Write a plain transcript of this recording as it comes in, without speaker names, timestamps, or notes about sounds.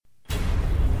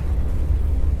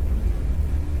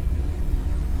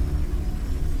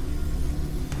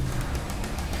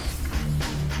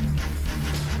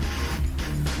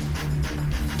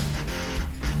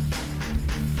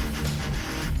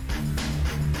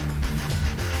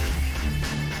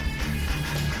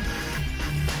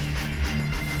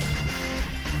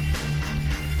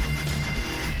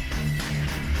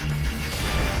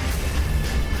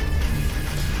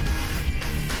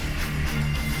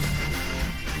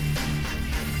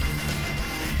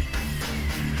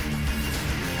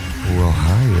Well,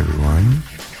 hi everyone.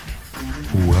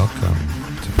 Welcome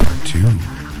to part 2,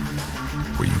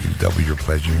 where you can double your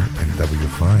pleasure and double your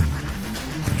fun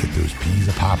and get those peas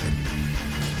a-poppin'.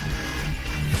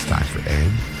 It's time for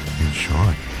Ed and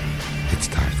Sean. It's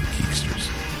time for Geeksters.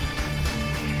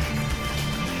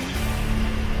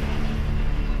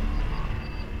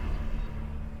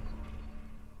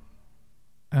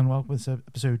 And welcome to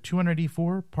episode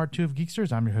 284, part 2 of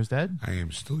Geeksters. I'm your host, Ed. I am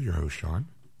still your host, Sean.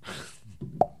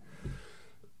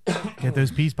 Get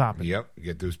those peas popping. Yep,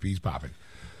 get those peas popping.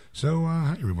 So,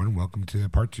 hi everyone. Welcome to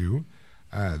part 2.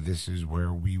 This is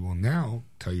where we will now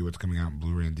tell you what's coming out in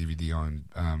Blu-ray and DVD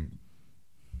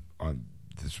on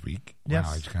this week. Yes.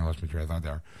 Wow, I just kind of lost my train of thought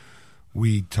there.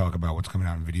 We talk about what's coming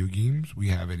out in video games. We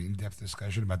have an in-depth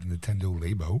discussion about the Nintendo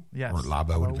Labo, Yes. or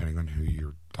Labo, depending on who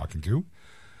you're talking to.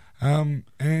 And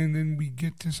then we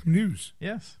get to some news,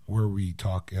 Yes. where we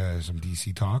talk some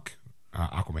DC talk,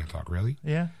 Aquaman talk, really.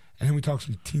 Yeah. And then we talk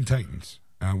some Teen Titans.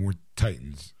 We're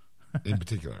Titans in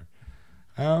particular.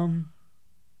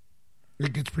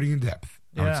 It gets pretty in depth,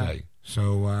 I would say.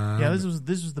 So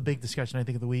This was the big discussion, I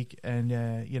think, of the week. And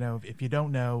if you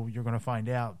don't know, you're going to find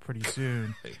out pretty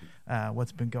soon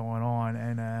what's been going on.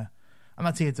 And I'm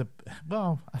not saying it's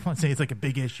I won't say it's like a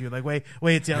big issue. Like way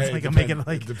it sounds like I'm making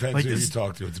like it depends like who this, you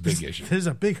talk to. It's a big issue. There's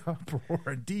a big uproar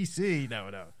in DC.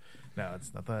 No,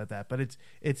 it's not like that. But it's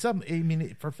some. I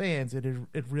mean, for fans, it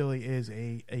really is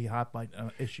a hot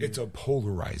button issue. It's a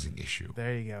polarizing issue.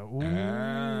 There you go.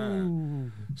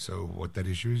 Ooh. So what that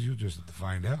issue is, you'll just have to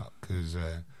find out, because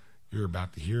you're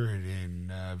about to hear it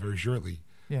in very shortly.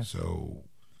 Yeah. So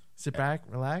Sit back,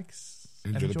 relax,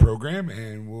 enjoy the program,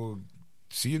 and we'll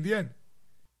see you in the end.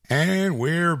 And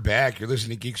we're back. You're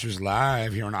listening to Geeksters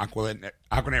Live here on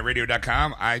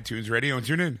AquanetRadio.com, iTunes Radio, and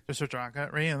tune in. Just search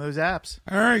Aquanet Radio and those apps.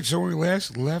 All right, so when we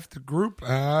last left the group,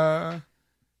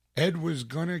 Ed was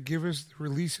going to give us the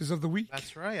releases of the week.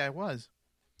 That's right, I was.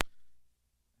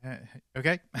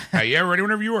 Okay. Yeah, ready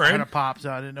whenever you are, I Ed. had a pop, so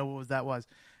I didn't know what that was.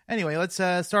 Anyway, let's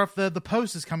start off. The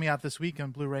Post is coming out this week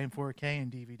on Blu-ray and 4K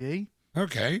and DVD.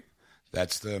 Okay.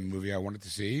 That's the movie I wanted to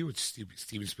see with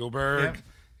Steven Spielberg. Yep.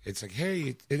 It's like,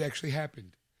 hey, it actually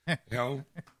happened. You know?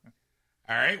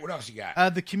 All right, what else you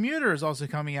got? The Commuter is also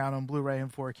coming out on Blu-ray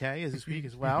and 4K this week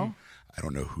as well. I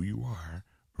don't know who you are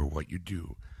or what you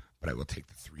do, but I will take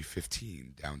the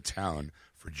 315 downtown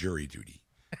for jury duty.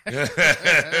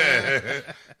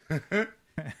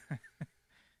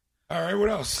 All right, what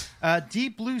else?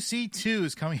 Deep Blue Sea 2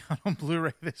 is coming out on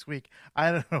Blu-ray this week.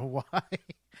 I don't know why.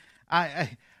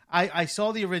 I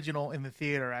saw the original in the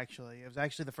theater, actually. It was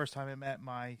actually the first time I met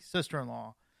my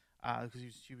sister-in-law, because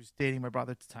she was dating my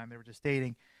brother at the time. They were just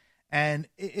dating. And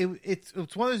it's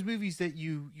one of those movies that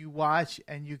you watch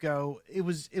and you go, it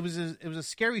was a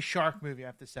scary shark movie, I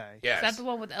have to say. Yes. Is that the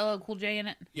one with LL Cool J in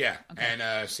it? Yeah, Okay.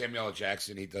 and Samuel L.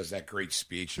 Jackson, he does that great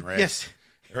speech. Right? Yes.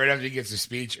 Right after he gets the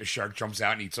speech, a shark jumps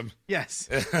out and eats him. Yes.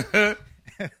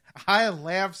 I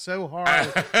laughed so hard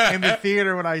in the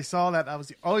theater when I saw that. I was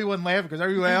the only one laughing because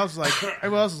everyone else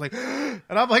was like, and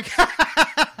I'm like,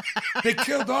 They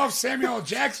killed off Samuel L.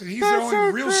 Jackson. He's the That's only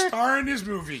so real great. star in this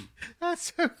movie.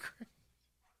 that's so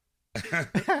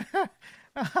great.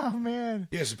 Oh man.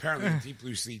 Yes, apparently in Deep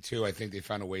Blue Sea 2, I think they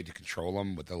found a way to control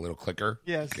him with a little clicker.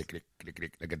 Yes. Click, click, click,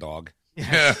 click, like a dog.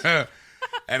 Yes.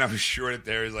 And I'm sure that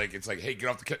there's like, it's like, hey, get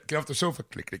off the sofa.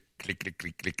 Click, click, click, click,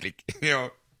 click, click, click. You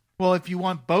know. Well, if you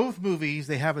want both movies,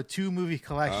 they have a 2-movie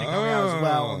collection coming out as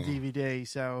well on Oh. DVD.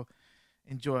 So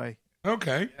enjoy.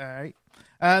 Okay. All right.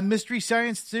 Mystery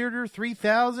Science Theater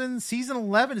 3000 Season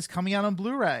 11 is coming out on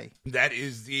Blu-ray. That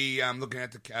is I'm looking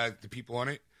at the people on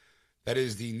it. That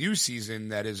is the new season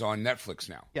that is on Netflix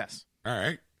now. Yes. All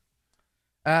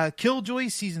right. Killjoy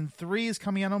Season 3 is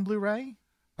coming out on Blu-ray.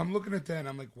 I'm looking at that and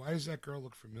I'm like, why does that girl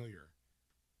look familiar?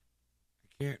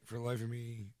 I can't for the life of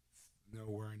me know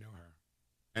where I know her.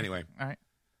 Anyway. All right.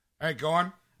 All right, go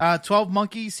on. 12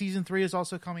 Monkeys Season 3 is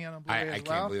also coming out on Blu-ray I as can't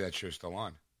well. believe that show's still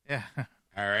on. Yeah.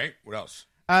 All right. What else?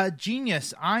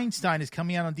 Genius Einstein is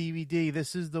coming out on DVD.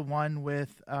 This is the one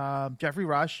with Jeffrey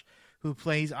Rush, who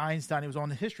plays Einstein. It was on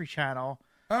the History Channel.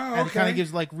 Oh, And it okay. kind of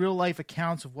gives like real life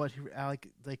accounts of what he,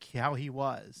 like how he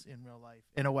was in real life,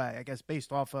 in a way, I guess,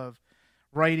 based off of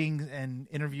writings and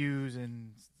interviews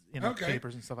and Okay.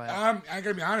 papers and stuff like that. I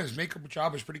gotta be honest, his makeup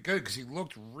job was pretty good because he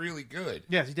looked really good.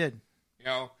 Yes, he did. You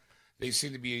know, they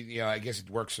seem to be. I guess it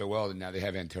works so well that now they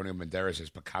have Antonio Banderas as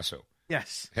Picasso.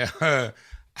 Yes. I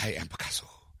am Picasso.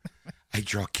 I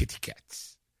draw kitty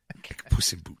cats like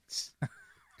Puss in Boots,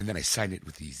 and then I sign it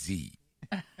with the Z.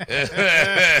 All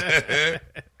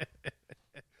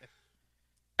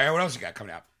right, what else you got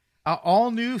coming out? All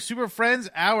new Super Friends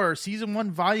Hour Season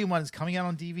 1 Volume 1 is coming out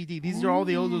on DVD. These are all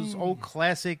those old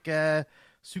classic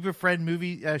Super Friend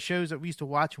movie shows that we used to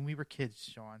watch when we were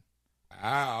kids, Sean.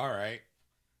 All right.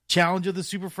 Challenge of the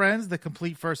Super Friends, the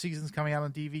complete first season is coming out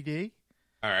on DVD.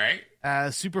 All right.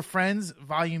 Super Friends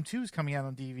Volume 2 is coming out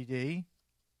on DVD.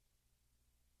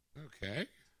 Okay.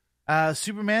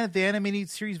 Superman the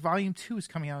Animated Series Volume 2 is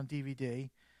coming out on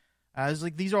DVD. It's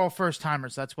like these are all first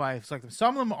timers. That's why I select them.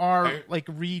 Some of them are like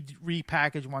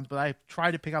repackaged ones, but I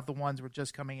try to pick out the ones that were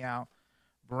just coming out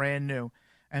brand new.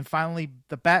 And finally,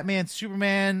 the Batman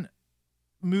Superman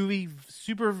movie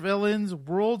Super Villains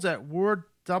Worlds at War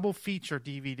double feature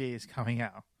DVD is coming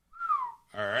out.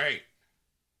 All right.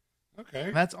 Okay.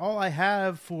 And that's all I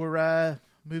have for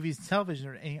movies and television.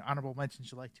 Or any honorable mentions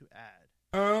you'd like to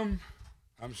add?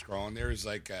 I'm scrolling. There's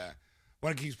like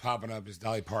one that keeps popping up is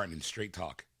Dolly Parton in Straight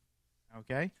Talk.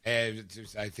 Okay. And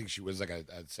I think she was like a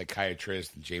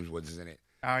psychiatrist, and James Woods is in it.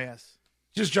 Oh, yes.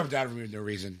 Just jumped out of me for no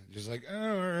reason. Just like,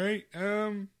 oh, all right.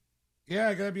 Yeah,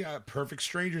 I gotta be Perfect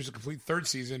Strangers, a complete third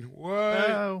season. What?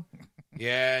 Oh.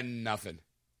 Yeah, nothing.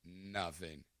 All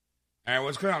right,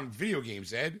 what's going on in video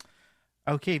games, Ed?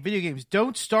 Okay, video games.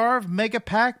 Don't Starve Mega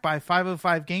Pack by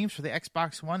 505 Games for the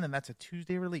Xbox One, and that's a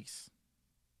Tuesday release.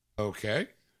 Okay.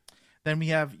 Then we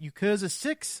have Yakuza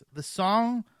 6, the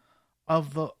Song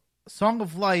of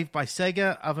Life by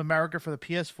Sega of America for the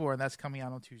PS4, and that's coming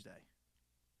out on Tuesday.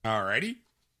 Alrighty.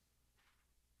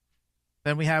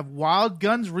 Then we have Wild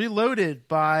Guns Reloaded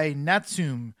by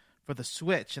Natsume for the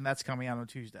Switch, and that's coming out on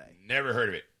Tuesday. Never heard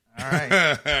of it. All right.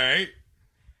 All right.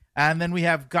 And then we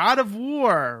have God of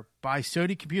War by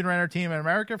Sony Computer Entertainment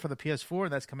America for the PS4,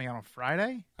 and that's coming out on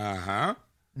Friday. Uh-huh.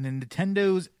 And then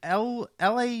Nintendo's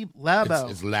L.A.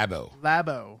 Labo. It's Labo.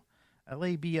 Labo.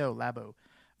 L-A-B-O, Labo.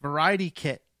 Variety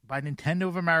Kit by Nintendo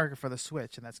of America for the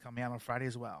Switch, and that's coming out on Friday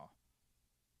as well.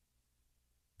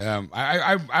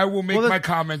 I will make my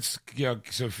comments,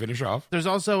 so finish off. There's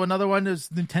also another one, there's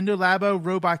Nintendo Labo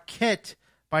Robot Kit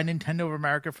by Nintendo of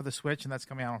America for the Switch, and that's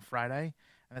coming out on Friday.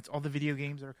 And that's all the video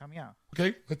games that are coming out.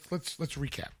 Okay, let's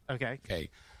recap. Okay.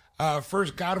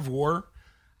 First, God of War.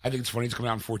 I think it's funny it's coming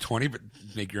out on 420, but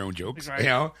make your own jokes. Right. You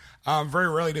know, very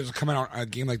rarely does a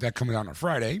game like that coming out on a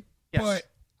Friday. Yes. But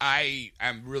I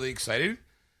am really excited.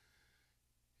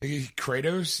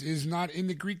 Kratos is not in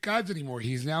the Greek gods anymore.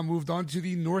 He's now moved on to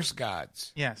the Norse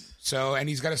gods. Yes. So, and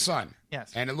he's got a son.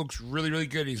 Yes. And it looks really, really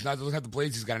good. He doesn't have the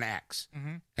blades. He's got an axe.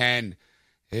 Mm-hmm. And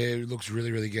it looks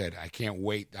really, really good. I can't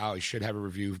wait. I should have a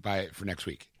review for next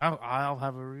week. I'll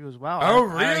have a review as well. Oh,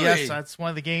 really? Yes, that's one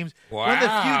of the games. Wow. One of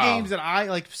the few games that I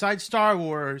like besides Star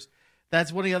Wars.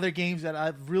 That's one of the other games that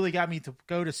I've really got me to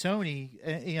go to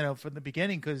Sony. From the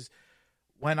beginning, because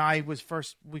when I was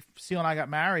Seal and I got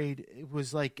married, it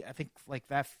was like I think like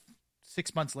that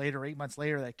 6 months later, 8 months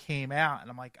later that came out, and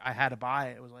I'm like I had to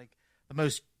buy it. It was like the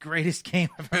most greatest game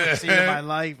I've ever seen in my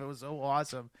life. It was so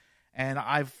awesome. And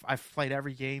I've played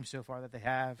every game so far that they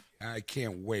have. I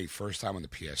can't wait. First time on the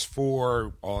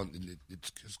PS4.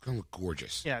 It's going to look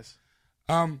gorgeous. Yes.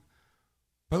 But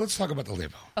let's talk about the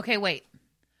Labo. Okay, wait.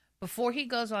 Before he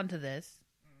goes on to this,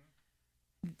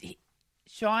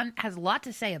 Sean has a lot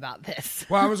to say about this.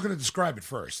 Well, I was going to describe it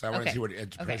first. I want to Okay. see what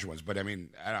its impression was. But I mean,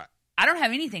 I don't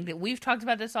have anything that we've talked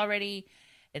about this already.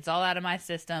 It's all out of my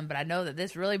system, but I know that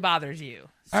this really bothers you.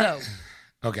 So,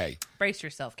 okay. brace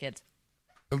yourself, kids.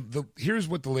 Here's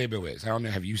what the Labo is. I don't know.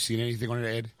 Have you seen anything on it,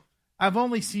 Ed? I've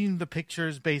only seen the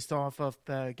pictures based off of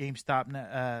the GameStop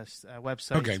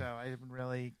website, so I haven't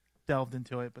really delved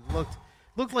into it. But it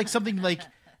looked like something like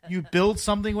you build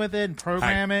something with it and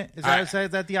program it. Is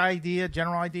that the idea?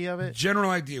 General idea of it?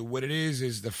 General idea. What it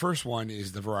is the first one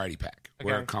is the variety pack,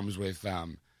 where it comes with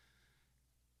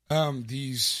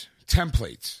these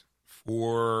templates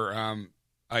for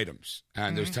items,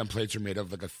 and those templates are made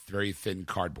of like a very thin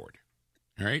cardboard.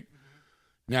 All right.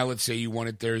 Now, let's say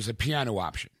there's a piano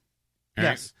option. All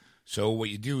right? Yes. So what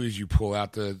you do is you pull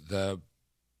out the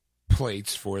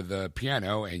plates for the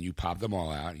piano and you pop them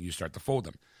all out and you start to fold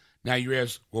them. Now you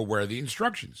ask, well, where are the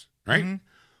instructions? Right. Mm-hmm.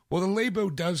 Well, the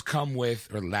Labo does come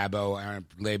with, or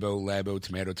Labo,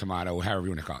 tomato, however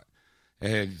you want to call it.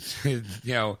 And,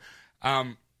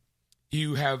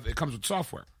 it comes with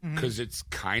software because it's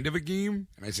kind of a game,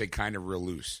 and I say kind of real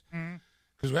loose. Mm-hmm.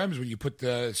 Because what happens when you put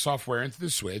the software into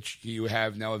the Switch, you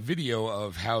have now a video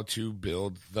of how to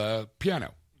build the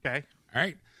piano. Okay. All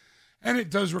right. And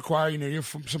it does require,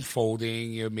 some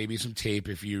folding, maybe some tape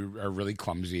if you are really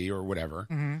clumsy or whatever.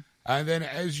 Mm-hmm. And then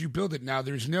as you build it now,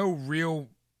 there's no real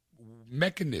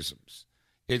mechanisms.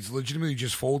 It's legitimately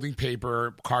just folding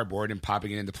paper, cardboard, and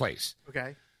popping it into place.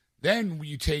 Okay. Then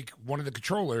you take one of the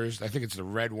controllers, I think it's the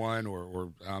red one,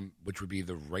 or which would be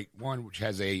the right one, which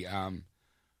has a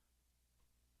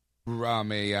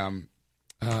RF,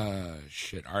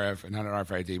 not an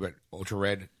RFID, but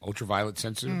ultraviolet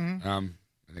sensor.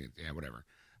 I think, whatever.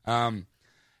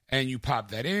 And you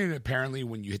pop that in. Apparently,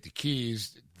 when you hit the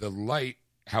keys, the light,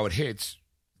 how it hits,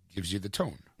 gives you the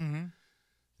tone.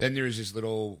 Then there's this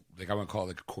little, like I want to call it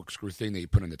like a corkscrew thing that you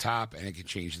put on the top, and it can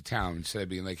change the tone. Instead of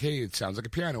being like, hey, it sounds like a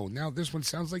piano. Now this one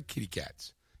sounds like kitty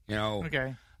cats. You know?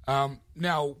 Okay.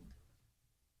 Now,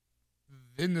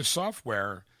 in the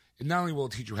software, it not only will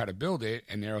it teach you how to build it,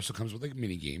 and there also comes with like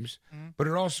mini games, but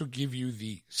it also give you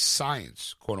the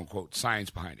science, quote unquote, science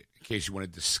behind it, in case you want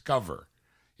to discover.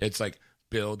 It's like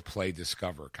build, play,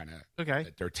 discover, kind of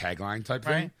their tagline type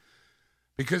thing.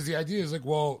 Because the idea is like,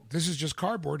 well, this is just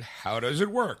cardboard. How does it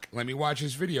work? Let me watch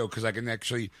this video because I can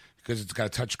actually, because it's got a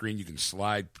touch screen, you can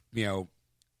slide,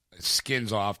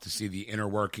 skins off to see the inner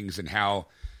workings and how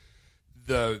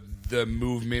the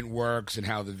movement works and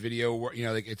how the video works.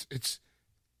 Like it's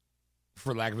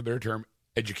for lack of a better term,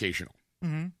 educational.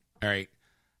 All right.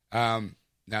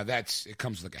 Now it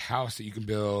comes with like a house that you can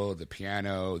build, the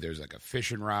piano. There's like a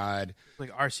fishing rod,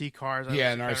 like RC cars.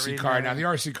 Yeah, an RC card. Now the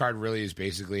RC card really is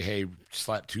basically, hey,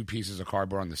 slap 2 pieces of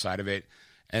cardboard on the side of it,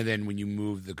 and then when you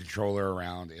move the controller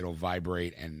around, it'll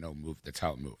vibrate and it'll move. That's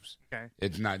how it moves. Okay.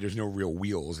 It's not. There's no real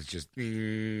wheels. It's just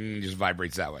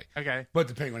vibrates that way. Okay. But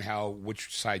depending on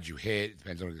which side you hit, it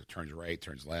depends on if it turns right,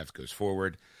 turns left, goes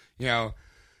forward.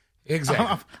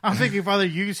 Exactly. I'm thinking of other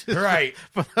uses. Right.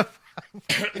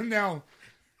 Now.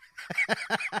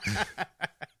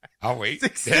 I'll wait.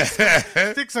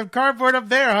 Stick some cardboard up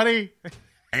there, honey.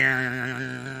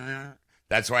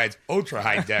 That's why it's ultra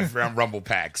high def around Rumble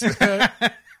packs. And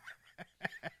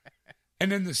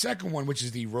then the second one, which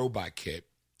is the robot kit,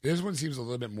 this one seems a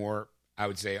little bit more, I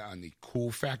would say, on the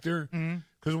cool factor.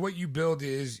 Because what you build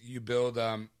is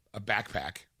a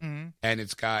backpack, and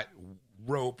it's got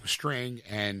rope, string,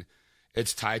 and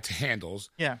it's tied to handles.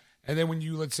 Yeah. And then when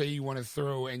let's say you want to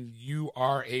throw, and you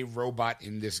are a robot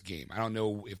in this game. I don't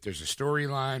know if there's a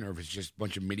storyline or if it's just a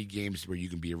bunch of mini games where you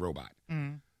can be a robot.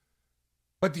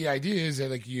 But the idea is that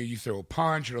like you throw a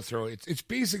punch, it's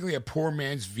basically a poor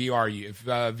man's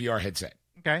VR headset.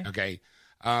 Okay.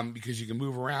 Because you can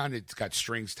move around. It's got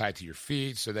strings tied to your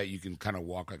feet so that you can kind of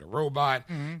walk like a robot.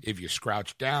 If you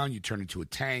crouch down, you turn into a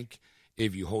tank.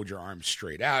 If you hold your arms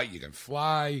straight out, you can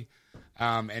fly.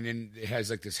 And then it has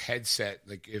like this headset,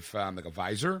 like like a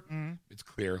visor. It's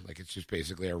clear, like it's just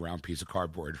basically a round piece of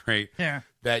cardboard, right? Yeah.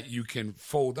 That you can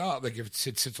fold up, like if it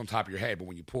sits on top of your head, but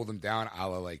when you pull them down, a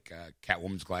la like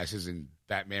Catwoman's glasses in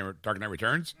Batman Dark Knight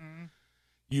Returns,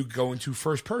 you go into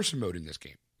first person mode in this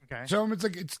game. Okay. So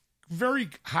it's very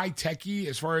high techy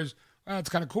as far as it's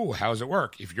kind of cool. How does it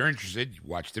work? If you're interested, you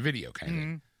watch the video kind of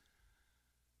thing.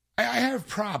 I have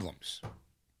problems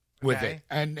with it,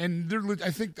 and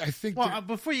I think. Well,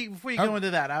 before you go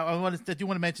into that, I do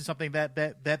want to mention something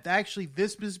that actually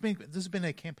this has been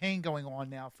a campaign going on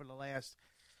now for the last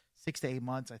 6 to 8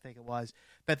 months, I think it was,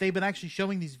 that they've been actually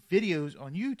showing these videos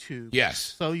on YouTube.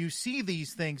 Yes. So you see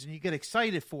these things and you get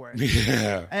excited for it.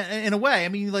 Yeah. And in a way, I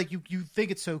mean, like you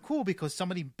think it's so cool because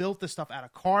somebody built this stuff out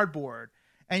of cardboard,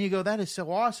 and you go, that is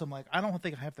so awesome. Like I don't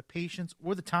think I have the patience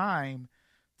or the time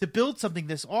to build something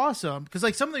this awesome, because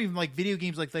like some of them even like video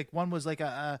games, like one was like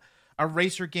a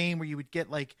racer game where you would get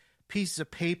like pieces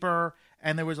of paper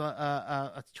and there was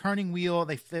a turning wheel.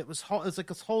 It's like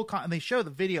this whole and they show the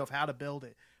video of how to build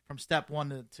it from step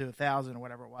 1 to 1,000 or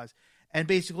whatever it was, and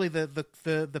basically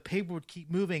the paper would keep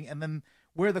moving, and then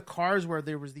where the cars were,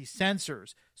 there was these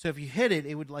sensors. So if you hit it,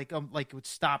 it would like it would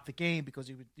stop the game because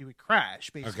you would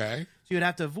crash basically. Okay. So you'd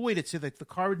have to avoid it so that the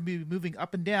car would be moving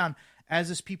up and down as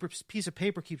this piece of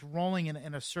paper keeps rolling in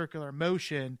a circular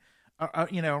motion,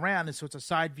 around. And so it's a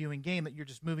side viewing game that you're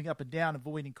just moving up and down,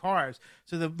 avoiding cars.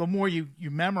 So the more you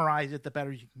memorize it, the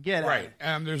better you can get. Right.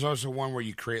 There's also one where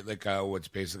you create like what's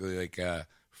basically like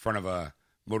front of a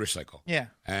motorcycle. Yeah.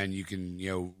 And you can,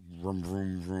 vroom,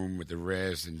 vroom, vroom with the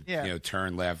wrist and,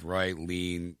 turn left, right,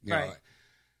 lean. Right.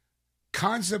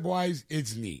 Concept-wise,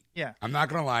 it's neat. Yeah. I'm not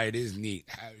going to lie, it is neat.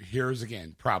 Here's,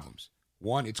 again, problems.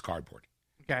 One, it's cardboard.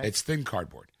 Okay. It's thin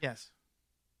cardboard. Yes.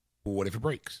 Well, what if it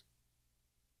breaks?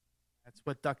 That's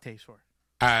what duct tape's for.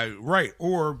 Right.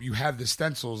 Or you have the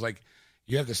stencils,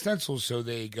 so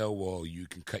they go, well, you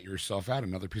can cut yourself out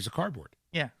another piece of cardboard.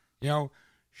 Yeah.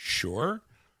 Sure.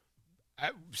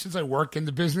 Since I work in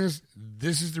the business,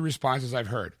 this is the responses I've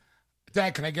heard.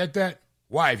 Dad, can I get that?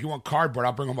 Why? If you want cardboard,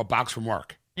 I'll bring home a box from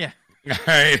work. Yeah. All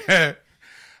right.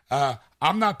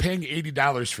 I'm not paying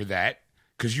 $80 for that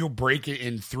because you'll break it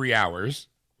in 3 hours.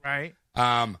 Right.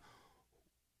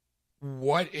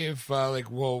 what if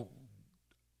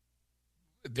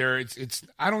it's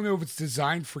I don't know if it's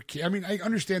designed for kids. I mean, I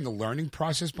understand the learning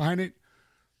process behind it.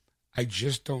 I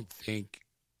just don't think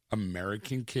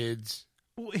American kids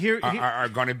are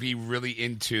going to be really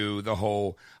into the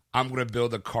whole I'm going to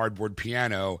build a cardboard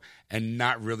piano and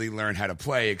not really learn how to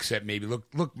play, except maybe look,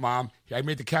 Mom, I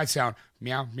made the cat sound,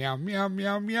 meow, meow, meow,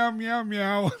 meow, meow, meow,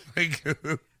 meow. Like,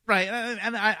 right,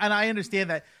 and I understand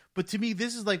that, but to me,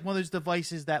 this is like one of those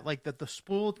devices that like that the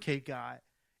spoiled kid got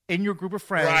in your group of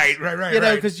friends. Right. You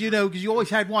know, because you always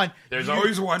had one. There's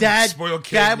always one spoiled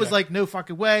kid. Dad was like, no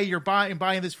fucking way. You're buying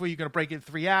this for you. You're going to break it in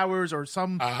 3 hours, or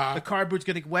the cardboard's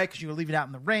going to get wet because you're going to leave it out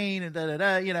in the rain and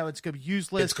da. You know, it's going to be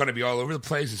useless. It's going to be all over the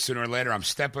place, and sooner or later, I'm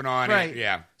stepping on it.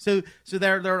 Yeah. So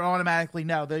they're automatically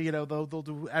no. They'll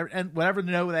do and whatever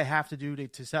they have to do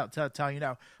to tell you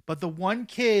no. But the one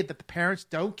kid that the parents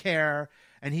don't care.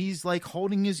 And he's like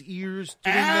holding his ears,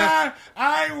 doing I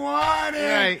want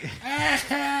it.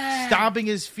 Right. Stomping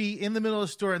his feet in the middle of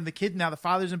the store, and the kid now the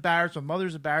father's embarrassed, the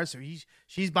mother's embarrassed, so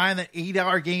she's buying that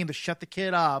 $8 game to shut the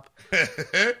kid up.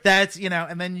 That's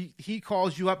and then he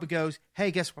calls you up and goes,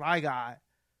 "Hey, guess what I got?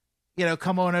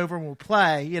 Come on over and we'll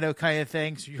play." Kind of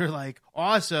thing. So you're like,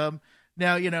 "Awesome."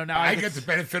 Now now I get the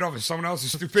benefit of someone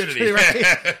else's stupidity.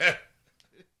 Right.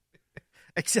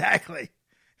 Exactly.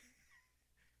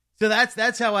 So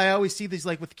that's how I always see these,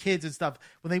 like with kids and stuff.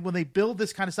 When they build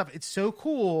this kind of stuff, it's so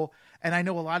cool. And I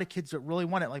know a lot of kids that really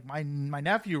want it. Like my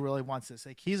nephew really wants this.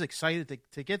 Like he's excited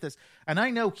to get this. And I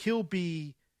know he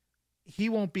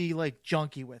won't be like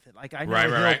junky with it. Like I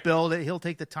know he'll build it. He'll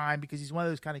take the time because he's one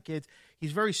of those kind of kids.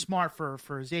 He's very smart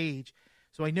for his age.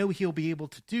 So I know he'll be able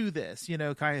to do this,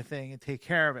 kind of thing and take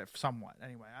care of it somewhat.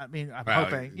 Anyway, I mean, I'm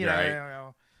hoping,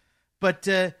 But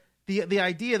The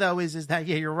idea, though, is that,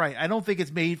 you're right. I don't think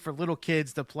it's made for little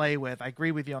kids to play with. I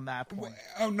agree with you on that point.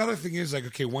 Well, another thing is, like,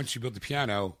 okay, once you build the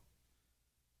piano,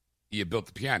 you built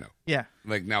the piano. Yeah.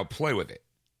 Like, now play with it.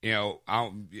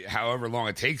 However long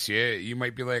it takes you, you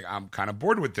might be like, I'm kind of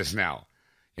bored with this now.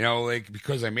 Like,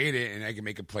 because I made it and I can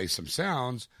make it play some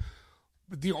sounds.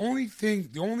 But the only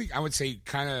I would say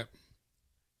kind of,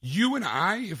 you and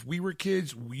I, if we were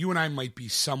kids, you and I might be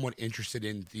somewhat interested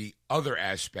in the other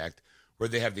aspect where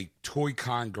they have the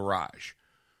Toy-Con garage,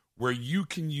 where you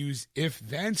can use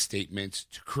if-then statements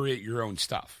to create your own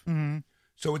stuff. Mm-hmm.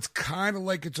 So it's kind of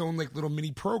like its own like little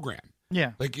mini program.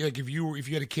 Yeah. Like if you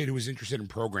had a kid who was interested in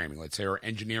programming, let's say, or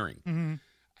engineering, mm-hmm.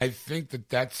 I think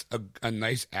that's a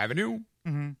nice avenue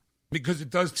mm-hmm. because it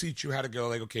does teach you how to go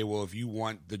like, okay, well, if you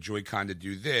want the Joy-Con to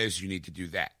do this, you need to do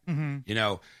that. Mm-hmm.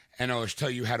 And it'll tell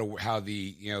you how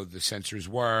the the sensors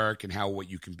work and what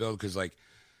you can build because like.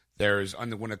 There's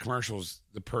one of the commercials,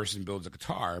 the person builds a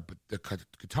guitar, but the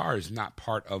guitar is not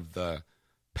part of the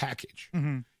package.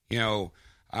 Mm-hmm.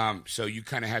 So you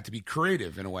kind of have to be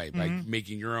creative in a way by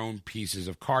making your own pieces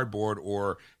of cardboard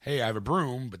or, hey, I have a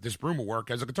broom, but this broom will work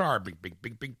as a guitar. Bing, bing,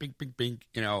 bing, bing, bing, bing, bing,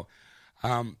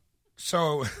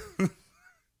 So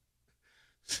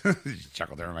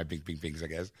chuckle there on my bing, bing, bings, I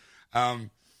guess.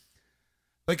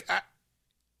 Like I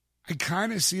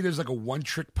kind of see it as like a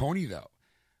one-trick pony, though.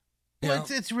 Well,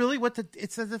 it's really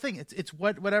it's the thing. It's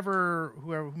whoever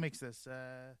who makes this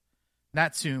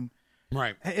Natsume,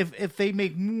 right? If they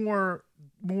make more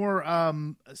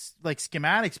like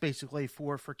schematics basically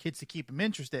for kids to keep them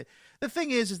interested. The thing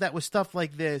is that with stuff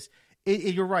like this,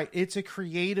 you're right. It's a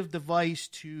creative device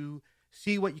to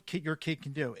see what your kid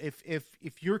can do. If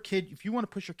you want to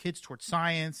push your kids towards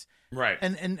science, right,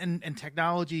 and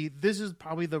technology, this is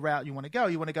probably the route you want to go.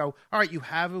 You want to go. All right, you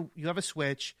have a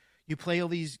Switch. You play all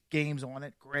these games on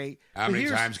it. Great. How many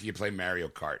times can you play Mario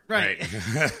Kart? Right.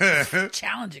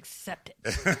 Challenge accepted.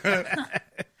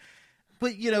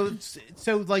 But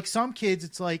so like some kids,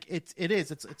 it's like it's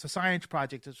a science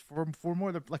project. It's for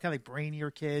more like how like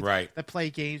brainier kids, right, that play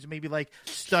games, maybe like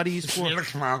studies for.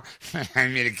 Look, Mom, I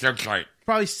made a cake.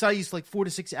 Probably studies like 4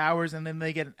 to 6 hours, and then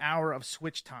they get an hour of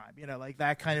Switch time. Like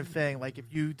that kind of thing. Like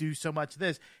if you do so much of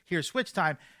this, here's Switch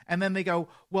time, and then they go,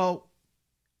 well,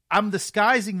 I'm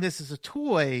disguising this as a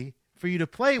toy for you to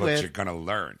play with. But you're gonna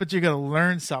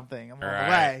learn something along the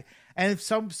way. And if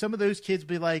some of those kids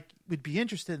would be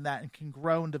interested in that and can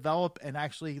grow and develop and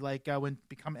actually like go and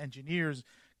become engineers,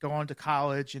 go on to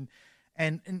college and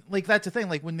like that's the thing.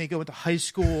 Like when they go into high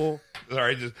school.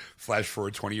 Sorry, just flash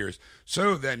forward 20 years.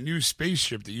 So that new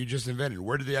spaceship that you just invented,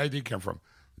 where did the idea come from?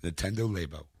 Nintendo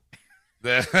Labo.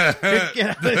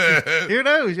 Who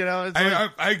knows?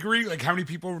 I agree. Like how many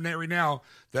people right now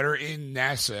that are in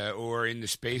NASA or in the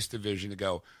space division to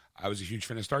go, I was a huge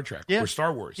fan of Star Trek or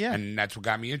Star Wars, and that's what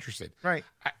got me interested. Right.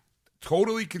 I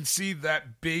totally can see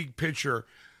that big picture.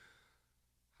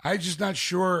 I'm just not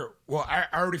sure. Well, I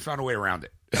already found a way around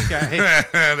it. Okay.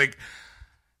 Like,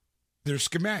 there's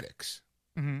schematics.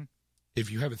 Mm-hmm.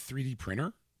 If you have a 3D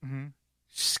printer, Mm-hmm.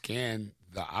 scan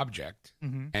the object,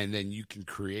 Mm-hmm. and then you can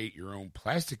create your own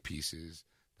plastic pieces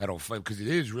that'll fit. Because it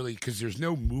is really, because there's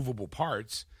no movable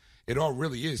parts. It all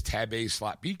really is tab A,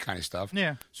 slot B kind of stuff.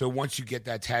 Yeah. So once you get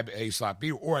that tab A, slot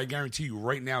B, or I guarantee you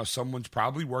right now, someone's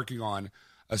probably working on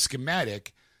a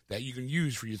schematic that you can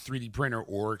use for your 3D printer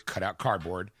or cut out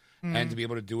cardboard, and to be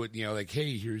able to do it, like,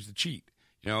 hey, here's the cheat,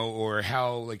 or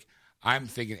how, like, I'm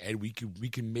thinking, Ed, we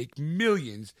can make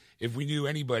millions if we knew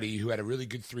anybody who had a really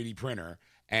good 3D printer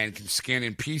and can scan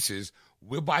in pieces.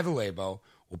 We'll buy the Labo,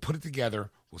 we'll put it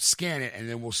together, we'll scan it, and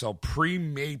then we'll sell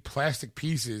pre-made plastic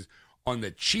pieces on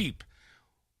the cheap.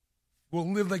 We'll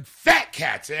live like fat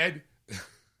cats, Ed.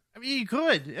 I mean, you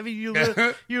could. I mean, you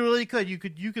really could. You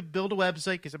could build a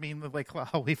website because, I mean, like,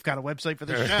 oh, we've got a website for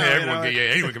the show.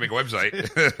 Anyone can make a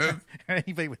website.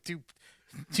 Anybody with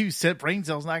two set brain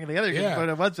cells knocking together can put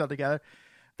a website together.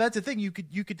 That's the thing. You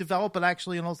could develop it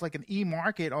actually almost like an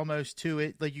e-market almost to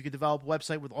it. Like, you could develop a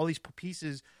website with all these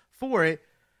pieces for it,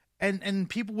 and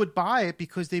people would buy it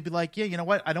because they'd be like, yeah, you know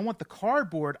what? I don't want the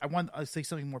cardboard. I want, say,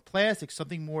 something more plastic,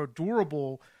 something more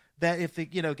durable. That if it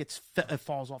it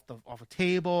falls off a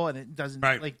table and it doesn't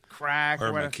like crack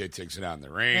or whatever. my kid takes it out in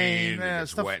the rain, it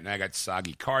gets wet, and I got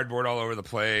soggy cardboard all over the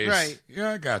place. Right?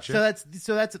 Yeah, I got you.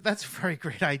 So that's a very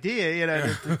great idea,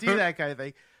 to do that kind of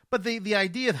thing. But the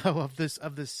idea though of this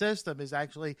system is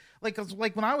actually like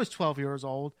when I was 12 years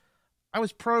old, I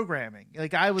was programming.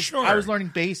 Like I was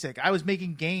learning BASIC. I was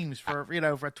making games for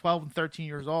 12 and 13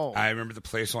 years old. I remember the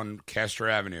place on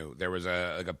Castro Avenue. There was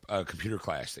a computer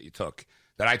class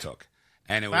that I took.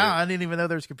 And it was, I didn't even know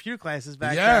there was computer classes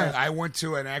back then. Yeah, I went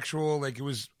to an actual, it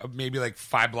was maybe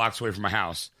 5 blocks away from my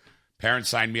house. Parents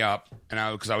signed me up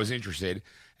because I was interested.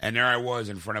 And there I was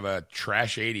in front of a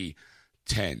Trash 80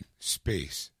 10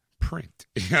 space print.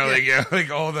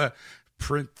 Like all the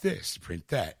print this, print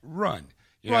that, run.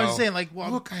 I was saying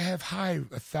look, I have high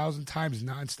 1,000 times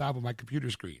nonstop on my computer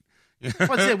screen.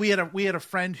 Well, I'd say we had a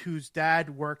friend whose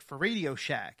dad worked for Radio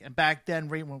Shack, and back then,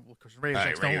 Radio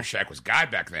Shack was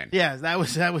God back then. Yeah, that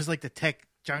was like the tech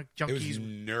junkies. It was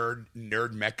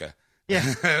nerd mecca. Yeah,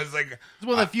 it was like it's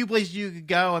one of the few places you could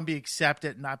go and be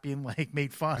accepted, and not being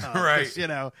made fun of. Right.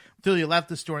 Until you left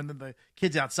the store, and then the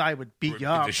kids outside would beat you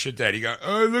up. The shit that you go,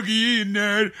 oh, look at you,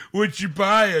 nerd! What you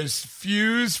buy? A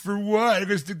fuse for what? I'm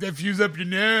gonna stick that fuse up your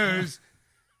nose.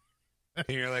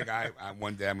 And you're like, I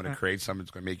one day I'm going to create something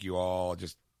that's going to make you all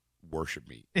just worship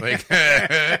me. Like,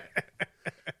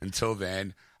 until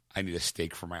then, I need a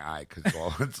steak for my eye because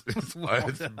it's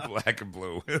black and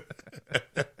blue.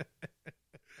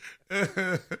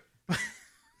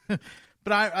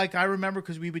 But I remember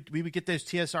because we would get those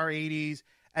TSR 80s.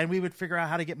 And we would figure out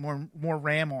how to get more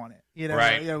RAM on it,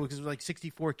 right? Because it was like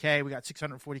 64K, we got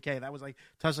 640K. That was to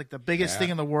us the biggest thing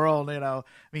in the world, I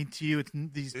mean, to you, it's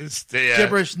these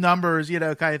gibberish numbers, kind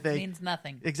of thing. Means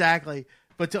nothing. Exactly.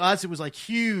 But to us, it was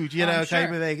huge, kind of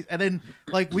thing. And then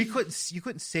you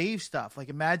couldn't save stuff. Like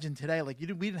imagine today, we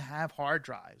didn't have hard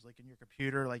drives in your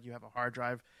computer. You have a hard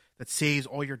drive that saves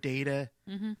all your data.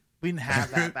 Mm-hmm. We didn't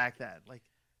have that back then.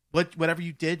 Whatever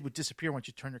you did would disappear once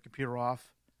you turn your computer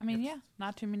off. I mean, yeah,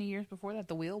 not too many years before that,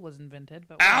 the wheel was invented.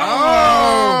 But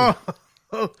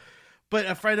but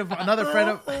another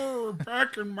friend of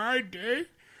back in my day,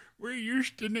 we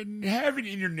used to didn't have an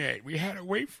internet. We had to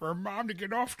wait for our mom to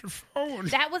get off the phone.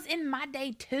 That was in my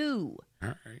day too.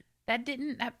 All right.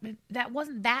 That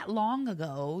wasn't that long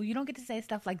ago. You don't get to say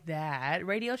stuff like that.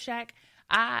 Radio Shack.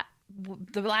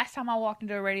 The last time I walked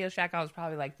into a Radio Shack, I was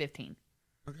probably 15.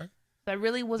 Okay. That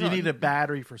really wasn't. You needed a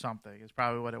battery for something. Is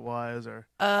probably what it was, or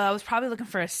I was probably looking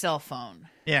for a cell phone.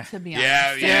 Yeah, to be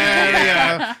honest.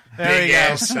 Yeah. There you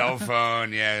go. Cell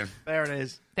phone. Yeah, there it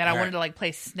is. That I wanted to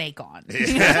play Snake on. Look,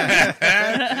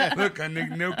 on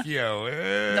Nokia,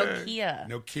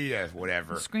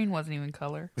 whatever. The screen wasn't even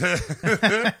color.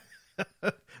 The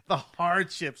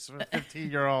hardships of a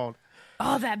 15-year-old.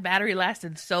 Oh, that battery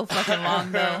lasted so fucking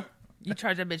long though. You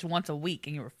charge that bitch once a week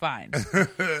and you were fine,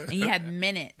 and you had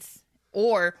minutes.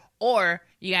 Or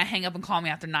you gotta hang up and call me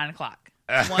after 9 o'clock.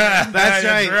 That's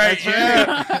right.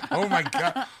 Yeah. Oh my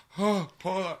god. Oh,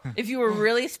 pull up. If you were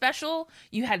really special,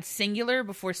 you had Singular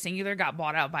before Singular got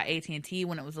bought out by AT&T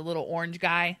when it was a little orange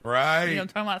guy. Right. You know what I'm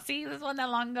talking about? See, this wasn't that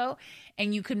long ago.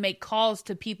 And you could make calls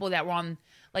to people that were on,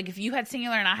 if you had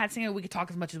Singular and I had Singular, we could talk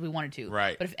as much as we wanted to.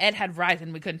 Right. But if Ed had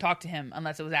Verizon, we couldn't talk to him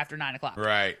unless it was after 9 o'clock.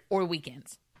 Right. Or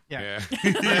weekends. Yeah.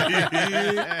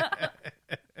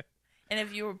 And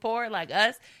if you were poor like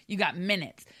us, you got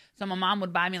minutes. So my mom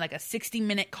would buy me a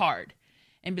 60-minute card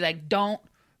and be like, don't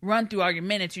run through all your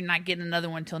minutes. You're not getting another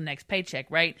one until next paycheck,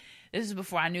 right? This is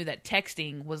before I knew that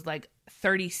texting was like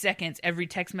 30 seconds every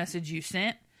text message you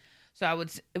sent. So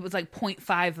it was like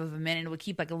 0.5 of a minute. It would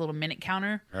keep like a little minute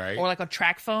counter, Right. Or like a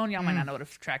track phone. Y'all might not know what a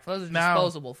track phone is. Those are No.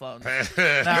 disposable phones. No,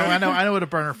 I know what a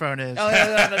burner phone is. Oh,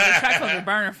 yeah, the track phones are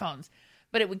burner phones.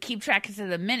 But it would keep track of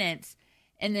the minutes.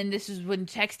 And then this is when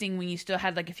texting, when you still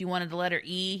had, like, if you wanted the letter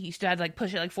E, you still had to, like,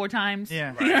 push it, like, 4 times.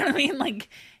 Yeah. You know what I mean? Like,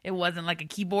 it wasn't, like, a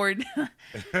keyboard.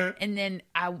 And then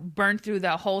I burned through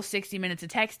the whole 60 minutes of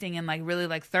texting in, like, really,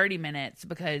 like, 30 minutes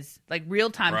because, like,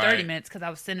 real-time 30 Right. minutes because I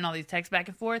was sending all these texts back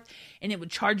and forth. And it would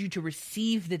charge you to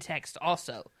receive the text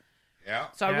also. Yeah.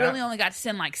 So I Yeah. really only got to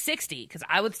send, like, 60 because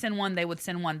I would send one, they would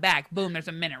send one back. Boom, there's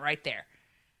a minute right there.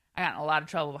 I got in a lot of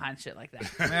trouble behind shit like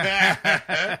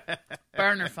that.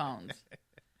 Burner phones.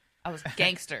 I was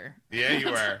gangster. Yeah,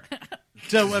 you were.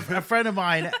 So a friend of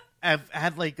mine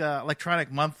had like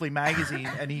electronic monthly magazine,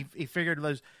 and he figured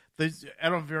those I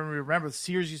don't know if you remember,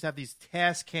 Sears used to have these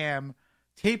Tascam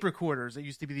tape recorders that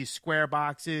used to be these square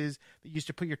boxes that you used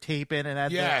to put your tape in and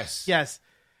had Yes. yes,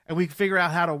 and we could figure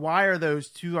out how to wire those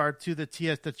to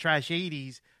the Trash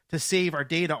 80s to save our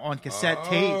data on cassette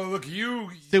tape. Oh, look,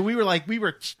 you. So we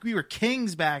were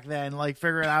kings back then, like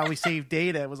figuring out how we save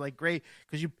data. It was like great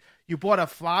because you bought a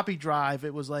floppy drive.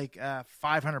 It was like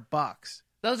 $500.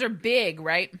 Those are big,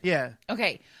 right? Yeah.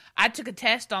 Okay. I took a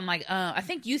test on like I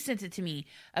think you sent it to me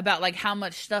about like how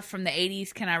much stuff from the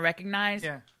 80s can I recognize.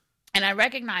 Yeah. And I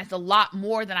recognized a lot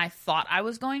more than I thought I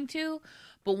was going to.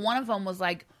 But one of them was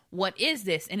like, what is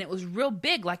this? And it was real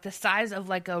big, like the size of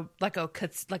like a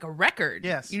record.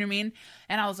 Yes. You know what I mean?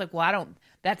 And I was like, well,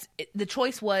 the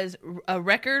choice was a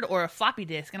record or a floppy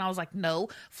disk. And I was like, no,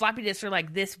 floppy disks are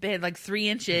like this big, like 3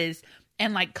 inches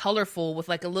and like colorful with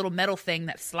like a little metal thing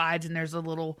that slides and there's a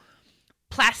little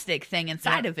plastic thing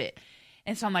inside of it.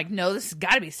 And so I'm like, no, this has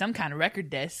got to be some kind of record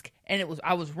disc. And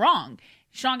I was wrong.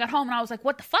 Sean got home and I was like,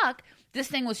 what the fuck? This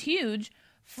thing was huge.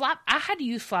 I had to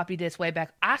use floppy disk way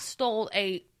back. I stole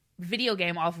a video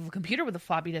game off of a computer with a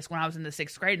floppy disk when I was in the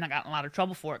 6th grade, and I got in a lot of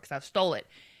trouble for it because I stole it.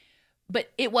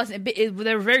 But it wasn't big.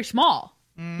 They were very small.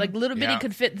 Like little bitty Yeah.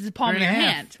 could fit the palm of your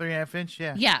hand. 3.5 inch,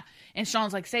 yeah. Yeah. And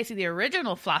Sean's like, Stacey, the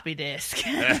original floppy disk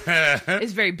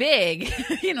is very big,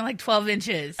 like 12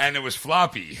 inches. And it was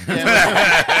floppy.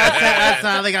 That's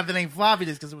how they got the name floppy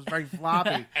disk, because it was very floppy.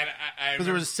 And I Because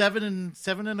there was 5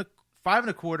 and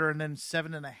a quarter, and then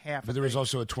 7.5. but there was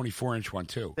also a 24-inch one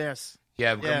too. Yes.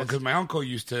 Yeah, Yes. because my uncle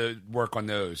used to work on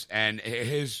those, and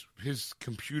his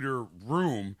computer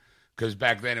room, because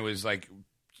back then it was like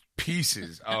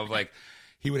pieces of like,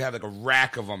 he would have like a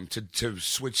rack of them to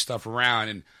switch stuff around,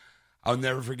 and I'll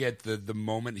never forget the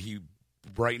moment he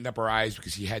brightened up our eyes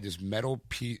because he had this metal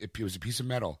piece. It was a piece of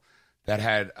metal that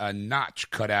had a notch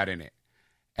cut out in it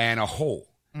and a hole.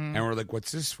 And we're like,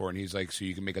 what's this for? And he's like, so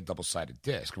you can make a double-sided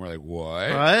disc. And we're like,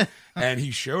 what? What? And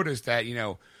he showed us that,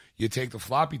 you take the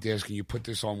floppy disk and you put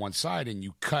this on one side and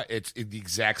you cut it's the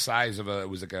exact size of it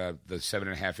was like the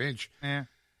 7.5 inch. Yeah.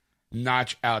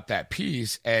 Notch out that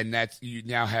piece, and that's you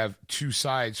now have 2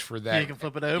 sides for that. Yeah, you can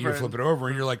flip it over. You can flip it over,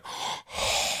 and you're like,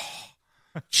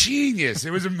 genius!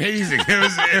 It was amazing.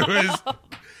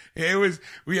 It was.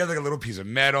 We had like a little piece of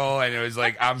metal, and it was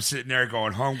like I'm sitting there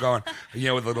going home, with a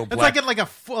little. It's black...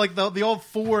 like the old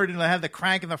Ford, and they have the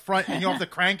crank in the front, and you don't have to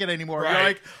crank it anymore. Right. You're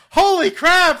like, holy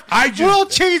crap!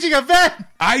 World-changing event.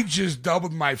 I just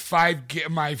doubled my 5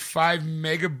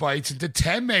 megabytes into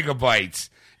 10 megabytes.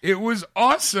 It was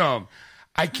awesome.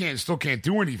 I still can't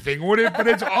do anything with it, but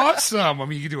it's awesome. I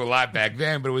mean, you could do a lot back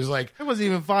then, but it was like, It wasn't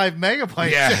even 5 megabytes.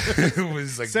 yeah, it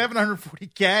was like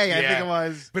 740K, I think it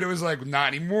was. But it was like not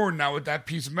anymore. Now with that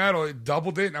piece of metal, it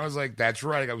doubled it, and I was like, that's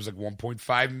right. I was like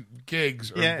 1.5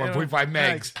 gigs or Yeah, 1.5 megs.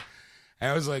 megs.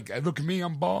 And I was like, look at me,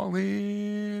 I'm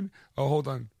balling. Oh, hold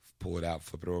on. Pull it out,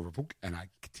 flip it over, and I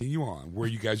continue on where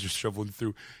you guys are shoveling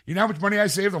through. You know how much money I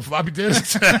saved on floppy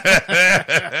disks?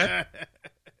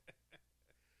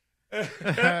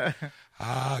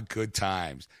 Good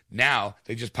times. Now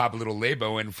they just pop a little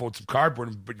Labo in and fold some cardboard,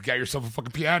 and you got yourself a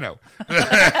fucking piano.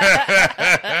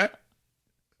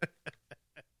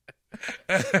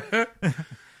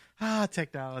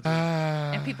 Technology.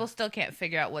 And people still can't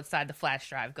figure out what side the flash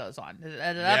drive goes on.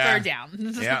 Up Yeah. or down.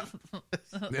 Yeah.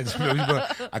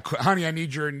 Honey, I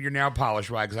need your nail polish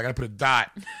right because I got to put a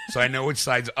dot so I know which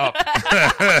side's up.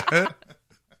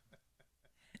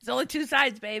 It's only 2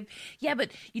 sides, babe. Yeah, but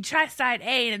you try side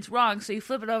A and it's wrong, so you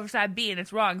flip it over side B and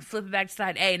it's wrong. Flip it back to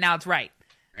side A and now it's right.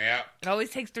 Yeah. It always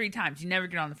takes 3 times. You never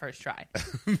get on the first try.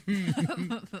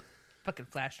 Fucking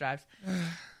flash drives.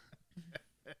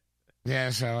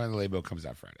 Yeah, so the label comes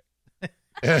out Friday.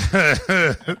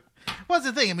 Well,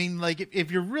 that's the thing. I mean, like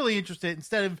if you're really interested,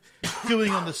 instead of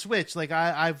doing on the Switch, like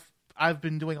I've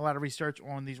been doing a lot of research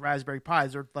on these Raspberry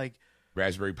Pis. They're like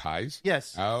Raspberry Pis?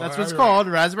 Yes, Oh, that's what it's right. called,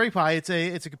 a Raspberry Pi. It's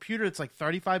a computer. It's like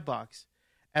 $35,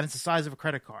 and it's the size of a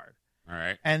credit card. All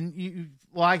right. And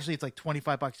well, actually, it's like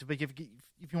 $25. But if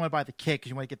you want to buy the kit, because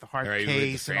you want to get the hard Right, you get the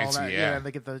case and all fancy, that, yeah. and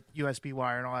they get the USB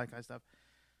wire and all that kind of stuff.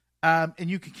 And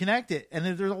you can connect it, and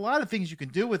there's a lot of things you can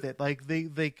do with it. Like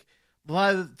a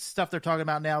lot of the stuff they're talking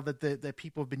about now that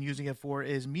people have been using it for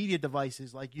is media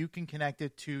devices. Like you can connect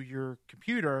it to your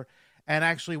computer and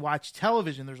actually watch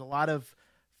television. There's a lot of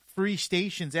free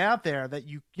stations out there that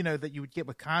you would get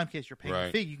with Comcast. You're paying a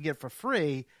fee. You can get for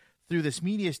free through this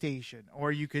media station,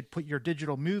 or you could put your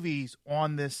digital movies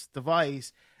on this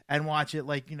device and watch it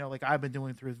like I've been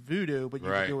doing through Vudu, but you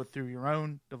can do it through your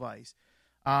own device.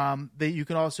 That you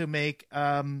can also make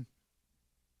I'm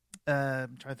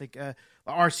trying to think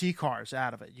RC cars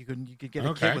out of it. You could get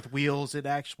a kit with wheels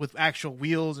with actual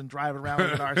wheels and drive it around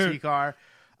with an RC car.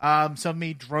 Some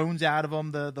made drones out of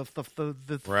them.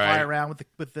 The fly around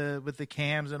with the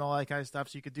cams and all that kind of stuff.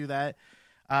 So you could do that.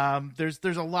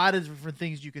 There's a lot of different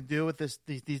things you can do with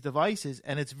these devices,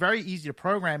 and it's very easy to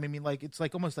program. I mean, like it's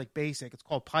like almost like BASIC. It's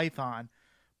called Python,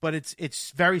 but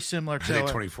it's very similar to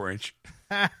 24-inch.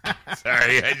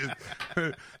 Sorry,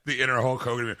 the inner Hulk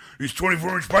Hogan. These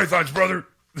 24-inch pythons, brother.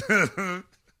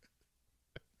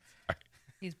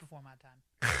 He's before my time.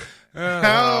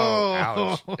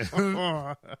 Ouch.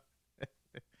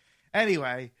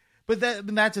 Anyway, but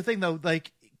that's the thing though.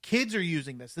 Like kids are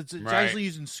using this. It's actually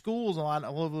used in schools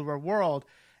all over the world,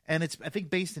 and it's I think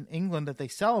based in England that they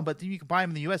sell them. But you can buy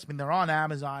them in the U.S. I mean, they're on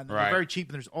Amazon. They're very cheap,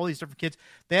 and there's all these different kits.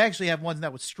 They actually have ones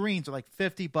that with screens are like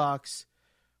 $50.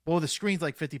 Well, the screen's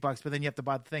like $50, but then you have to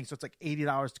buy the thing, so it's like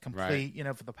 $80 to complete,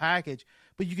 for the package.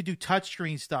 But you could do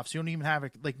touchscreen stuff, so you don't even have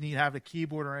need to have a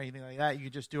keyboard or anything like that. You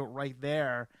could just do it right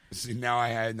there. See, now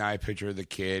I picture the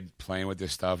kid playing with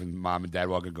this stuff, and mom and dad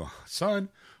walk and go, "Son,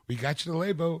 we got you the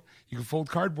Labo. You can fold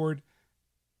cardboard."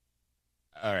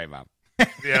 All right, mom.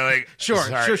 Yeah, like sure.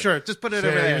 Just put it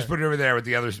over there. Just put it over there with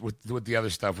the others with the other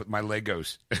stuff with my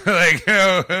Legos.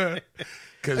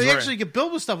 They actually can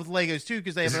build with stuff with Legos too,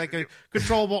 because they have like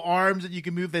controllable arms that you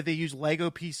can move that they use Lego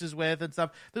pieces with and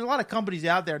stuff. There's a lot of companies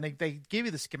out there, and they give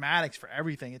you the schematics for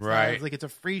everything. It's it's a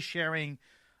free sharing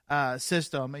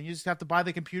system, and you just have to buy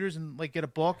the computers and like get a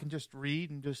book and just read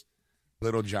and just.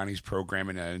 Little Johnny's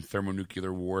programming a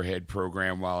thermonuclear warhead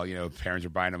program while parents are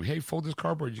buying them. Hey, fold this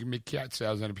cardboard. You can make cat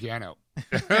sounds on a piano.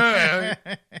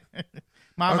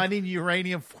 Mom, I need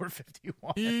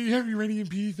uranium-451. You have uranium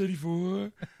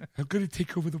P-34. I'm going to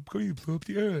take over I'm going to blow up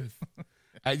the earth.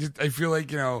 I feel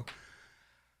like,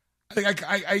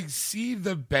 I see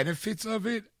the benefits of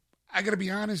it. I got to be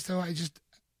honest, though.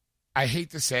 I hate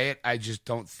to say it. I just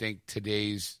don't think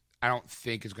I don't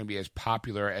think it's going to be as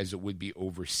popular as it would be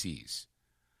overseas.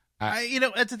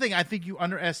 That's the thing. I think you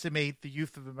underestimate the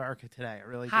youth of America today. I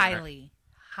really do.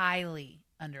 Highly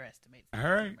underestimate the All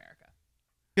youth right. of America.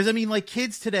 Because, I mean, like,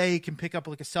 kids today can pick up,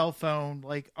 like, a cell phone,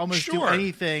 like, almost do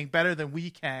anything better than we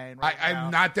can. I'm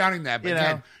not doubting that. But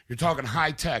again, you're talking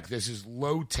high tech. This is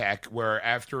low tech, where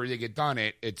after they get done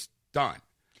it's done.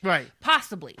 Right.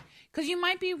 Possibly. Because you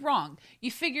might be wrong.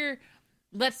 You figure,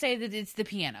 let's say that it's the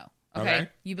piano. Okay?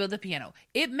 You build the piano.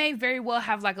 It may very well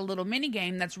have, like, a little mini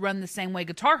game that's run the same way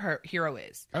Guitar Hero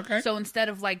is. Okay. So instead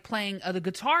of, like, playing the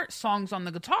guitar songs on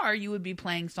the guitar, you would be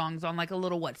playing songs on, like, a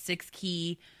little,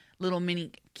 6-key... little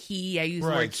mini key. I use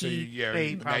the word key. So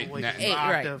eight, probably. Eight,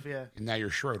 octave, yeah. And now you're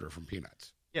Schroeder from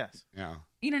Peanuts. Yes. Yeah.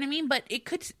 You know what I mean? But it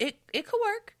could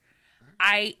work.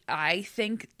 I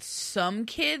think some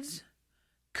kids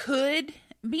could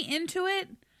be into it,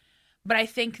 but I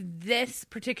think this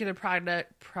particular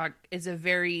product is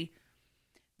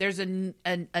there's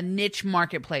a niche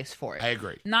marketplace for it. I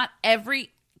agree. Not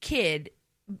every kid.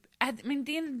 At the end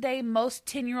of the day, most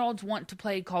 10-year-olds want to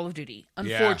play Call of Duty.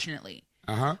 Unfortunately. Yeah.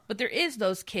 Uh-huh. But there is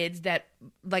those kids that,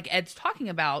 like Ed's talking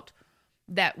about,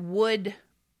 that would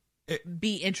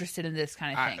be interested in this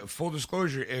kind of thing. Full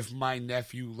disclosure, if my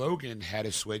nephew Logan had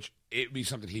a Switch, it'd be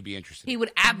something he'd be interested in. He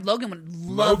would Logan would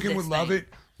love it.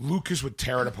 Lucas would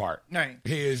tear it apart. Right.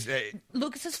 He is.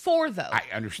 Lucas is 4, though. I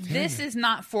understand. This is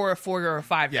not for a 4 or a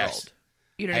 5-year-old. Yes.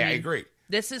 You know what I mean? I agree.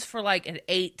 This is for like an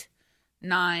 8,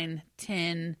 9,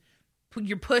 10.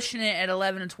 You're pushing it at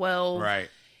 11 and 12. Right.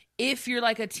 If you're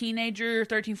like a teenager,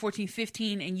 13, 14,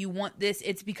 15, and you want this,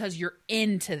 it's because you're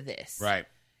into this. Right.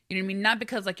 You know what I mean? Not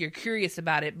because like you're curious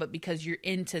about it, but because you're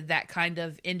into that kind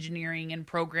of engineering and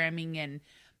programming. And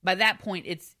by that point,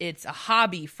 it's a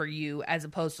hobby for you as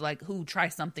opposed to like, try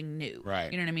something new.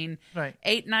 Right. You know what I mean? Right.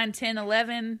 8, 9, 10,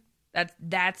 11,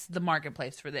 That's the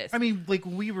marketplace for this. I mean, like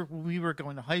when we were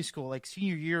going to high school, like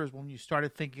senior year is when you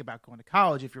started thinking about going to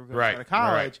college. If you were going to go to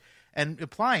college and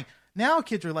applying, now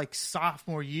kids are like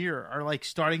sophomore year are like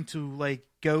starting to like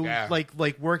go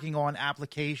like working on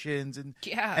applications and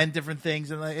different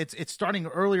things, and it's starting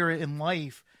earlier in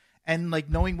life, and like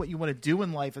knowing what you want to do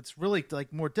in life. It's really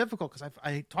like more difficult because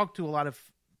I talk to a lot of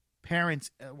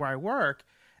parents where I work,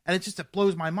 and it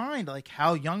blows my mind like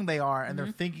how young they are, and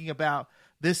they're thinking about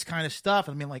this kind of stuff.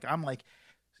 I mean, like I'm like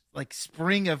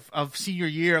spring of senior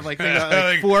year, like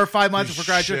 4 or 5 months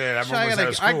before graduation. I'm almost out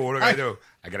of school. What do I do?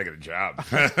 I gotta get a job.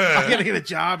 I gotta get a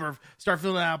job or start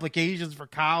filling out applications for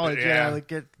college.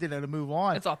 To move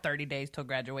on. It's all 30 days till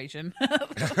graduation.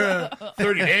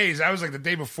 30 days. I was like the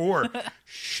day before.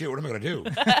 Shit, what am I gonna do?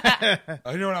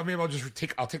 You know what? Maybe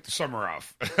I'll take the summer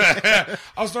off.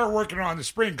 I'll start working on the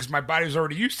spring because my body's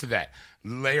already used to that.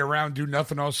 Lay around, do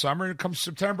nothing all summer, and come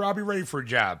September, I'll be ready for a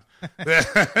job.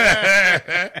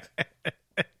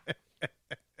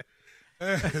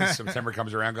 September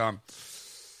comes around, going,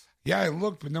 yeah, I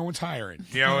looked, but no one's hiring.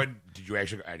 You know, and did you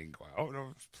actually? I didn't go out. Oh no, I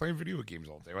was playing video games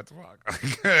all day. What the fuck?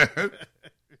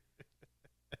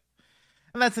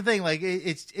 And that's the thing. Like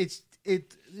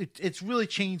it's really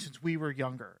changed since we were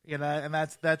younger. You know, and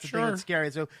that's the thing that's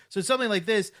scary. So something like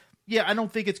this. Yeah, I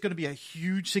don't think it's going to be a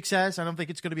huge success. I don't think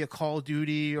it's going to be a Call of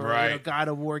Duty or God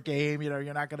of War game. You know,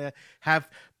 you're not going to have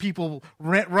people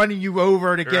running you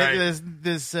over to get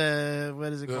this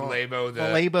what is it called? The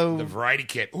Labo, the variety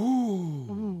kit.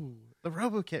 Ooh, the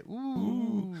Robo Kit.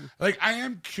 Ooh. Like I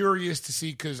am curious to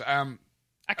see because I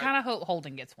kind of hope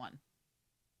Holden gets one.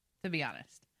 To be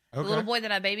honest, the little boy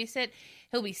that I babysit,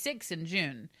 he'll be 6 in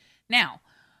June. Now,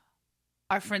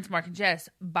 our friends Mark and Jess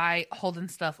buy Holden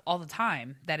stuff all the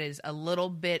time that is a little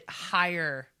bit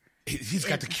higher. He's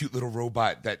got the cute little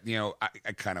robot that, you know,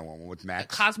 I kind of want one with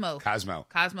Max. Cosmo.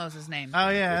 Cosmo's his name. Oh,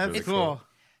 yeah, that's really cool.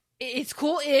 It's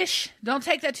cool-ish. Don't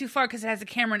take that too far because it has a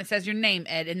camera and it says your name,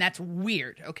 Ed, and that's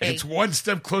weird, okay? And it's one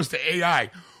step close to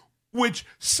AI, which,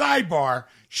 sidebar,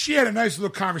 she had a nice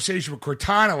little conversation with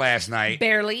Cortana last night.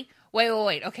 Barely.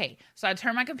 Wait. Okay, so I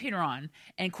turn my computer on,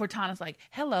 and Cortana's like,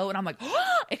 hello, and I'm like,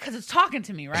 oh, because it's talking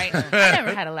to me, right? I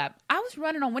never had a laptop. I was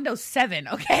running on Windows 7,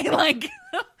 okay? Like,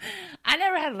 I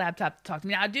never had a laptop to talk to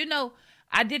me. Now, I do know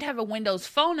I did have a Windows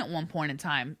phone at one point in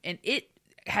time, and it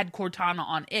had Cortana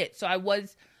on it, so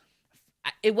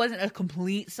it wasn't a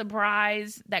complete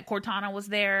surprise that Cortana was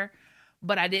there,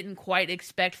 but I didn't quite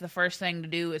expect the first thing to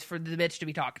do is for the bitch to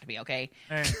be talking to me, okay?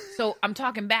 So I'm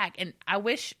talking back, and I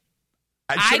wish...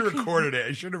 I should have recorded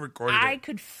it. I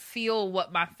could feel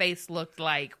what my face looked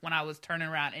like when I was turning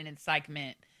around in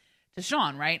incitement to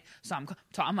Sean, right? So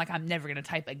I'm like, I'm never gonna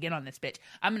type again on this bitch.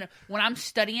 When I'm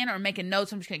studying or making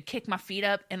notes, I'm just gonna kick my feet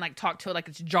up and like talk to it like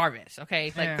it's Jarvis,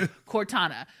 okay? Like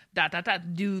Cortana,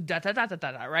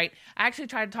 right? I actually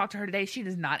tried to talk to her today. She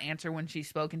does not answer when she's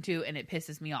spoken to, and it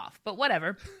pisses me off. But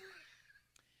whatever.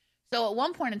 So at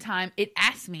one point in time, it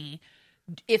asked me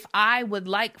if I would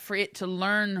like for it to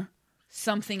learn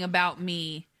something about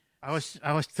me.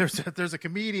 There's a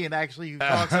comedian actually who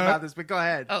talks about this, but go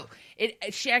ahead. Oh,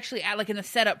 she actually like in the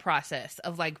setup process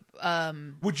of like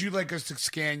would you like us to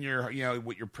scan your, you know,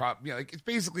 what your like it's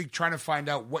basically trying to find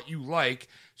out what you like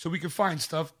so we can find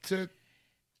stuff to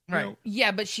know.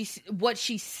 Yeah, but what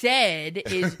she said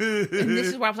is, and this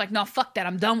is where I was like, no, fuck that.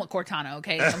 I'm done with Cortana,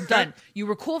 okay? I'm done. You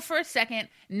were cool for a second.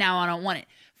 Now I don't want it.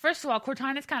 First of all,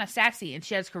 Cortana's kind of sassy and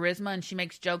she has charisma and she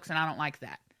makes jokes and I don't like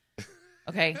that.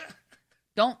 Okay?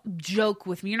 Don't joke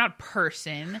with me. You're not a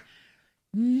person.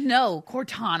 No,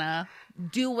 Cortana,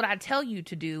 do what I tell you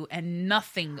to do and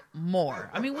nothing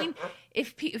more. I mean,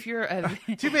 if you're a...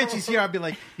 Too bad she's here. I'd be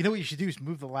like, you know what you should do is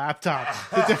move the laptop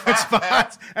to different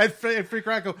spots and freak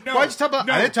around. Go, why'd you tell me?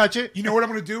 I didn't touch it. You know what I'm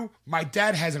going to do? My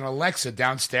dad has an Alexa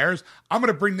downstairs. I'm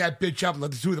going to bring that bitch up and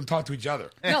let the two of them talk to each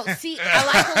other. No, see, I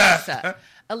like Alexa.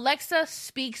 Alexa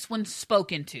speaks when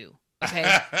spoken to. Okay,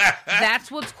 that's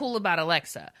what's cool about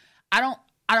Alexa. I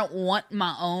don't want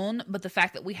my own, but the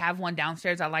fact that we have one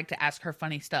downstairs, I like to ask her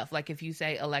funny stuff. Like if you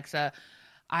say, Alexa,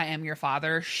 I am your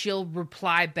father, she'll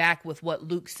reply back with what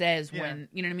Luke says when,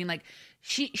 you know what I mean? Like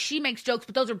she makes jokes,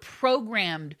 but those are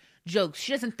programmed jokes.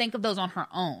 She doesn't think of those on her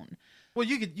own. Well,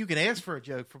 you could ask for a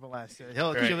joke from Alexa.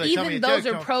 Even those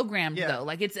are programmed though.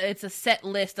 Like it's a set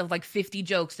list of like 50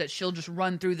 jokes that she'll just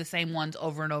run through the same ones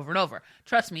over and over and over.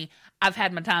 Trust me, I've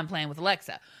had my time playing with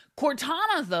Alexa.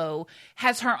 Cortana though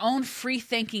has her own free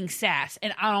thinking sass,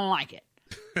 and I don't like it.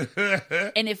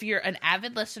 And if you're an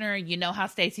avid listener, you know how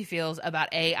Stacey feels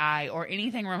about AI or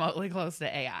anything remotely close to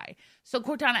AI. So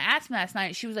Cortana asked me last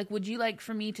night, she was like, would you like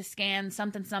for me to scan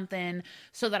something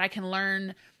so that I can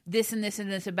learn this and this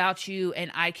and this about you, and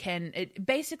I can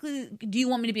basically, do you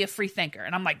want me to be a free thinker?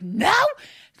 And I'm like, no,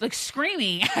 like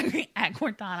screaming at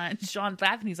Cortana, and Sean's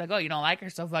laughing. He's like, oh, you don't like her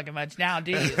so fucking much now,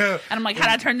 do you? And I'm like, how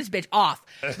do I turn this bitch off?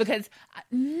 Because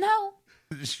no.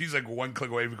 She's like one click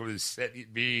away from becoming a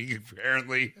sentient being,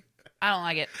 apparently. I don't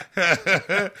like it.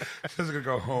 She's going to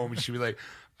go home and she'll be like,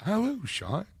 hello,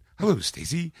 Sean. Hello,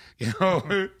 Stacey. You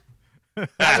know?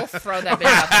 I will throw that bitch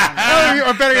out there.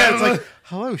 Or better yet, it's like,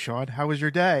 hello, Sean. How was your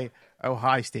day? Oh,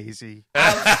 hi, Stacey.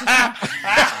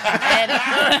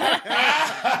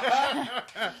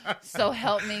 So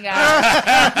help me God.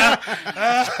 I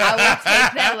will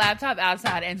take that laptop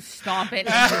outside and stomp it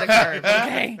into the curb,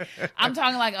 okay? I'm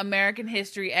talking like American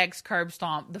History X curb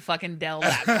stomp the fucking Dell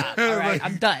laptop, all right?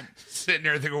 I'm done. Sitting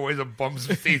there thinking ways of bumps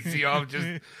Stacey off.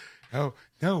 Just, oh,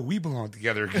 no, we belong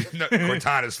together. No,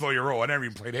 Cortana, slow your roll. I never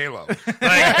even played Halo.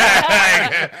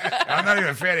 I'm not even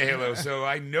a fan of Halo, so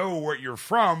I know where you're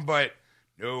from, but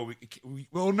no,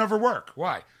 we'll never work.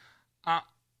 Why?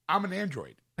 I'm an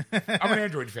Android. I'm an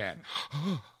Android fan.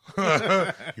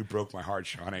 You broke my heart,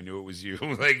 Sean. I knew it was you.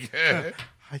 Like,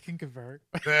 I can convert.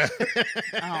 I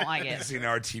don't like it. Seeing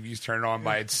our TV's turn on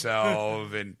by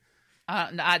itself, and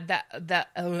I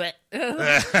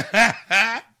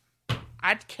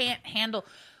can't handle.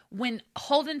 When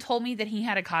Holden told me that he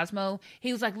had a Cosmo,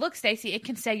 he was like, look, Stacey, it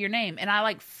can say your name. And I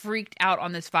like freaked out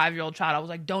on this 5-year-old child. I was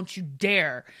like, don't you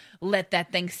dare let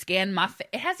that thing scan my face.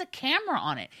 It has a camera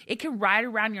on it. It can ride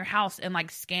around your house and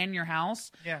like scan your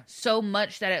house so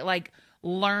much that it like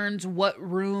learns what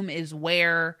room is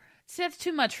where. See, that's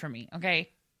too much for me, okay?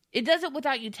 It does it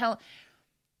without you telling.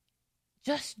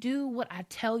 Just do what I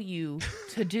tell you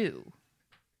to do.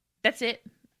 That's it.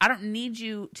 I don't need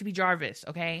you to be Jarvis,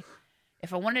 okay?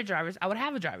 If I wanted a Jarvis, I would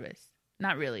have a Jarvis.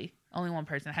 Not really. Only one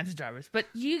person has a Jarvis. But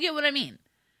you get what I mean.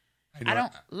 I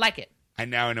don't like it. I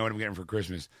now know what I'm getting for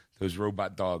Christmas. Those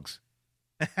robot dogs.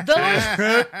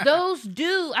 Those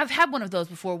do. I've had one of those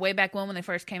before, way back when they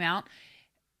first came out,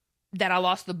 that I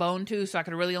lost the bone to, so I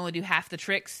could really only do half the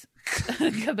tricks.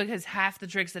 Because half the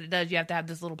tricks that it does, you have to have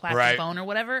this little plastic bone or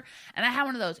whatever. And I had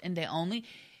one of those, and they only...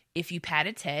 If you pat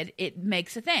its head, it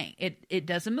makes a thing. It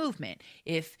does a movement.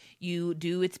 If you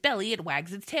do its belly, it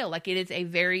wags its tail. Like, it is a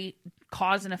very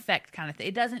cause and effect kind of thing.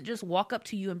 It doesn't just walk up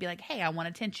to you and be like, hey, I want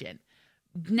attention.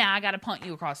 Now I got to punt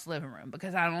you across the living room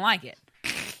because I don't like it.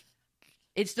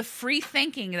 It's the free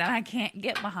thinking that I can't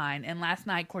get behind. And last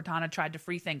night, Cortana tried to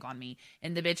free think on me,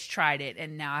 and the bitch tried it,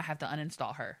 and now I have to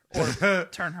uninstall her or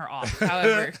turn her off.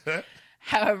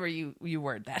 However you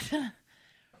word that.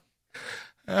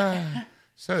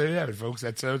 So there you have it, folks.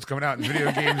 That's what's coming out in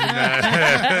video games.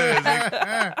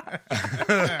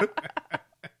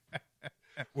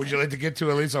 Would you like to get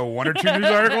to at least one or two news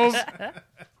articles?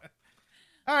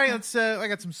 All right, let's. I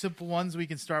got some simple ones we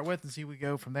can start with and see if we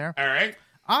go from there. All right.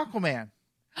 Aquaman.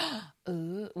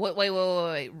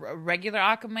 Wait. Regular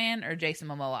Aquaman or Jason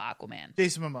Momoa Aquaman?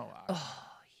 Jason Momoa. Oh,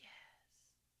 yes.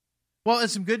 Well,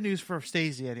 it's some good news for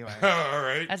Stacey anyway. All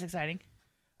right. That's exciting.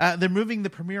 They're moving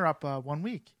the premiere up 1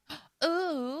 week.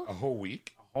 Ooh. A whole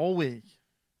week? A whole week.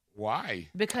 Why?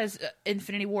 Because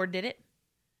Infinity War did it.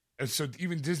 And so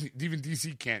even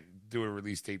DC can't do a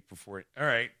release date before it. All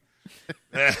right.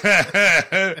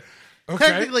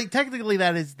 Okay. Technically,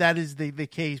 that is the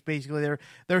case. Basically,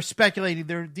 they're speculating.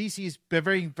 DC is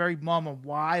very very mum on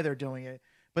why they're doing it,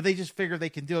 but they just figure they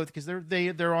can do it because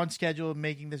they're on schedule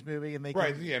making this movie and they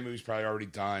can, the movie's probably already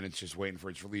done. It's just waiting for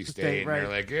its release date, and they're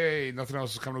like, hey, nothing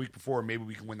else is coming a week before. Maybe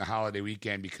we can win the holiday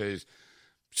weekend because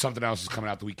something else is coming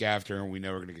out the week after, and we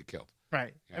know we're going to get killed.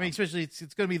 Right. Yeah. I mean, especially it's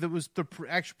going to be the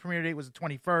actual premiere date was the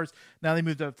 21st. Now they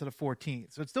moved it up to the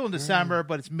 14th, so it's still in December,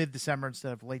 but it's mid-December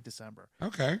instead of late December.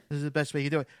 Okay. This is the best way you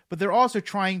do it. But they're also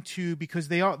trying to, because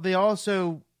they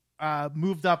also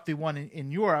moved up the one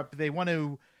in Europe. They want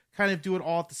to kind of do it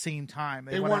all at the same time.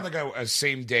 They want like a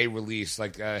same day release,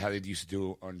 like how they used to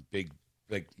do on big.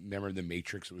 Like, remember The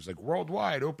Matrix? It was like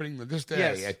worldwide opening this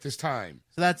day at this time.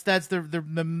 So that's that's what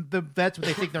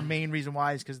they think their main reason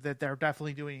why is because that they're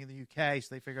definitely doing it in the UK,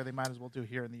 so they figure they might as well do it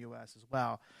here in the US as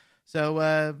well. So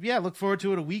look forward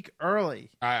to it a week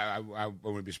early. I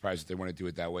wouldn't be surprised if they want to do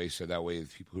it that way. So that way, the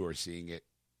people who are seeing it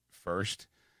first,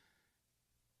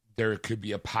 there could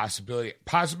be a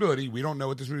possibility. We don't know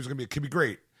what this movie is going to be. It could be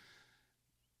great.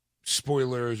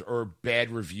 Spoilers or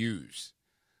bad reviews.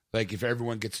 Like, if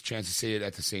everyone gets a chance to see it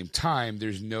at the same time,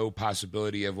 there's no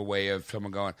possibility of a way of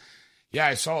someone going, yeah,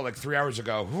 I saw it like 3 hours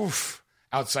ago. Oof.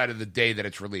 outside of the day that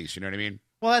it's released. You know what I mean?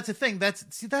 Well, that's the thing. That's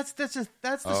the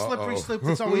slippery slope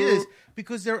that's always is,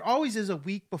 because there always is a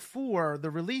week before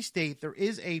the release date. There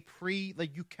is a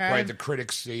you can Right, the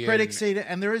critics see it,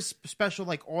 and there is special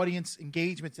like audience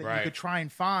engagements that you could try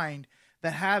and find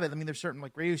that have it. I mean, there's certain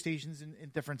like radio stations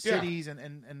in different cities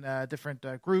and different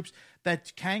groups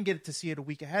that can get to see it a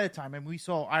week ahead of time. And we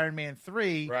saw Iron Man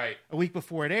 3 a week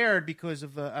before it aired because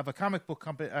of a comic book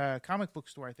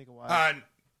store, I think it was.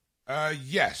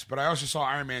 Yes, but I also saw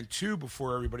Iron Man 2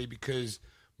 before everybody because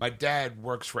my dad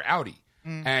works for Audi.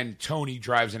 And Tony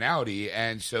drives an Audi,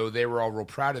 and so they were all real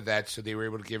proud of that. So they were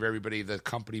able to give everybody the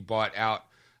company bought out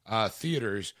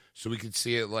theaters so we could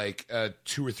see it like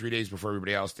 2 or 3 days before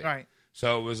everybody else did. Right.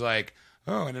 So it was like,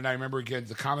 oh, and then I remember again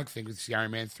the comic thing with the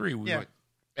Iron Man 3. We went,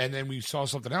 and then we saw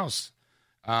something else.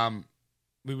 We had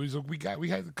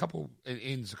a couple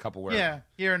ins, a couple where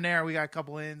here and there we got a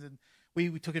couple ins, and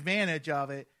we took advantage of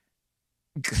it.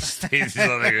 Stacey's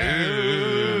like,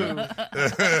 ooh.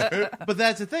 But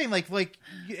that's the thing, like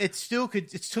it still could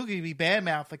be bad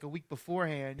mouth like a week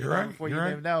beforehand. You're right. Before you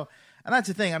even know. And that's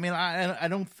the thing. I mean,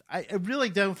 I really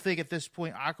don't think at this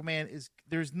point Aquaman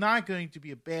there's not going to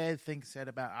be a bad thing said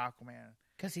about Aquaman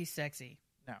because he's sexy.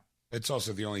 No, it's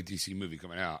also the only DC movie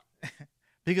coming out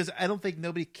because I don't think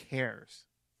nobody cares.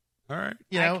 All right,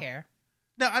 I care.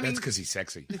 No, I mean that's because he's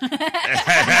sexy. You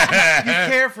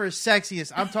care for his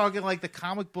sexiest. I'm talking like the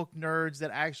comic book nerds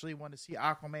that actually want to see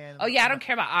Aquaman. Oh yeah, I don't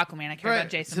care about Aquaman. I care about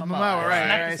Jason Momoa.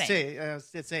 Right. I see.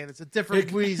 It's saying it's a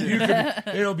different reason.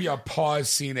 It'll be a pause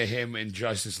scene of him in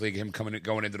Justice League, him going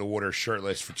into the water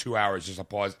shirtless for 2 hours, just a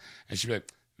pause, and she'd be like,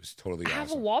 "It was totally awesome." I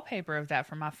have a wallpaper of that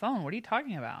for my phone. What are you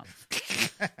talking about?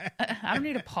 I don't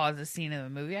need to pause the scene of the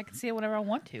movie. I can see it whenever I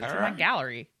want to. It's in my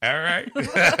gallery. All right.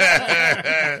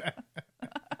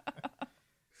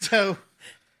 So,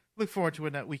 look forward to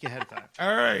it a week ahead of time.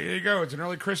 All right, there you go. It's an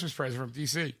early Christmas present from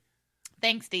DC.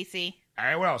 Thanks, DC. All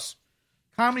right, what else?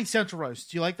 Comedy Central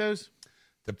roasts. Do you like those?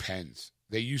 Depends.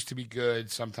 They used to be good.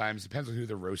 Sometimes depends on who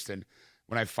they're roasting.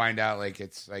 When I find out, like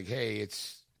it's like, hey,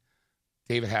 it's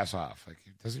David Hasselhoff. Like,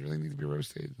 does it really need to be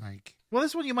roasted? Like, well,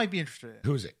 this one you might be interested in.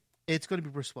 Who is it? It's going to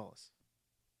be Bruce Willis.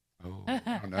 Oh, I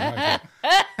don't know.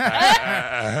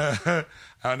 I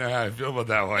don't know how I feel about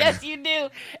that one. Yes, you do.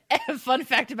 Fun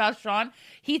fact about Sean: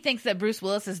 he thinks that Bruce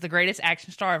Willis is the greatest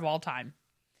action star of all time.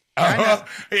 Oh,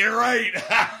 you're right.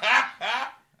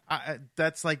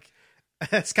 That's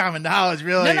common knowledge,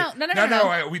 really.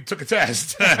 No. We took a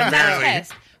test.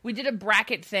 We did a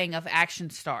bracket thing of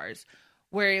action stars,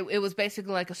 where it was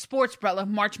basically like a sports bracket, like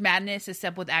March Madness,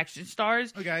 except with action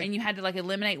stars. Okay. And you had to like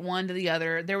eliminate one to the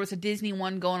other. There was a Disney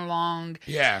one going along.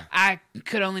 Yeah. I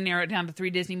could only narrow it down to 3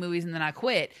 Disney movies, and then I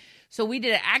quit. So we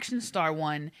did an action star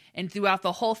one, and throughout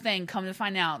the whole thing, come to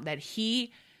find out that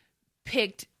he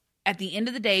picked, at the end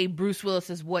of the day, Bruce Willis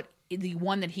is the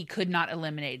one that he could not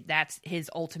eliminate. That's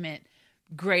his ultimate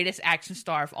greatest action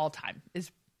star of all time, is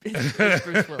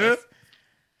Bruce Willis.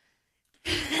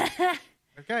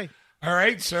 Okay. All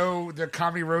right, so the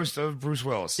comedy roast of Bruce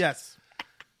Willis. Yes.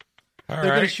 They're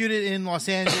going to shoot it in Los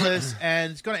Angeles,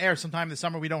 and it's going to air sometime this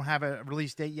summer. We don't have a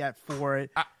release date yet for it.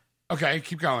 Okay,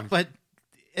 keep going. But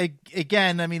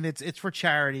again, I mean, it's for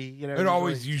charity. You know, it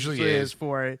always usually is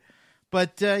for it.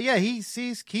 But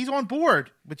he's on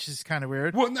board, which is kind of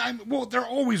weird. Well, they're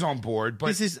always on board.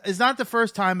 But this is not the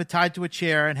first time it tied to a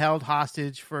chair and held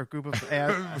hostage for a group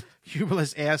of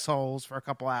hubris assholes for a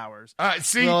couple hours.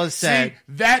 That's the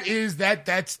bad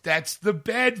that's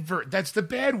the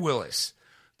bad Willis,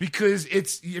 because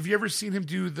have you ever seen him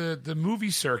do the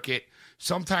movie circuit?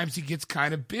 Sometimes he gets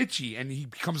kind of bitchy and he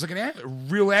becomes like a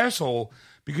real asshole.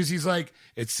 Because he's like,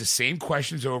 it's the same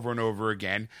questions over and over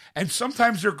again. And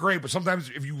sometimes they're great, but sometimes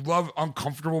if you love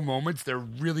uncomfortable moments, they're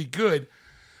really good.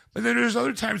 But then there's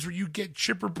other times where you get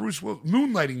chipper Bruce Willis,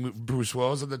 moonlighting Bruce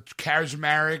Willis, and the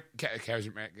charismatic,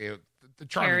 the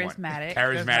charming one.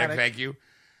 Charismatic, thank you.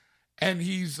 And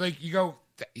he's like, you go,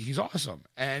 he's awesome.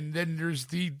 And then there's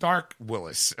the dark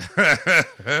Willis.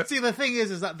 See, the thing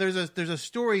is that there's a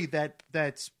story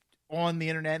that's on the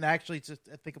internet, and actually it's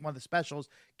I think one of the specials,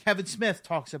 Kevin Smith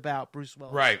talks about Bruce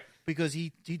Willis. Right. Because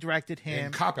he directed him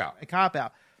in Cop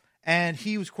Out. And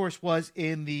he, of course, was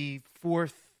in the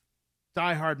 4th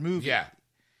Die Hard movie. Yeah.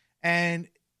 And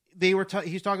they were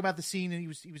he was talking about the scene, and he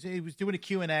was doing a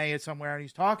Q&A at somewhere, and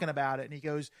he's talking about it, and he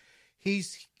goes,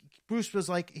 Bruce was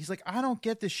like, he's like, I don't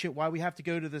get this shit, why we have to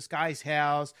go to this guy's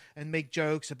house and make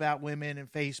jokes about women and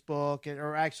Facebook,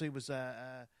 or actually it was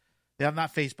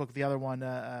not Facebook, the other one.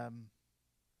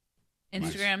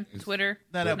 Instagram, Twitter,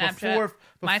 no, Snapchat,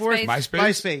 before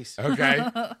MySpace. Okay.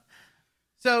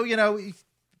 So,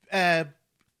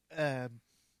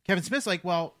 Kevin Kevin Smith's like,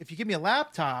 well, if you give me a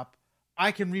laptop,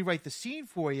 I can rewrite the scene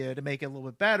for you to make it a little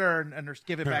bit better and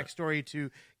give it backstory to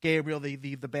Gabriel,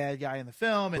 the bad guy in the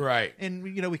film, and, right? And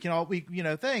we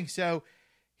can thing. So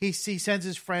he sends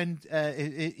his friend,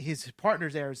 his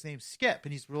partner's there. His name's Skip,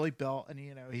 and he's really built, and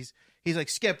he's like,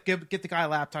 Skip, get the guy a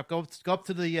laptop. Go up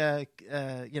to the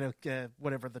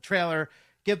whatever the trailer.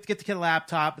 Get the kid a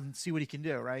laptop and see what he can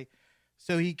do. Right.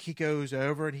 So he goes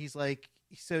over and he's like,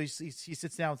 so he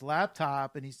sits down with the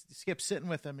laptop and Skip's sitting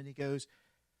with him and he goes,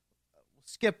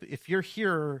 Skip, if you're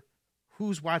here,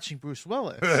 who's watching Bruce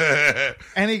Willis?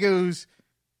 And he goes,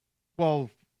 well,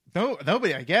 no,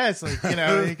 nobody, I guess. Like,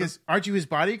 and he goes, aren't you his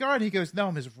bodyguard? And he goes, no,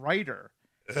 I'm his writer.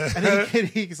 And then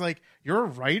he's like, you're a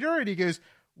writer? And he goes,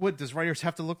 what, does writers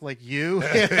have to look like you?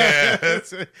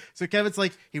 So Kevin's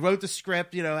like, he wrote the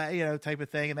script, type of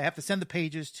thing, and they have to send the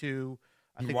pages to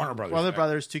Warner Brothers,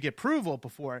 Brothers to get approval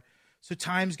before. So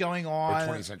time's going on.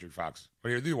 Or 20th Century Fox.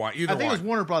 What do you want? I think it was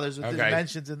Warner Brothers with the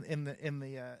mentions in the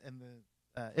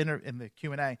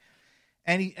Q&A.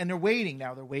 And they're waiting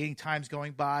now. They're waiting. Time's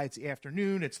going by. It's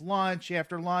afternoon. It's lunch.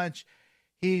 After lunch,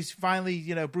 he's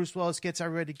finally, Bruce Willis gets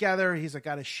everybody together. He's like,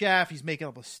 got a chef. He's making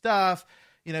up the stuff.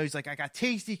 He's like, I got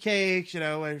tasty cakes.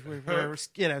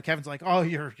 Kevin's like, oh,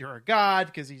 you're a god,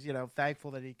 because he's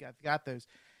thankful that he got those.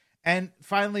 And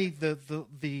finally, the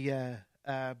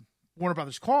Warner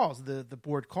Brothers calls, the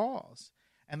board calls,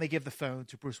 and they give the phone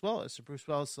to Bruce Willis. So Bruce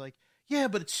Willis is like, yeah,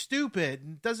 but it's stupid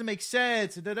and it doesn't make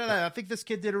sense. And I think this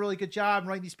kid did a really good job in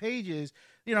writing these pages.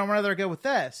 I'd rather go with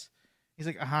this. He's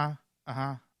like,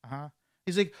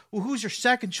 He's like, well, who's your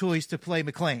second choice to play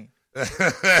McClane?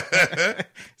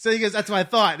 So he goes, that's what I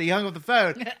thought. And he hung up the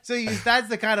phone. So that's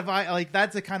the kind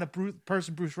of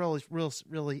person Bruce Willis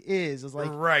really is like,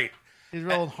 right. He's a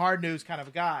real hard-nosed kind of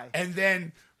a guy. And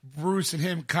then Bruce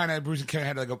and Kevin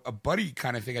had like a buddy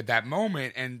kind of thing at that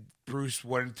moment, and Bruce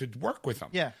wanted to work with him.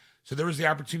 Yeah. So there was the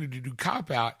opportunity to do Cop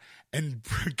Out, and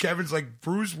Kevin's like,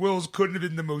 Bruce Willis couldn't have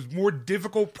been the more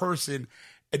difficult person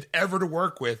ever to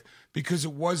work with, because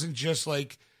it wasn't just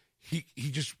like he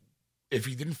just, if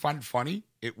he didn't find it funny,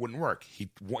 it wouldn't work. He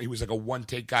was like a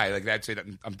one-take guy. Like, that's it,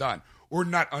 I'm done. Or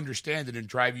not understand it and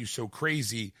drive you so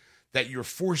crazy that you're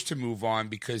forced to move on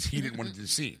because he didn't want to do the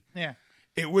scene. Yeah.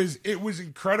 It was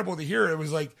incredible to hear. It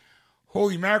was like,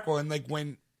 holy mackerel. And like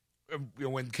when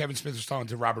Kevin Smith was talking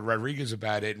to Robert Rodriguez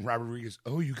about it, and Robert Rodriguez,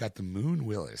 oh, you got the moon,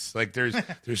 Willis. Like there's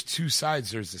two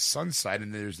sides. There's the sun side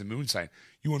and there's the moon side.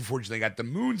 You unfortunately got the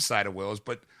moon side of Willis,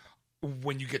 but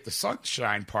when you get the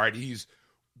sunshine part, he's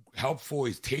helpful.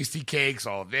 He's tasty cakes,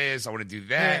 all this. I want to do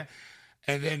that.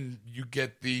 Yeah. And then you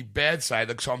get the bad side.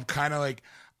 Like, so I'm kind of like,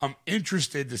 I'm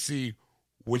interested to see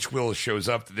which Willis shows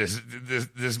up to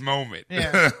this moment.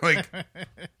 Yeah. Like,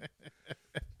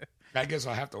 I guess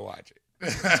I'll have to watch it. All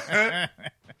right,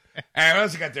 what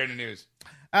else you got there in the news?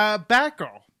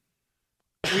 Batgirl.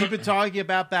 We've been talking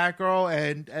about Batgirl,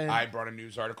 and I brought a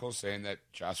news article saying that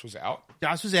Joss was out.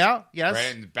 Joss was out, yes.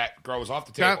 Right, and the Batgirl was off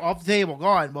the table. Off the table,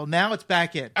 gone. Well, now it's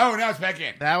back in. Oh, now it's back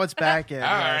in. Now it's back in. All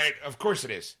right, of course it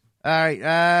is. All right,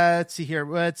 let's see here.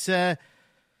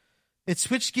 It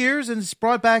switched gears and it's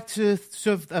brought back to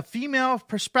sort of a female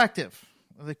perspective.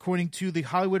 According to the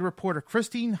Hollywood Reporter,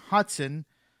 Christine Hudson,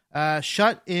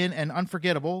 Shut In and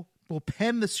Unforgettable, will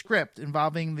pen the script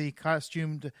involving the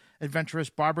costumed adventuress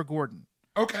Barbara Gordon.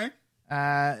 Okay.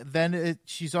 Then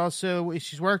she's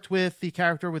worked with the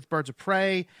character with Birds of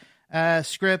Prey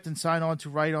script and signed on to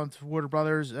write on to Warner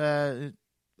Brothers. Apparently,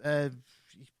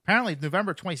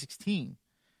 November 2016.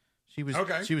 She was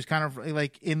kind of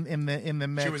like in the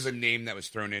mix. She was a name that was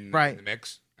thrown in right. in the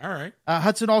mix. All right.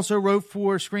 Hudson also wrote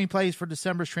for screenplays for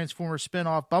December's Transformers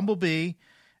spinoff Bumblebee,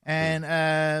 and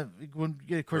of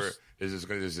course, is this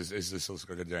going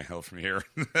to go downhill from here?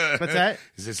 What's that?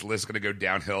 Is this list going to go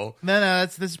downhill? No.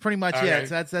 This is pretty much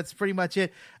it. Right. That's pretty much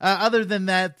it. Other than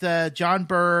that, John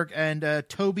Berg and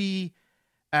Toby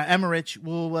Emmerich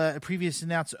will previously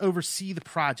announced to oversee the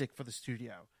project for the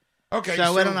studio. Okay,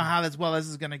 so I don't know how this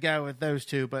is going to go with those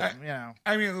two, but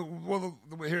I mean, well,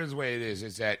 here's the way it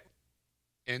is that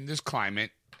in this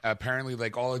climate, apparently,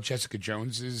 like all of Jessica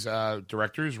Jones's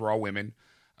directors were all women.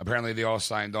 Apparently, they all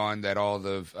signed on that all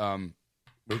the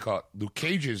Luke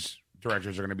Cage's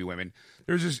directors are going to be women.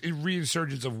 There's this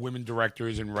reinsurgence of women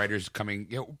directors and writers coming,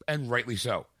 and rightly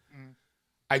so. Mm.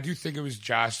 I do think it was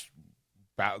Joss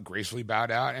gracefully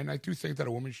bowed out, and I do think that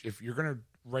a woman, if you're going to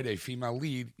write a female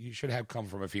lead, you should have come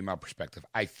from a female perspective,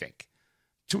 I think,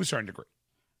 to a certain degree.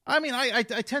 I mean, I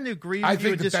tend to agree with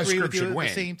you and disagree with you at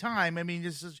the same time. I mean,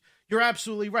 you're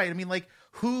absolutely right. I mean, like,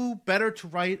 who better to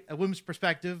write a woman's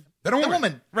perspective than a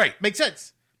woman? Right. Makes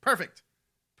sense. Perfect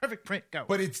print, go.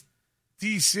 But it's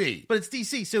DC. But it's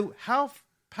DC. So how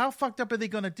fucked up are they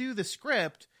going to do the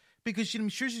script? Because I'm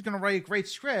sure she's going to write a great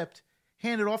script,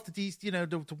 hand it off to DC,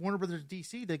 to Warner Brothers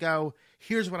DC. They go,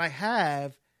 here's what I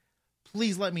have.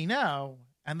 Please let me know.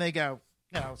 And they go,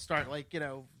 start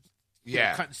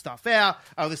cutting stuff out.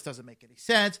 Oh, this doesn't make any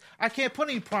sense. I can't put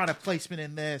any product placement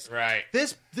in this. Right.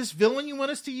 This villain you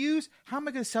want us to use, how am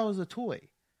I going to sell as a toy?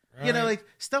 Right.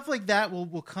 Stuff like that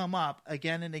will come up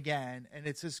again and again, and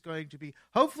it's just going to be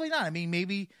hopefully not. I mean,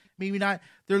 maybe not.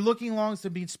 They're looking along to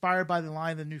be inspired by the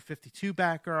line of the New 52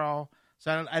 Batgirl.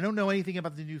 So I don't know anything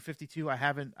about the New 52. I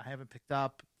haven't picked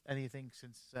up anything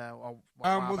since. Well,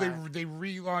 they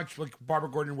relaunched, like,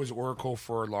 Barbara Gordon was Oracle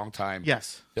for a long time.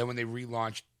 Yes. Then when they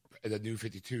relaunched the New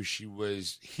 52, she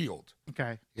was healed.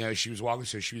 Okay. She was walking,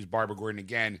 so she was Barbara Gordon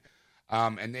again.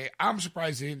 I'm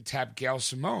surprised they didn't tap Gail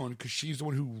Simone, because she's the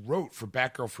one who wrote for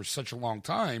Batgirl for such a long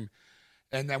time.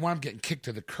 And then when I'm getting kicked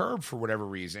to the curb for whatever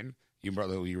reason, you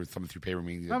were thumbing through paper,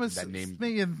 meaning that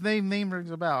name rings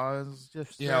a bell. It's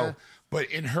just but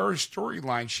in her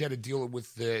storyline, she had to deal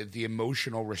with the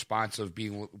emotional response of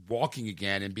walking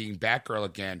again and being Batgirl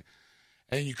again.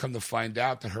 And then you come to find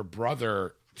out that her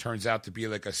brother turns out to be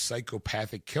like a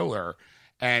psychopathic killer.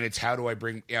 And it's how do I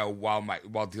bring,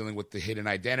 while dealing with the hidden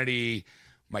identity,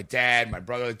 my dad, my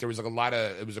brother, like there was like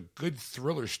it was a good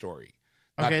thriller story.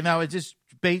 Now it's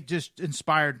just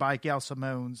inspired by Gail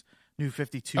Simone's New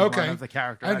 52 run of the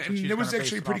character. And it was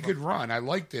actually a pretty good run. I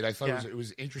liked it. I thought it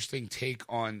was an interesting take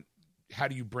on how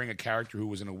do you bring a character who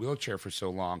was in a wheelchair for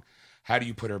so long, how do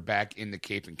you put her back in the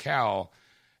cape and cowl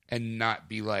and not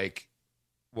be like,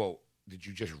 well, did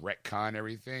you just retcon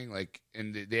everything? Like,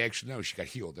 and they actually know she got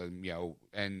healed,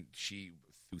 and she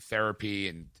through therapy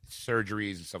and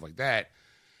surgeries and stuff like that.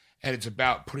 And it's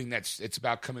about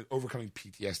overcoming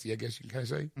PTSD, I guess you can kind of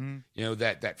say. Mm-hmm.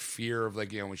 That fear of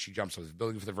when she jumps off the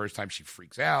building for the first time, she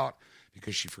freaks out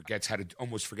because she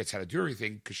almost forgets how to do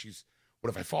everything because she's,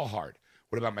 what if I fall hard?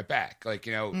 What about my back?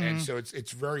 Mm-hmm. And so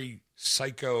it's very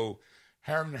psycho.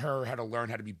 Having her how to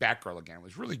learn how to be Batgirl again. It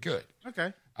was really good.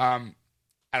 Okay.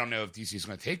 I don't know if DC is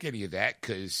going to take any of that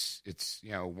because it's,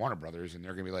 Warner Brothers, and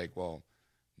they're going to be like, well,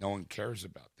 no one cares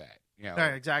about that.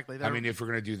 Right, exactly. I mean, if we're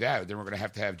going to do that, then we're going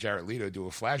to have Jared Leto do a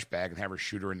flashback and have her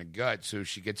shoot her in the gut so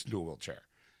she gets into a wheelchair.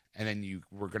 And then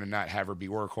we're going to not have her be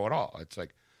Oracle at all. It's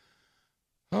like,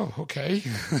 oh, okay.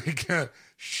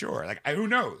 Sure. Who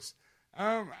knows?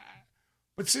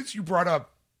 But since you brought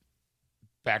up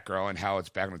Batgirl and how it's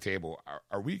back on the table,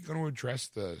 are we going to address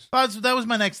the... That was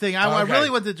my next thing. I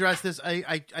really wanted to address this.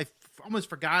 I almost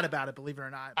forgot about it, believe it or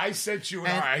not. I sent you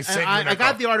I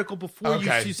got the article before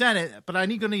you sent it, but I'm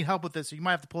going to need help with this, so you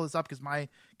might have to pull this up because my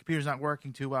computer's not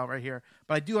working too well right here.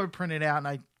 But I do have it printed out, and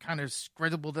I kind of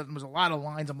scribbled it. There was a lot of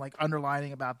lines I'm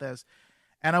underlining about this,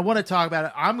 and I want to talk about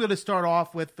it. I'm going to start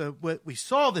off with what we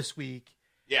saw this week,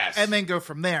 yes, and then go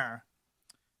from there.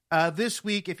 This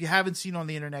week, if you haven't seen on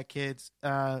the internet, kids,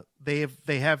 they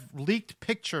have leaked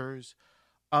pictures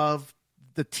of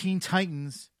the Teen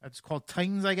Titans. It's called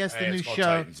Titans, I guess, the new show.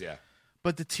 Titans, yeah.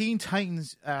 But the Teen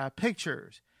Titans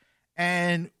pictures,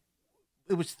 and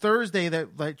it was Thursday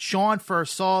that Sean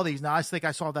first saw these. Now I think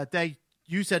I saw it that day.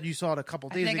 You said you saw it a couple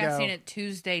days ago. I think I've seen it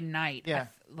Tuesday night. Yeah,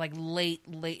 late.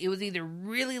 It was either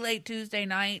really late Tuesday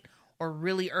night or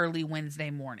really early Wednesday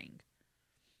morning.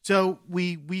 So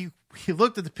we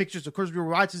looked at the pictures. Of course, we were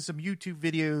watching some YouTube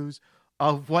videos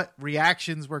of what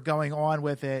reactions were going on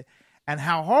with it and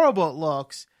how horrible it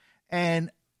looks.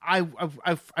 And I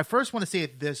first want to say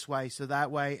it this way, so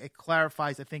that way it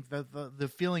clarifies, I think,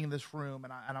 the feeling in this room.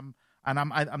 And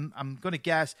I'm going to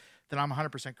guess that I'm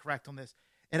 100% correct on this.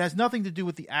 It has nothing to do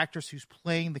with the actress who's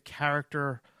playing the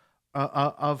character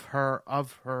of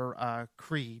her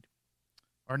creed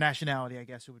or nationality, I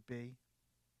guess it would be.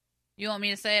 You want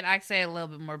me to say it? I can say it a little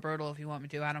bit more brutal if you want me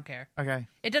to. I don't care. Okay.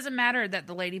 It doesn't matter that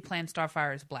the lady playing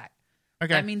Starfire is black.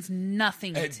 Okay. That means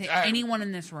nothing to anyone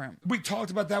in this room. We talked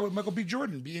about that with Michael B.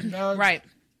 Jordan being right.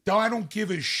 I don't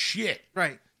give a shit.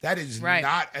 Right. That is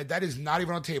not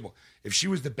even on the table. If she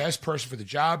was the best person for the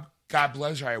job, God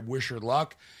bless her. I wish her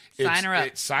luck. Sign her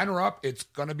up. Sign her up. It's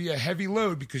going to be a heavy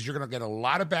load because you're going to get a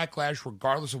lot of backlash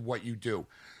regardless of what you do.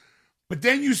 But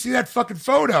then you see that fucking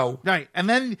photo. Right. And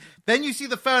then you see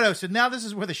the photo. So now this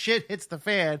is where the shit hits the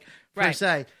fan, per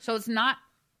se. So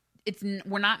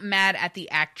we're not mad at the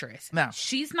actress. No.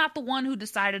 She's not the one who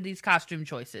decided these costume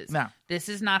choices. No. This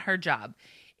is not her job.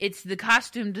 It's the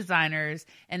costume designers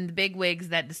and the big wigs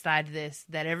that decide this,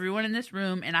 that everyone in this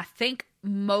room, and I think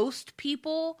most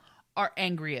people, are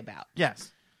angry about.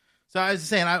 Yes. So I was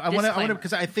saying, I want to,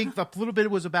 because I think a little bit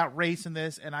was about race in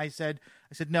this, and I said,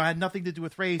 I said, no, it had nothing to do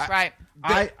with race. Right.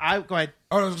 I go ahead.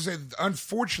 Oh, I was going to say,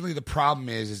 unfortunately, the problem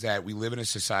is that we live in a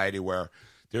society where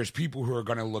there's people who are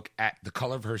going to look at the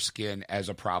color of her skin as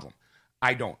a problem.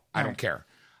 I don't. I don't care.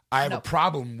 I have a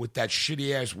problem with that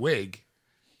shitty ass wig,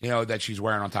 that she's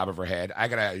wearing on top of her head. I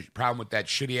got a problem with that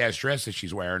shitty ass dress that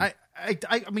she's wearing.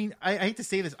 I mean, I hate to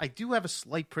say this. I do have a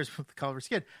slight prism with the color of her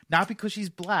skin, not because she's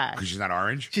black. Because she's not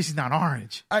orange. She's not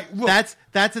orange. Look,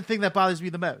 that's the thing that bothers me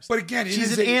the most. But again,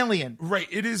 she's an alien, right?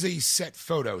 It is a set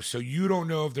photo, so you don't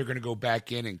know if they're going to go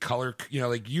back in and color.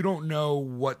 You don't know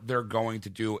what they're going to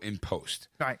do in post.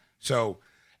 Right. So,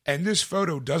 and this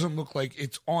photo doesn't look like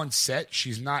it's on set.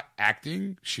 She's not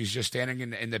acting. She's just standing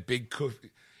in the big coat.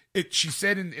 She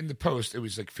said in the post it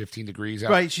was like 15 degrees out.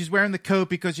 Right, she's wearing the coat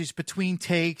because she's between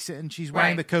takes, and she's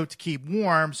wearing the coat to keep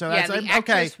warm. So that's the okay.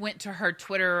 actress went to her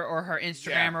Twitter or her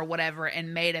Instagram or whatever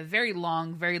and made a very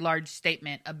long, very large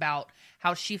statement about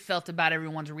how she felt about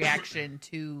everyone's reaction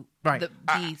to the set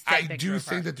I picture do of her.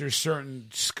 think that there's certain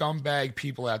scumbag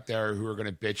people out there who are going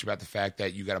to bitch about the fact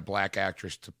that you got a black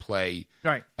actress to play,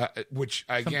 right? Which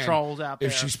again, trolls out there.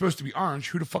 If she's supposed to be orange,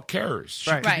 who the fuck cares?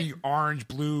 She could be orange,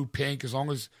 blue, pink, as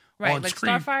long as on like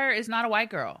screen. Starfire is not a white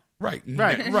girl. Right.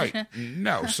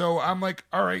 No. So I'm like,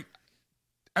 all right.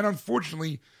 And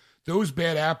unfortunately, those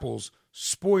bad apples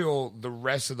spoil the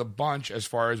rest of the bunch as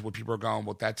far as what people are going,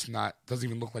 well, doesn't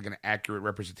even look like an accurate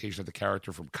representation of the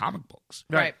character from comic books.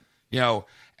 Right.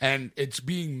 And it's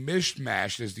being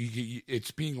mishmashed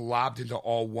it's being lobbed into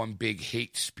all one big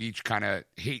hate speech kind of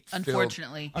hate.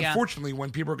 Unfortunately. Unfortunately, when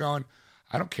people are going,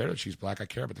 I don't care that she's black. I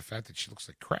care about the fact that she looks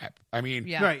like crap. I mean,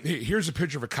 here's a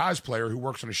picture of a cosplayer who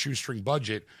works on a shoestring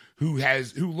budget who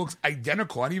looks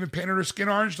identical. I even painted her skin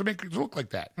orange to make it look like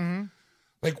that. Mm-hmm.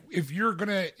 Like, if you're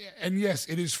gonna, and yes,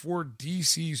 it is for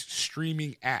DC's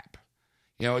streaming app.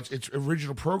 It's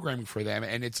original programming for them,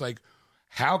 and it's like,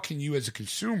 how can you as a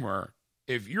consumer,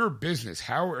 if you're a business,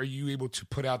 how are you able to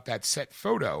put out that set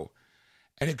photo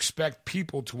and expect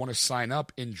people to want to sign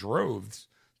up in droves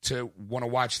to want to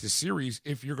watch the series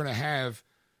if you're going to have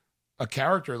a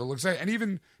character that looks like, and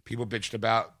even people bitched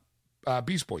about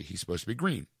Beast Boy. He's supposed to be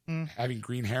green. Having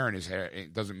green hair in his hair,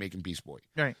 it doesn't make him Beast Boy.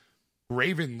 Right.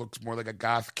 Raven looks more like a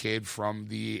goth kid from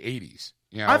the 80s.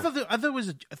 I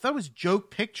thought it was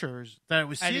joke pictures that I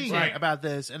was seeing about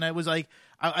this, and I was like,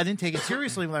 I didn't take it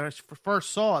seriously when I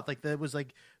first saw it. Like, that was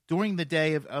like during the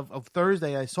day of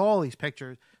Thursday, I saw all these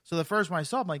pictures. So the first one I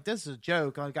saw, I'm like, this is a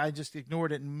joke. Like, I just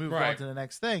ignored it and moved on to the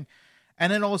next thing.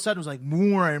 And then all of a sudden it was like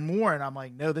more and more, and I'm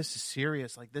like, no, this is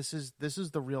serious. Like, this is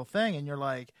the real thing. And you're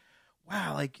like,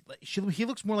 wow, like he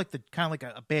looks more like the kind of like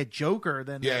a bad Joker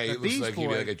than he looks Beast like Boy. he'd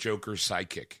be like a Joker's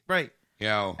sidekick, right?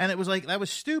 And it was like, that was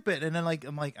stupid. And then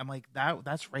I'm like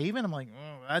that's Raven. I'm like,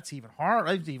 oh, that's even hard.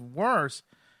 That's even worse.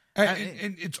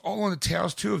 And it's all on the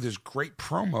tails too of this great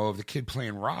promo of the kid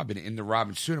playing Robin in the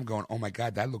Robin suit. I'm going, oh my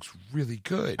god, that looks really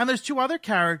good. And there's two other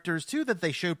characters too that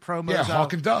they showed promos. Yeah,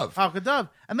 Hawk and Dove,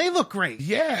 and they look great.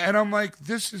 Yeah, and I'm like,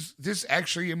 this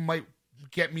actually might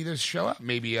get me this show up.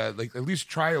 Maybe like at least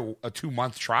try a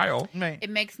 2-month trial. Right. It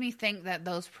makes me think that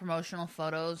those promotional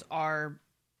photos are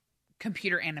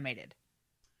computer animated.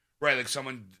 Right, like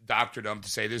someone doctored them to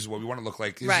say this is what we want to look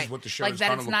like. This is what the show like is that.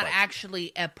 going to It's look not like.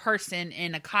 actually a person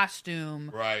in a costume,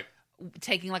 Right,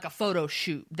 taking like a photo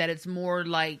shoot. That it's more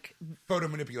like photo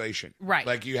manipulation. Right,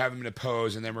 like you have them in a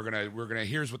pose, and then we're gonna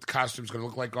here's what the costume's gonna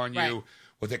look like on you.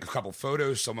 We'll take a couple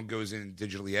photos. Someone goes in and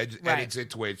digitally edits it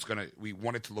to where we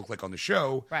want it to look like on the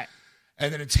show. Right,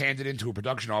 and then it's handed into a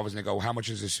production office, and they go, "How much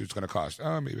is this suit's going to cost?"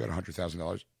 Oh, maybe about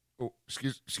 $100,000. Oh,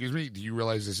 excuse me. Do you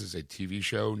realize this is a TV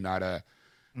show, not a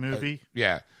movie?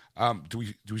 Yeah. Do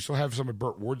we still have some of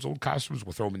Burt Ward's old costumes?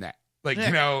 We'll throw them in that. Like,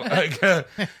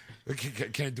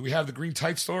 do we have the green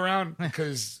tights still around?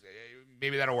 Because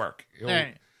maybe that'll work.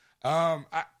 Right.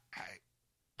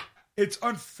 It's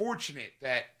unfortunate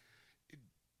that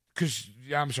because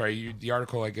I'm sorry, the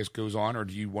article I guess goes on, or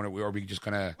do you want to? Are we just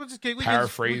gonna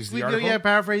paraphrase the article? Yeah,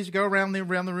 paraphrase. Go around the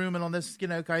room and on this,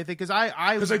 kind of thing. Because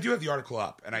I do have the article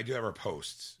up and I do have our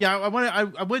posts. Yeah,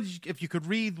 I would if you could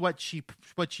read what she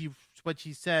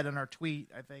said in her tweet.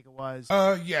 I think it was.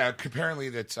 Yeah. Apparently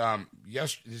that's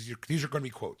yes. These are going to be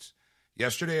quotes.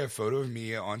 Yesterday, a photo of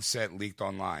Mia on set leaked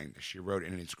online. She wrote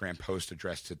in an Instagram post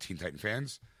addressed to Teen Titan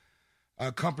fans,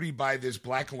 accompanied by this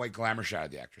black and white glamour shot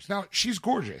of the actress. Now, she's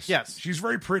gorgeous. Yes. She's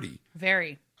very pretty.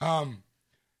 very.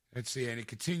 Let's see, and it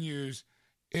continues.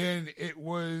 And it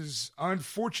was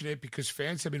unfortunate because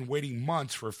fans have been waiting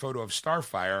months for a photo of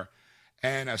Starfire,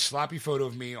 and a sloppy photo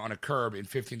of me on a curb in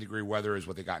 15-degree weather is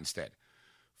what they got instead.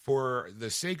 For the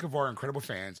sake of our incredible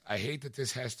fans, I hate that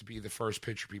this has to be the first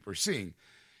picture people are seeing.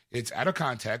 It's out of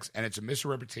context, and it's a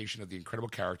misrepresentation of the incredible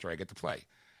character I get to play,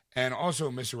 and also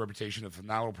a misrepresentation of the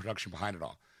phenomenal production behind it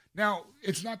all. Now,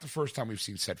 it's not the first time we've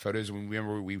seen set photos.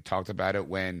 Remember, we talked about it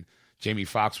when Jamie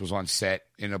Foxx was on set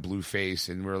in a blue face,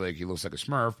 and we were like, he looks like a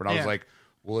Smurf. But I was like,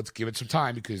 well, let's give it some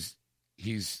time because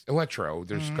he's Electro.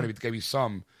 There's going to be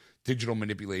some digital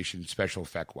manipulation, special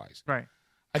effect wise. Right.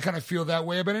 I kind of feel that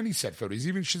way about any set photos,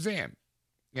 even Shazam.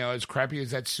 You know, as crappy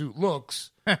as that suit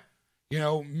looks, you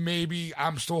know, maybe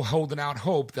I'm still holding out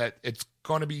hope that it's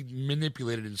going to be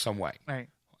manipulated in some way. Right.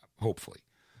 Hopefully.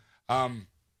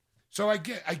 So I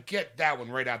get that one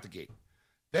right out the gate.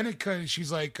 Then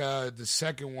she's like, the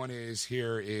second one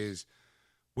is,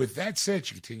 with that said,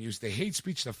 she continues, the hate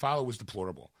speech that followed was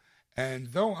deplorable. And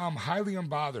though I'm highly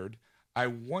unbothered, I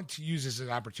want to use this as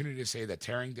an opportunity to say that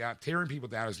tearing people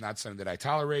down is not something that I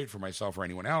tolerate for myself or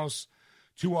anyone else.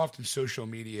 Too often, social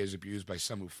media is abused by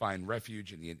some who find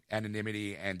refuge in the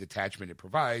anonymity and detachment it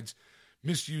provides,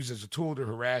 misused as a tool to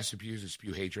harass, abuse, and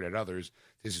spew hatred at others.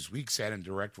 This is weak, sad, and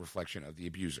direct reflection of the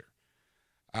abuser.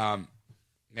 And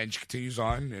she continues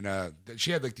on, and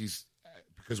she had like these,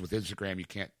 because with Instagram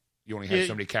you only have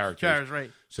so many characters.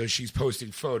 Right. So she's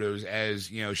posting photos as,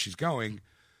 you know, she's going.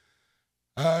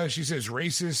 She says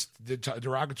racist,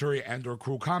 derogatory, and or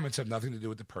cruel comments have nothing to do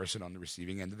with the person on the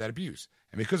receiving end of that abuse.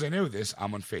 And because I know this,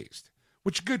 I'm unfazed.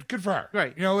 Which good for her.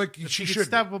 Right. You know, like if she should should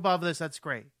step above this. That's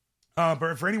great.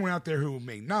 But for anyone out there who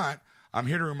may not, I'm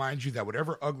here to remind you that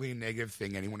whatever ugly and negative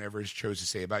thing anyone ever has chose to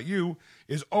say about you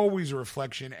is always a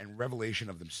reflection and revelation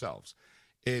of themselves.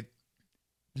 It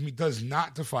does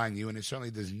not define you, and it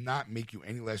certainly does not make you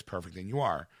any less perfect than you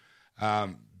are.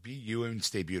 Be you and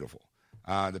stay beautiful.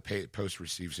 The post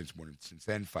received since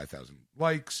then 5,000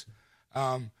 likes.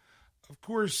 Of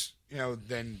course,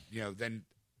 then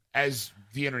as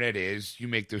the internet is, you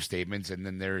make those statements, and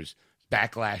then there's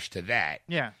backlash to that.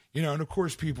 Yeah. And of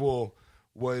course, people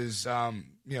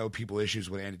issues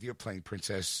with Anna Diop playing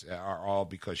Princess are all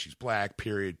because she's black,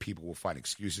 period. People will find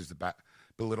excuses to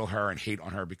belittle her and hate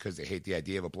on her because they hate the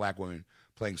idea of a black woman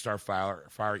playing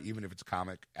Starfire, even if it's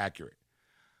comic accurate.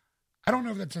 I don't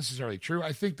know if that's necessarily true.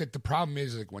 I think that the problem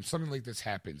is, like, when something like this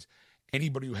happens,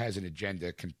 anybody who has an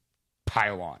agenda can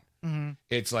pile on. Mm-hmm.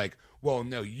 It's like, well,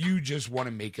 no, you just want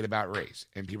to make it about race.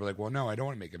 And people are like, well, no, I don't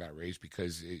want to make it about race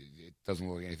because it doesn't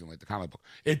look anything like the comic book.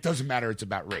 It doesn't matter. It's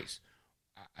about race.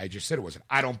 I just said it wasn't.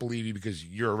 I don't believe you because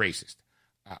you're a racist.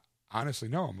 Honestly,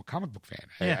 no, I'm a comic book fan.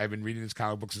 Yeah. I've been reading this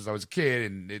comic book since I was a kid,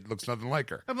 and it looks nothing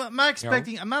like her. I'm not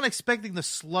expecting the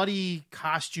slutty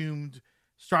costumed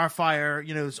Starfire,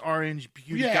 this orange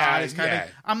beauty goddess kind of.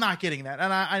 I'm not getting that,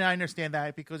 and I understand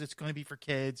that because it's going to be for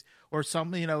kids or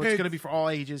something. It's going to be for all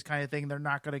ages kind of thing. They're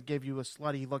not going to give you a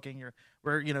slutty looking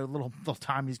where little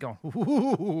Tommy's going.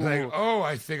 Ooh. Like,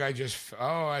 I think my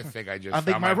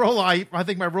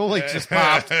Rolex just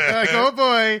popped. Like, oh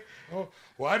boy. Oh,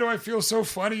 why do I feel so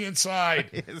funny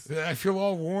inside? I feel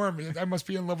all warm. I must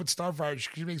be in love with Starfire.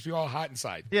 She makes me all hot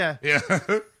inside. Yeah.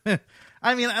 Yeah.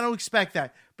 I mean, I don't expect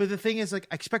that. But the thing is, like,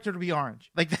 I expect her to be orange.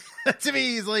 Like, that to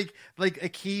me is like a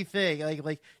key thing.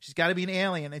 Like she's got to be an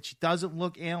alien, and she doesn't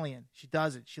look alien. She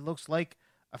doesn't. She looks like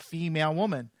a female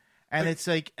woman, and it's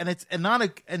not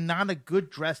a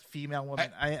good dressed female woman.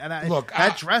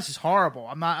 That dress is horrible.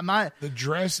 I'm not. The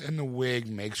dress and the wig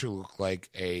makes her look like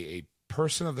a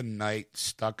person of the night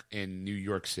stuck in New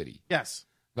York City. Yes.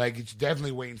 Like, it's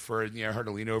definitely waiting for her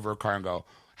to lean over her car and go,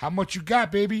 "How much you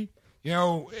got, baby?"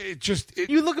 You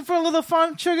you looking for a little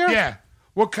fun, sugar? Yeah.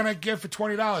 What can I get for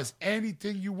 $20?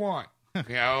 Anything you want.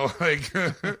 Like,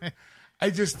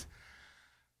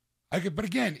 but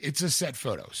again, it's a set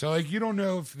photo. So, like, you don't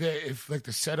know if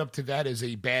the setup to that is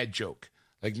a bad joke.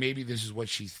 Like, maybe this is what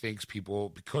she thinks people,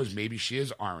 because maybe she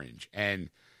is orange and,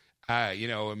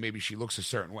 and maybe she looks a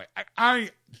certain way.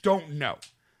 I don't know.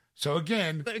 So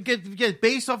again,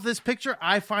 based off this picture,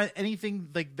 I find anything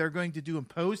like they're going to do in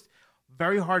post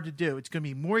very hard to do. It's going to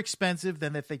be more expensive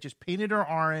than if they just painted her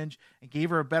orange and gave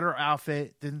her a better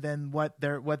outfit than what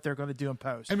they're going to do in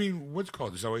post. I mean, what's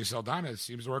called Zoe Saldana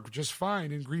seems to work just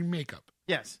fine in green makeup.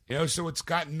 Yes. So it's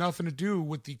got nothing to do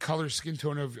with the color skin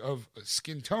tone of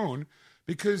skin tone,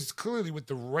 because clearly with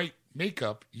the right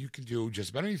makeup, you can do just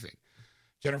about anything.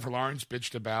 Jennifer Lawrence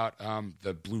bitched about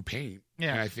the blue paint.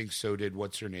 Yeah. And I think so did,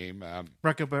 what's her name?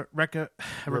 Rebecca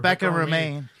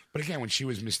Romijn. But again, when she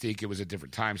was Mystique, it was a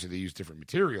different time, so they used different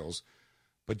materials.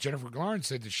 But Jennifer Lawrence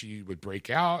said that she would break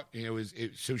out.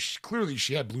 Clearly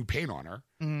she had blue paint on her.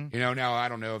 Mm-hmm. Now I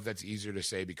don't know if that's easier to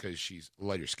say because she's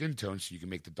lighter skin tone, so you can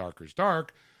make the darkers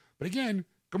dark. But again,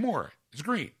 Gamora is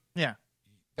green. Yeah.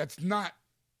 That's not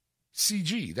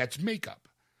CG. That's makeup.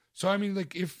 So, I mean,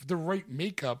 like, if the right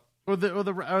makeup Or the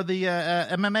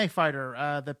MMA fighter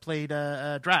that played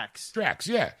Drax. Drax,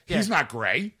 yeah. He's not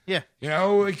gray. Yeah. You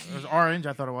know, like, It was orange,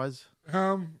 I thought it was.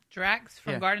 Drax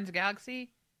from Yeah. Guardians of the Galaxy.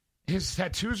 his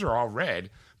tattoos are all red,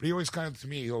 but he always kind of, to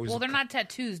me, he always. Well, they're not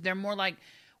tattoos. They're more like,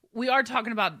 we are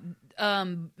talking about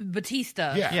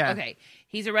Batista. Yeah. Yeah. Okay.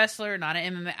 He's a wrestler, not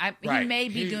an MMA. He Right. may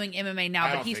be doing MMA I now,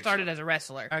 but don't he think started so. as a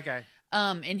wrestler. Okay.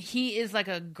 And he is like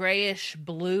a grayish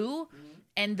blue,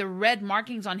 and the red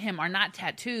markings on him are not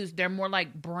tattoos. They're more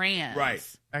like brands. Right.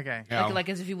 Okay. Yeah. Like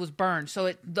as if he was burned.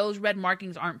 So those red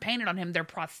markings aren't painted on him. They're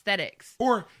prosthetics.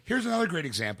 Or here's another great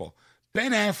example.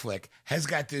 Ben Affleck has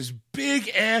got this big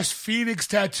ass Phoenix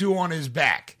tattoo on his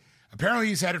back. Apparently,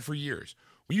 he's had it for years.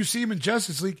 When you see him in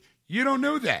Justice League, you don't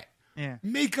know that. Yeah.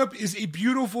 Makeup is a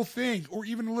beautiful thing, or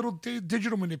even a little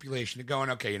digital manipulation to going,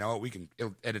 okay, you know what, we can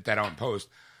edit that out in post.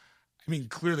 I mean,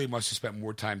 clearly, he must have spent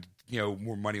more time,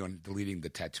 more money on deleting the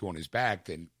tattoo on his back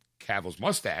than Cavill's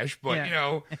mustache. But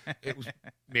Yeah. it was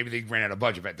maybe they ran out of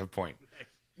budget at that point.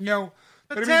 The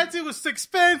but I mean- tattoo was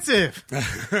expensive.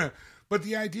 But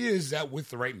the idea is that with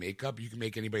the right makeup, you can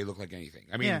make anybody look like anything.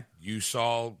 I mean, Yeah. you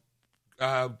saw,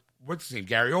 what's his name?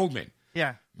 Gary Oldman.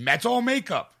 Yeah. That's all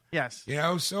makeup. Yes.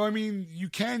 So I mean, you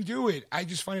can do it. I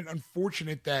just find it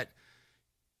unfortunate that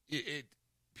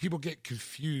people get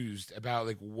confused about,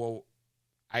 like, well,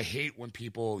 I hate when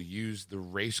people use the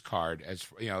race card as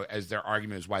their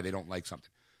argument is why they don't like something.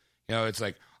 It's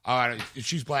like,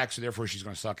 she's black, so therefore she's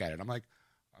going to suck at it. I'm like,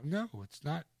 no, it's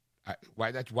not.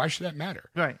 Why should that matter?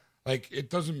 Right. Like, it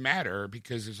doesn't matter,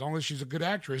 because as long as she's a good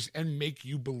actress and make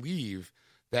you believe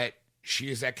that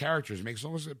she is that character, as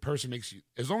long as the person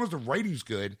as long as the writing's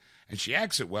good and she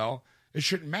acts it well, it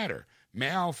shouldn't matter.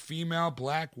 Male, female,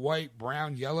 black, white,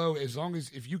 brown, yellow, as long as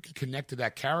if you can connect to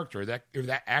that character, if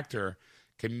that actor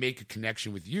can make a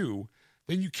connection with you,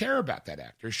 then you care about that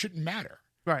actor. It shouldn't matter.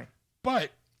 Right. But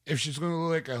if she's going to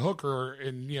look like a hooker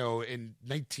in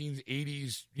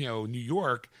 1980s New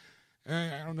York,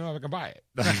 I don't know if I can buy it.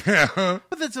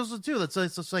 But that's also too.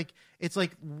 It's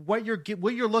like what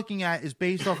you're looking at is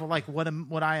based off of like what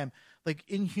I am like.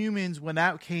 Inhumans, when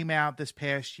that came out this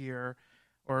past year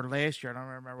or last year, I don't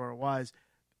remember what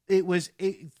it was.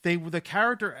 The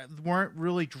character weren't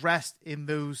really dressed in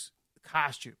those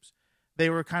costumes. They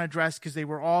were kind of dressed because they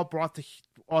were all brought to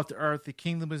Earth. The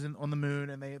kingdom was on the moon,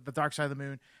 and the dark side of the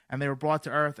moon, and they were brought to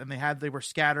Earth, and they were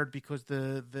scattered because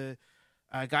the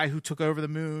guy who took over the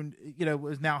moon,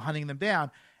 was now hunting them down,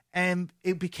 and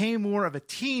it became more of a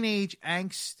teenage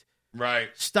angst Right.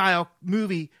 style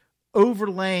movie,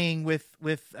 overlaying with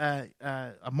a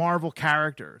Marvel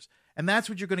characters, and that's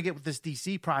what you're going to get with this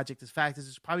DC project. The fact is,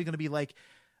 it's probably going to be like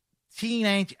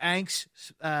teenage angst,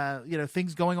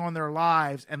 things going on in their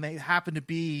lives, and they happen to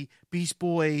be Beast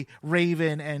Boy,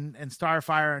 Raven, and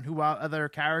Starfire, and other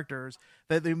characters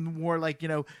that they're more like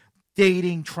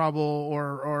dating trouble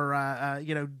or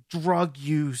drug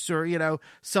use or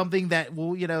something that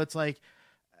will it's like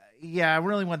I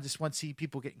really want to see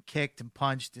people getting kicked and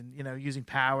punched and using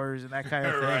powers and that kind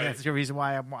of thing. Right. That's the reason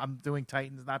why I'm doing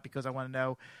Titans, not because I want to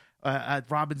know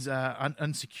Robin's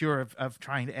unsecure of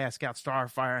trying to ask out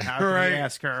Starfire and how can Right. he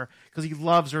ask her because he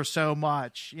loves her so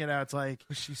much. It's like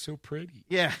She's so pretty.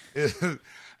 yeah.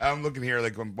 I'm looking here,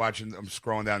 like I'm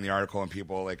scrolling down the article, and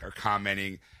people like are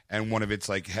commenting, and one of it's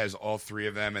like has all three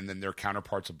of them, and then their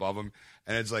counterparts above them,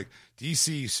 and it's like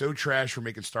DC so trash for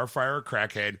making Starfire a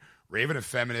crackhead, Raven a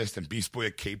feminist, and Beast Boy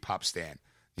a K-pop stan.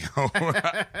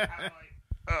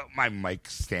 My mic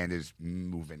stand is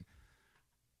moving.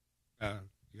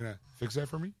 You gonna fix that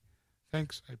for me?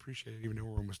 Thanks, I appreciate it. Even though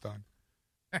we're almost done.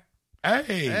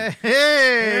 Hey,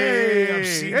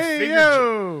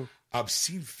 Yo!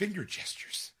 obscene finger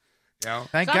gestures. Thank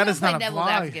So I'm God gonna it's play not a devil's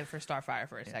vlog. advocate for Starfire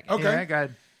for a second. Okay. Yeah,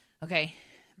 God. Okay.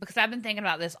 Because I've been thinking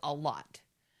about this a lot.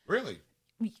 Really?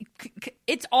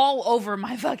 It's all over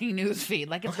my fucking news feed.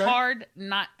 Like, it's Okay. hard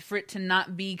not for it to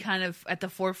not be kind of at the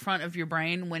forefront of your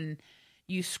brain when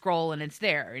you scroll and it's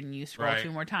there, and you scroll Right.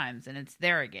 2 more times and it's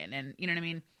there again, and you know what I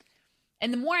mean.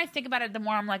 And the more I think about it, the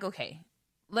more I'm like, okay,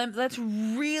 let's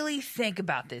really think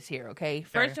about this here. Okay,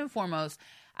 first and foremost,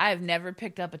 I have never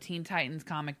picked up a Teen Titans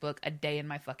comic book a day in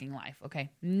my fucking life. Okay,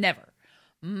 never.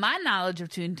 My knowledge of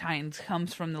Teen Titans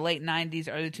comes from the late 90s,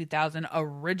 early 2000s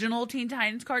original Teen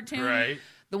Titans cartoon. Right.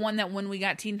 The one that when we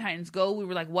got Teen Titans Go, we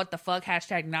were like, what the fuck?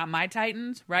 # not my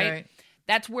Titans, right? Right.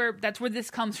 That's where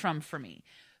this comes from for me.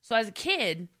 So as a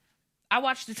kid, I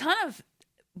watched a ton of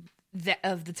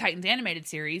the Titans animated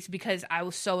series because I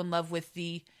was so in love with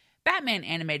the Batman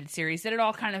animated series that it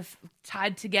all kind of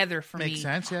tied together for me. Makes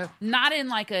sense, yeah. Not in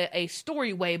like a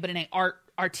story way, but in an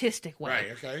artistic way.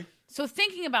 Right. Okay. So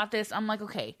thinking about this, I'm like,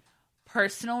 okay,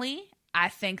 personally, I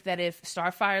think that if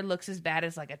Starfire looks as bad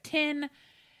as like a 10,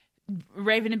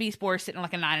 Raven and Beast Boy are sitting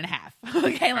like a 9.5.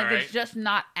 Okay, like it's just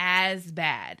not as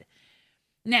bad.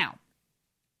 Now,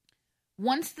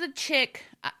 once the chick,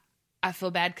 I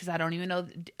feel bad because I don't even know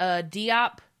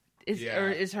Diop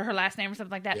is her last name or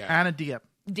something like that. Yeah. Anna Diop.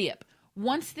 Diop.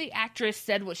 Once the actress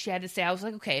said what she had to say, I was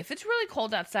like, okay, if it's really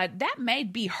cold outside, that may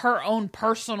be her own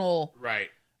personal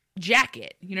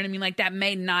jacket. You know what I mean? Like that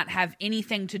may not have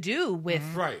anything to do with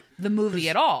the movie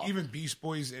at all. Even Beast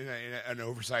Boy's in an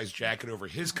oversized jacket over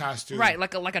his costume. Right,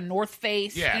 like a North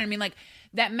Face. Yeah. You know what I mean? Like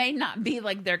that may not be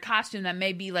like their costume. That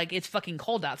may be like it's fucking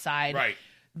cold outside. Right.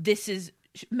 This is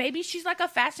maybe she's like a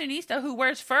fashionista who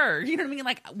wears fur. You know what I mean?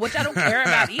 Like which I don't care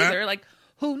about either. Like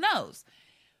who knows?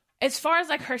 As far as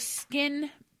like her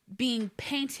skin being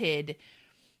painted,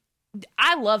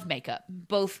 I love makeup,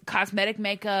 both cosmetic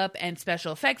makeup and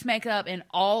special effects makeup and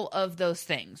all of those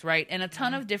things, right? And a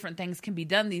ton of different things can be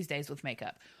done these days with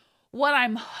makeup. What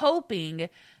I'm hoping,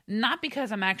 not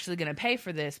because I'm actually going to pay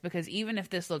for this, because even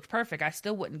if this looked perfect, I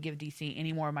still wouldn't give DC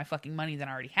any more of my fucking money than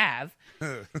I already have.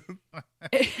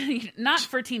 Not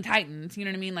for Teen Titans, you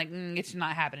know what I mean? Like, it's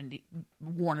not happening,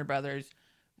 Warner Brothers.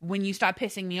 When you stop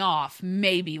pissing me off,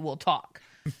 maybe we'll talk.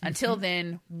 Until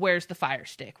then, where's the fire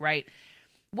stick, right?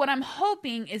 What I'm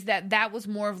hoping is that was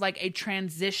more of like a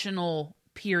transitional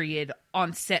period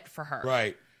on set for her.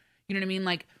 Right. You know what I mean?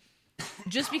 Like,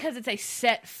 just because it's a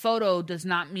set photo does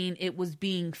not mean it was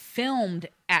being filmed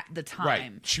at the time.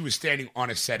 Right. She was standing on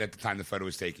a set at the time the photo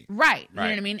was taken. Right. You know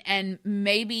what I mean? And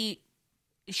maybe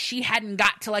she hadn't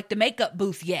got to like the makeup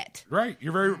booth yet. Right.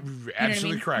 You're very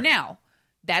absolutely correct. Now,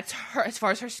 that's her as far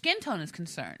as her skin tone is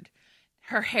concerned.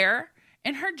 Her hair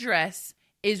and her dress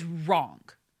is wrong.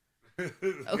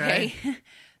 Okay?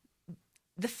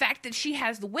 The fact that she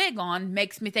has the wig on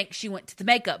makes me think she went to the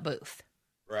makeup booth.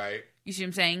 Right. You see what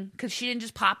I'm saying? Because she didn't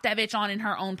just pop that bitch on in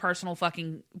her own personal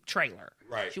fucking trailer.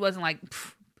 Right. She wasn't like,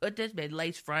 put this bit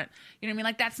lace front. You know what I mean?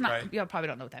 Like, that's not, y'all probably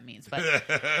don't know what that means, but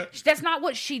that's not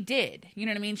what she did. You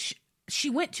know what I mean? She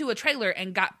went to a trailer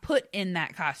and got put in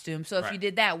that costume. So if you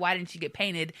did that, why didn't she get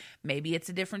painted? Maybe it's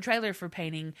a different trailer for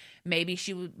painting. Maybe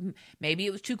maybe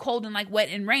it was too cold and like wet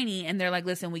and rainy. And they're like,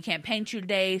 listen, we can't paint you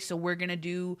today. So we're going to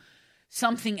do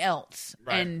something else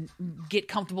and get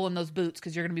comfortable in those boots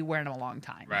because you're going to be wearing them a long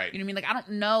time. Right. You know what I mean? Like, I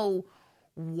don't know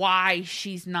why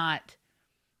she's not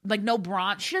like no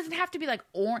bronze. She doesn't have to be like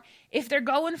orange. If they're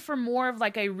going for more of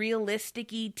like a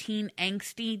realistic-y teen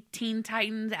angsty Teen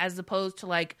Titans as opposed to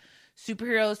like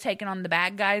superheroes taking on the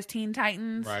bad guys Teen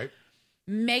Titans,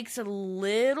 makes a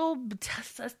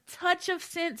touch of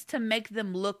sense to make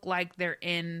them look like they're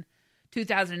in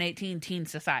 2018 teen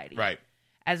society. Right.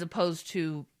 As opposed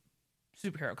to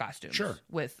superhero costumes. Sure.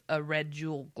 With a red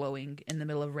jewel glowing in the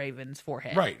middle of Raven's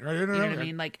forehead. Right. You know what I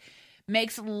mean? Like,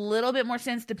 makes a little bit more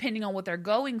sense depending on what they're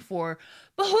going for.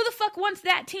 But who the fuck wants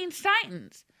that Teen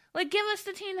Titans? Like, give us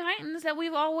the Teen Titans that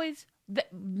we've always...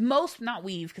 not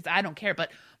we've, because I don't care,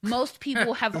 but most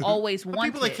people have always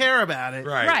wanted. People that care about it.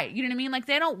 Right. You know what I mean? Like,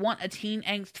 they don't want a teen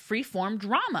angst freeform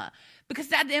drama. Because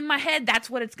that, in my head, that's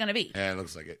what it's going to be. Yeah, it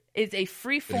looks like it. It's a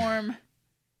freeform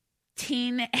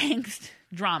teen angst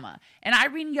drama. And I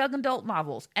read young adult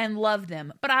novels and love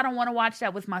them, but I don't want to watch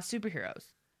that with my superheroes.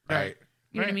 Right.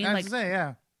 You know what I mean? Like,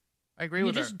 yeah. I agree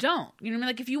with you her. just don't. You know what I mean?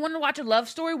 Like, if you want to watch a love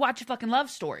story, watch a fucking love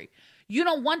story. You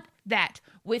don't want that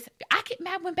with... I get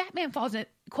mad when Batman falls in,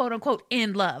 quote-unquote,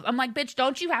 in love. I'm like, bitch,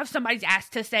 don't you have somebody's ass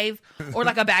to save? Or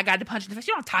like a bad guy to punch in the face?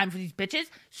 You don't have time for these bitches.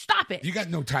 Stop it. You got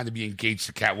no time to be engaged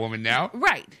to Catwoman now.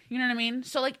 Right. You know what I mean?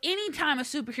 So, like, anytime a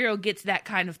superhero gets that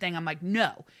kind of thing, I'm like,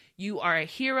 no. You are a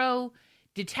hero.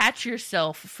 Detach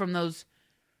yourself from those,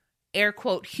 air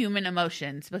quote, human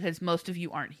emotions, because most of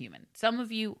you aren't human. Some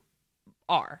of you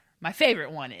are. My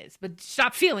favorite one is. But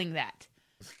stop feeling that.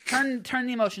 Turn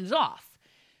the emotions off.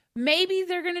 Maybe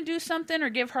they're going to do something or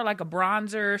give her like a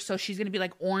bronzer so she's going to be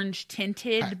like orange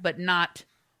tinted but not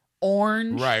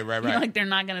orange. Right. You know, like they're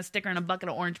not going to stick her in a bucket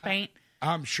of orange paint.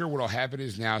 I'm sure what'll happen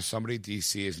is now somebody at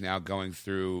DC is now going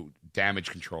through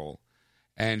damage control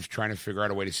and trying to figure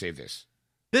out a way to save this.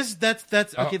 That's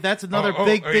another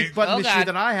big button issue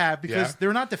that I have because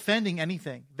they're not defending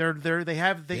anything. They've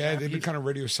been kind of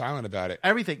radio silent about it.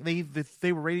 Everything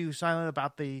they were radio silent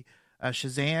about the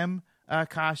Shazam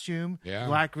costume. Yeah.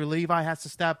 Black Levi has to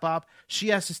step up. She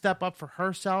has to step up for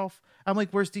herself. I'm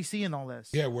like, where's DC in all this?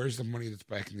 Yeah, where's the money that's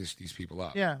backing these people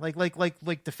up? Yeah, like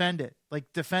defend it.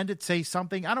 Like defend it. Say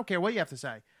something. I don't care what you have to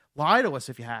say. Lie to us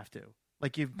if you have to,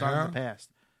 like you've done in the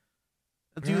past.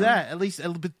 Do that at least,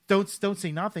 but don't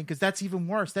say nothing because that's even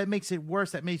worse. That makes it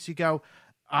worse. That makes you go,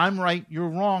 I'm right, you're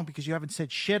wrong because you haven't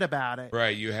said shit about it.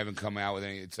 Right. You haven't come out with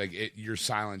any. It's like your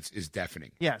silence is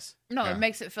deafening. Yes. No, Yeah. it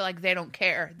makes it feel like they don't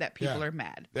care that people Yeah. are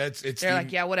mad. They're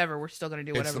Like, yeah, whatever. We're still going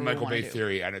to do It's whatever the we Michael want Bay to do.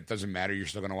 theory, and it doesn't matter. You're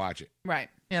still going to watch it. Right.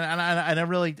 And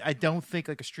I don't think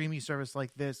like a streaming service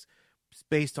like this,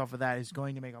 based off of that, is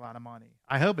going to make a lot of money.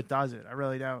 I hope it doesn't. I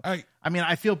really don't. I mean,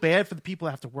 I feel bad for the people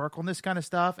that have to work on this kind of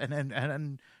stuff,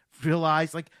 and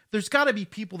realize like there's got to be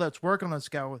people that's working on this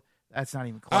go. That's not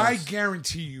even close. I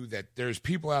guarantee you that there's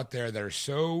people out there that are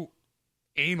so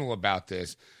anal about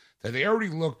this that they already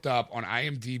looked up on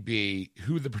IMDb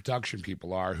who the production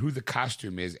people are, who the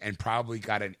costume is, and probably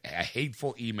got a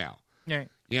hateful email. Yeah.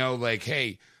 You know, like,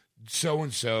 hey,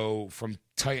 so-and-so from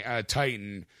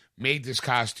Titan made this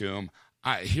costume.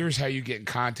 Here's how you get in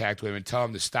contact with him and tell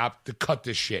him to cut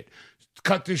this shit.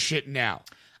 Cut this shit now.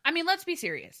 I mean, let's be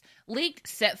serious. Leaked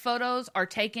set photos are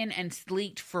taken and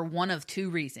leaked for one of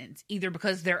two reasons. Either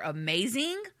because they're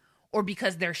amazing or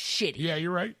because they're shitty. Yeah,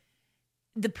 you're right.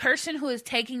 The person who is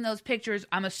taking those pictures,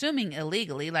 I'm assuming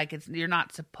illegally, like you're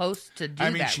not supposed to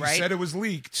do that, she right? said it was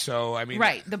leaked, so I mean,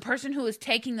 right. The person who is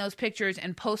taking those pictures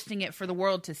and posting it for the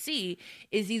world to see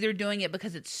is either doing it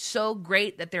because it's so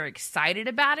great that they're excited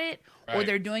about it, or Right.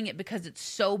 they're doing it because it's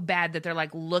so bad that they're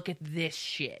like, look at this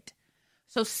shit.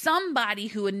 So somebody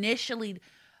who initially,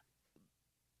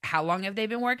 how long have they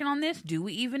been working on this? Do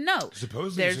we even know?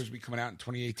 supposedly it's supposed to be coming out in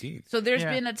 2018. So there's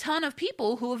Yeah. been a ton of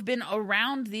people who have been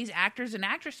around these actors and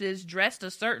actresses dressed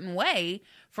a certain way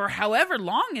for however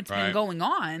long it's been Right. going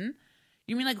on.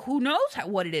 You mean like who knows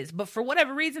what it is? But for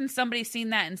whatever reason, somebody's seen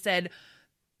that and said,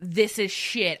 "This is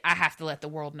shit. I have to let the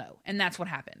world know," and that's what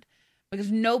happened.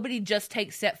 Because nobody just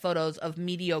takes set photos of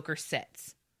mediocre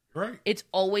sets. Right. It's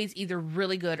always either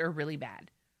really good or really bad,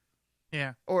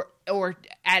 Yeah. or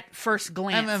at first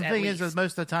glance. And the at thing least. is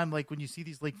most of the time, like when you see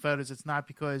these leaked photos, it's not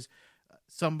because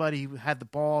somebody had the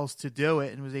balls to do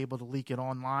it and was able to leak it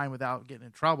online without getting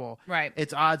in trouble. Right.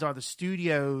 It's odds are the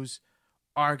studios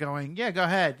are going, yeah, go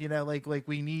ahead. You know, like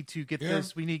we need to get Yeah.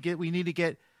 this. We need to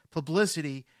get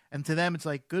publicity. And to them, it's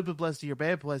like good publicity or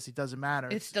bad publicity doesn't matter.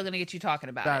 it's still going to get you talking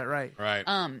about got it right. Right.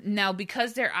 Now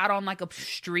because they're out on like a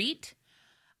street,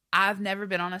 I've never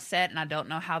been on a set and I don't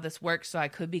know how this works, so I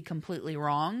could be completely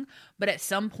wrong. But at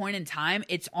some point in time,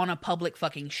 it's on a public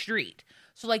fucking street.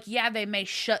 So like, yeah, they may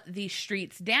shut these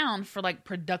streets down for like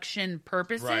production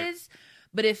purposes. Right.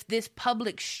 But if this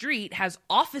public street has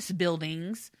office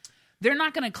buildings, they're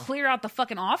not going to clear out the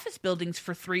fucking office buildings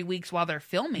for 3 weeks while they're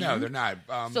filming. No, they're not.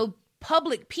 So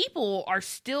public people are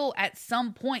still at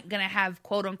some point going to have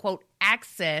quote unquote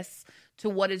access to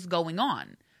what is going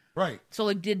on. right. So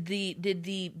like did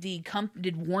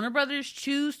Warner Brothers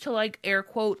choose to like air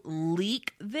quote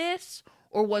leak this,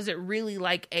 or was it really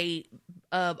like a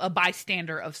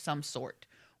bystander of some sort?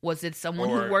 Was it someone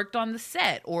Or- who worked on the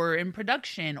set or in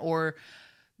production, or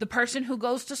the person who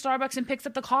goes to Starbucks and picks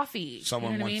up the coffee?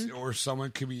 Someone you know what I wants, mean? or someone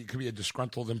could be a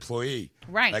disgruntled employee.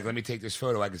 Right. Like, let me take this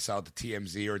photo. I can sell it to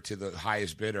TMZ or to the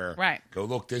highest bidder. Right. Go,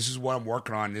 look, this is what I'm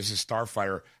working on. This is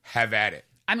Starfighter. Have at it.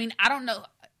 I mean, I don't know.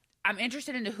 I'm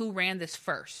interested into who ran this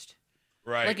first.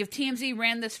 Right. Like if TMZ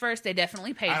ran this first, they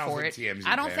definitely paid I don't for think it. TMZ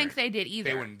I don't ran think it. they did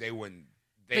either. They wouldn't.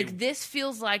 Like this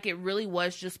feels like it really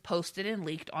was just posted and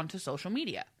leaked onto social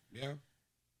media. Yeah.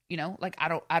 You know, like I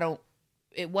don't.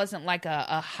 It wasn't like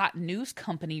a hot news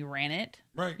company ran it.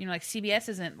 Right. You know, like CBS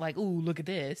isn't like, ooh, look at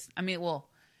this. I mean, well,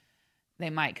 they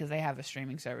might because they have a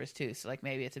streaming service too. So like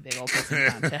maybe it's a big old pissing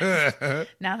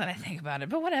contest. Now that I think about it,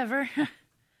 but whatever.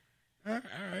 All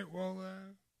right. Well,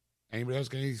 anybody else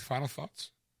got any final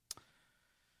thoughts?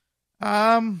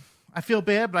 I feel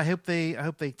bad, but I hope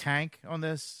they tank on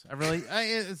this.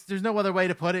 There's no other way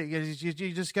to put it.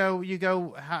 You just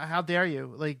go. How dare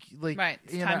you? Like Right.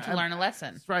 It's you time know, to learn a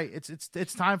lesson. That's right.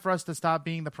 It's time for us to stop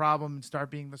being the problem and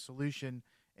start being the solution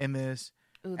in this.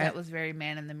 Ooh, that was very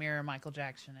man in the mirror, Michael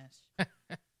Jackson-ish.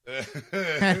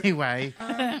 Anyway,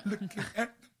 Looking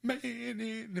at the man in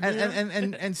the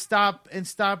mirror. and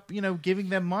stop giving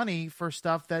them money for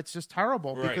stuff that's just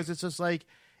terrible Right. because it's just like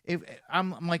if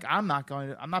I'm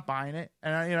not buying it,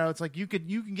 and it's like you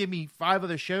can give me 5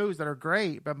 other shows that are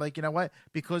great, but I'm like, you know what,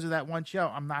 because of that one show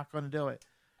I'm not going to do it.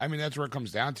 I mean, that's where it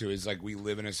comes down to is like we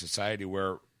live in a society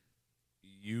where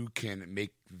you can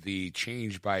make the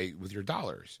change with your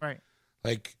dollars. Right.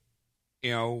 Like,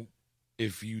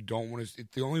 if you don't want to,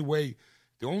 the only way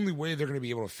they're going to be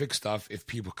able to fix stuff if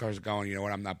people are going, you know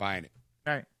what, I'm not buying it.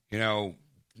 Right. No,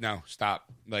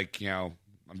 stop. Like, I'm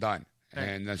done. Right.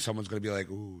 And then someone's going to be like,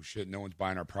 "Ooh, shit, no one's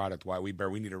buying our product. Why we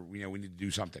need to do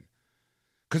something."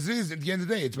 Because it is, at the end of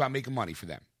the day, it's about making money for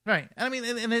them. Right. And I mean,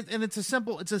 and it's a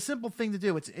simple thing to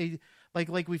do. It's a like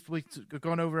we've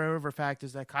gone over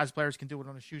factors that cosplayers can do it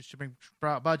on a shoestring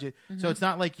budget. So it's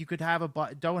not like you could have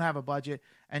don't have a budget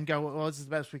and go, well, this is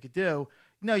the best we could do.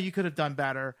 No, you could have done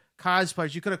better.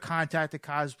 Cosplayers, you could have contacted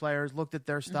cosplayers, looked at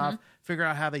their stuff, figured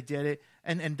out how they did it,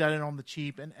 and done it on the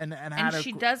cheap, and had. And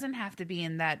she doesn't have to be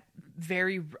in that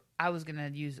very. I was gonna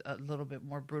use a little bit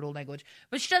more brutal language,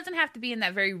 but she doesn't have to be in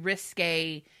that very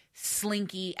risque,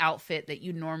 slinky outfit that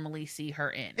you normally see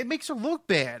her in. It makes her look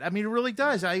bad. I mean, it really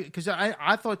does. Because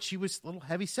I thought she was a little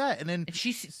heavy set, and then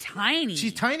she's tiny.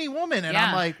 She's a tiny woman, and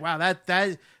I'm like, wow,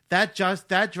 that dress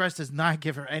does not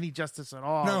give her any justice at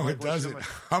all. No, like, it doesn't.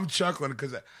 I'm chuckling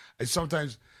because I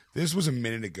sometimes, this was a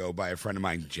minute ago by a friend of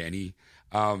mine, Jenny.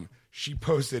 She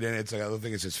posted, and it's like a little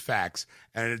thing that says facts,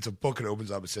 and it's a book. It opens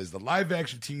up. It says the live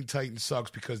action Teen Titans sucks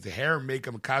because the hair,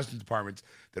 makeup, and costume departments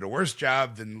did a worse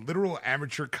job than literal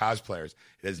amateur cosplayers.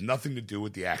 It has nothing to do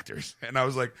with the actors. And I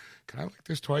was like, can I like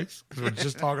this twice? Because we're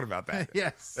just talking about that.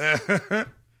 Yes.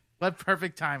 What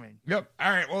perfect timing. Yep.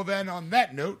 All right. Well, then on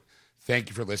that note, thank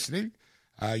you for listening.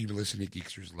 You've been listening to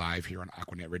Geeksters live here on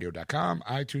AquanetRadio.com,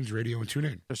 iTunes Radio, and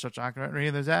TuneIn. Just search Aquanet Radio,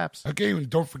 those apps. Okay, and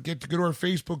don't forget to go to our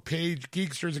Facebook page,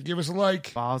 Geeksters, and give us a like.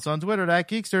 Follow us on Twitter,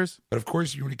 @Geeksters. But of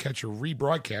course, if you want to catch a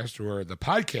rebroadcast or the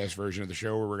podcast version of the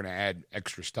show where we're going to add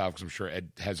extra stuff, because I'm sure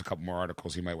Ed has a couple more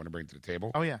articles he might want to bring to the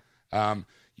table. Oh, yeah.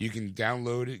 You can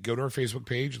download it, go to our Facebook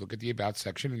page, look at the About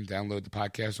section, and download the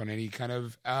podcast on any kind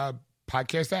of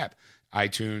podcast app.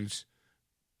 iTunes,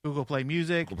 Google Play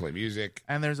Music.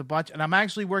 And there's a bunch. And I'm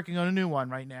actually working on a new one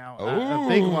right now. A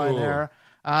big one there.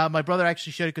 My brother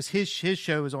actually showed it because his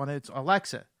show is on it. It's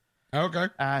Alexa. Okay.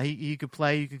 He could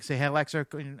play. You could say, hey, Alexa,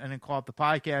 and then call up the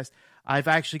podcast. I've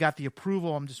actually got the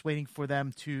approval. I'm just waiting for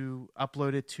them to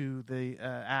upload it to the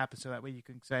app. So that way you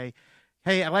can say,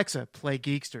 hey, Alexa, play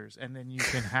Geeksters. And then you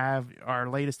can have our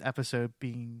latest episode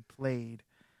being played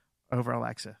over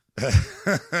Alexa.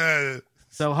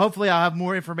 So hopefully I'll have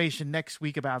more information next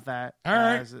week about that. All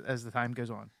right. As the time goes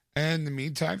on. And in the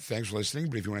meantime, thanks for listening.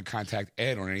 But if you want to contact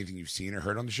Ed on anything you've seen or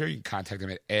heard on the show, you can contact him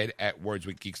at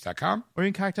ed@wordswithgeeks.com. Or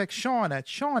you can contact Sean at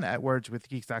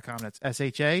wordswithgeeks.com. That's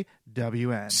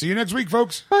SHAWN. See you next week,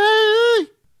 folks. Bye.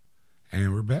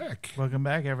 And we're back. Welcome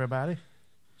back, everybody.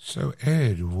 So,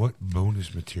 Ed, what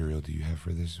bonus material do you have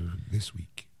for this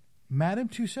week? Madame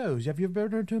Tussauds. Have you ever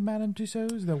heard of Madame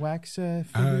Tussauds? The wax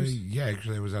figures? Yeah,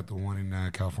 actually, I was at the one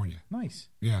in California. Nice.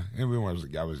 Yeah, and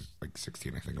I was like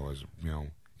 16, I think I was.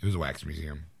 It was a wax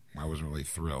museum. I wasn't really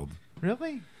thrilled.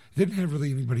 Really? It didn't have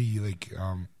really anybody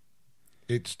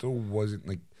it still wasn't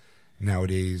like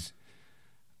nowadays.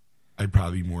 I'd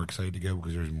probably be more excited to go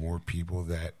because there's more people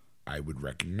that I would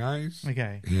recognize.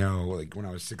 Okay. Like when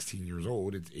I was 16 years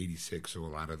old, it's 86, so a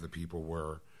lot of the people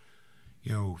were,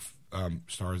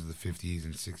 stars of the 50s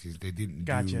and 60s. They didn't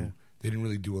They didn't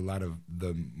really do a lot of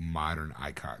the modern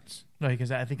icons. No,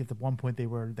 because I think at the one point they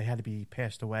had to be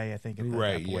passed away. I think at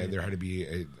right. that Yeah, point. there had to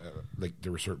be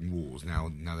there were certain rules.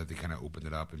 Now that they kind of opened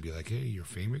it up and be like, hey, you're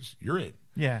famous, you're it.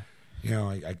 Yeah.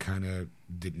 I kind of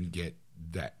didn't get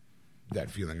that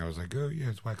feeling. I was like, oh yeah,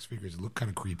 it's wax figures. It looked kind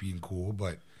of creepy and cool,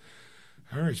 but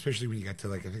all right, especially when you got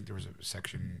to I think there was a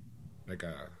section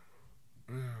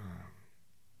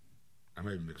I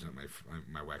might be mixing up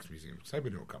my wax museum because I've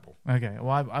been to a couple. Okay,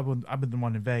 well, I've been the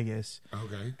one in Vegas.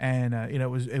 Okay, and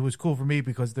it was cool for me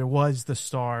because there was the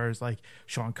stars like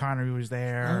Sean Connery was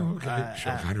there. Oh, okay,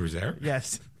 Sean Connery was there.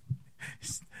 Yes,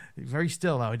 very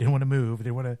still though. He didn't want to move. He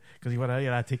didn't want to because he wanted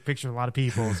to take pictures of a lot of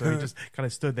people. So he just kind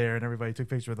of stood there and everybody took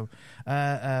pictures with him.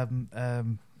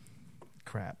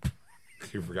 Crap.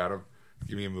 You forgot him.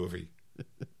 Give me a movie.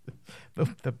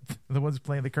 the ones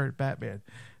playing the current Batman.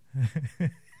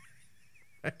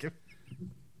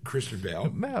 Christian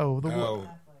Bale? No.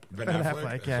 Ben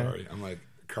Affleck? Yeah. Sorry. I'm like,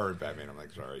 current Batman. I'm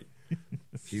like, sorry.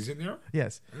 He's in there?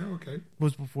 Yes. Oh, okay. It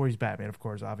was before he's Batman, of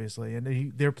course, obviously.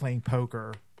 And they're playing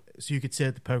poker. So you could sit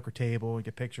at the poker table and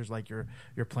get pictures like you're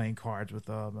playing cards with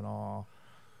them and all.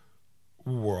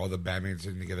 Were all the Batman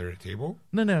sitting together at a table?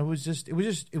 No. It was just Ben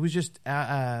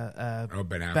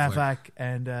Affleck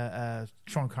and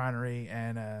Sean Connery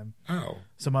and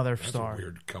some other that's star. A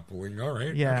weird coupling. All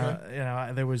right. Yeah,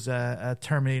 okay. There was a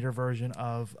Terminator version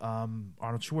of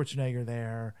Arnold Schwarzenegger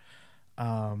there.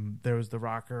 There was the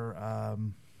rocker. I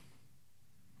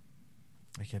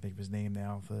can't think of his name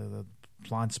now. The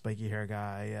blonde, spiky hair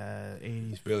guy.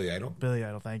 80s. Billy Idol. Billy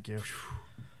Idol. Thank you.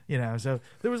 So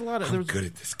there was a lot of. I'm good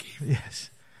at this game. Yes,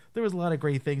 there was a lot of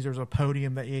great things. There was a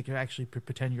podium that you could actually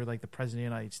pretend you're like the president of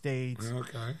the United States.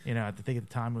 Okay. You know, I think at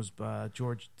the time was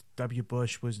George W.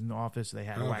 Bush was in the office. So they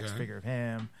had a wax Okay. figure of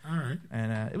him. All right.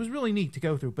 And it was really neat to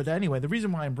go through. But anyway, the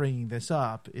reason why I'm bringing this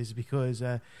up is because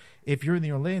if you're in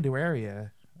the Orlando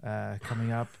area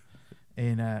coming up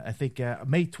in, I think,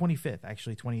 May 25th,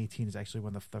 actually, 2018 is actually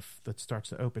when that starts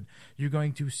to open, you're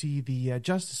going to see the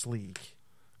Justice League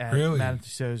at Really? Madame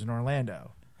Tussauds in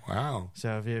Orlando. Wow.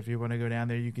 So if you want to go down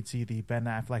there, you can see the Ben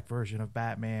Affleck version of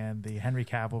Batman, the Henry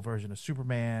Cavill version of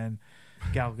Superman,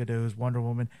 Gal Gadot's Wonder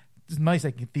Woman. It's nice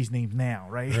I can get these names now,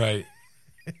 right? Right.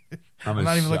 I'm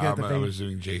not even looking at the I'm face.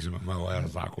 assuming Jason Momoa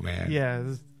as Aquaman. Yeah.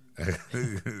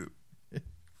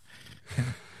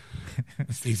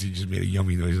 Stacey just made a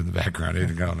yummy noise in the background. I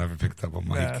don't ever picked up on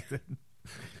mic.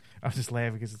 I was just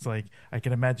laughing because it's like I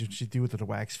can imagine what she'd do with a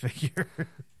wax figure.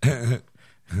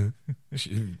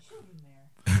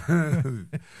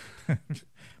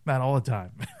 Not all the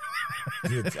time.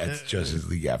 That's Justice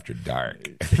League After Dark.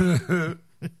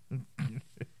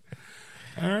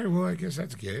 All right, well, I guess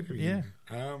that's good. I mean,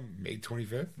 May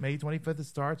 25th. May 25th it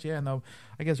starts, yeah, and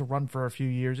I guess it'll run for a few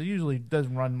years. It usually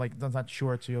doesn't run like it's not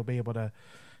short, so you'll be able to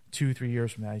 2-3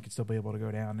 years from now you can still be able to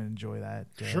go down and enjoy that.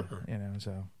 Sure, you know.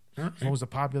 So All right. as long as the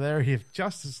popularity of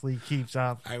Justice League keeps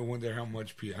up, I wonder how many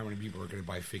people are going to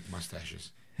buy fake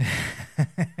mustaches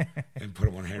and put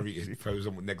them on Henry, pose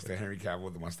them next to Henry Cavill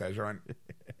with the mustache on.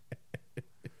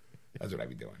 That's what I'd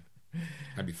be doing.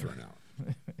 I'd be thrown out.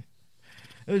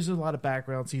 there's a lot of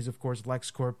background scenes, of course,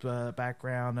 LexCorp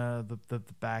background, the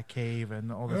Batcave,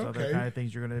 and all those other Okay. kind of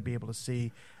things you're going to be able to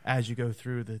see as you go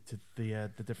through the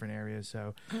different areas.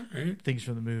 So All right. things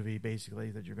from the movie, basically,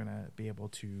 that you're going to be able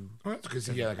to. Well, that's because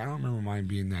I don't remember mine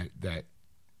being that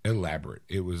elaborate.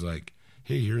 It was like,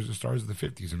 hey, here's the stars of the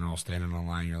 50s, and they're all standing in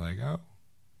line. You're like, oh,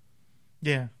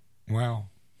 Yeah. wow,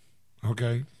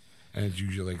 okay. And it's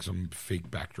usually like some fake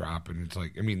backdrop, and it's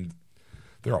like, I mean,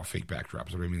 they're all fake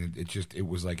backdrops. But I mean, it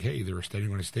was like, hey, they were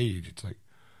standing on a stage. It's like,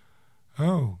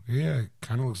 oh yeah,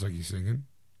 kind of looks like he's singing.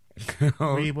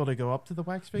 Were you able to go up to the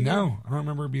wax figure? No, I don't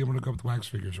remember being able to go up to wax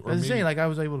figures. Or I was maybe- saying, like, I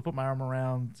was able to put my arm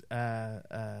around,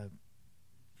 what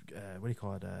do you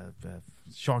call it,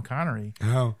 Sean Connery,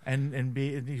 oh, and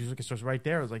be. And he was like, it starts right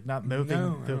there. I was like, not moving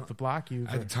No, I to don't- block you.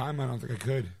 at the time, I don't think I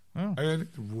could. Oh. I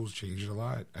think the rules changed a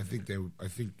lot. I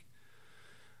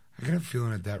got a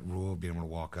feeling that rule of being able to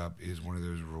walk up is one of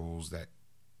those rules that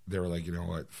they were like, you know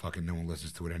what, fucking no one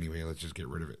listens to it anyway. Let's just get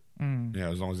rid of it. Mm. You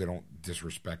know, as long as they don't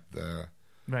disrespect the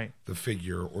Right.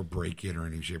 figure or break it or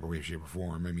any shape or way, shape or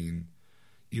form. I mean,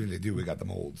 even if they do, we got the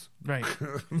molds. Right.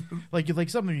 like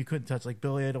something you couldn't touch. Like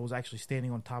Billy Idol was actually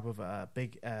standing on top of a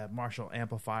big Marshall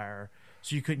amplifier,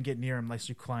 so you couldn't get near him unless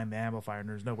you climbed the amplifier, and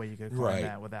there's no way you could climb Right.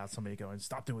 that without somebody going,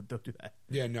 "Stop doing, don't do that."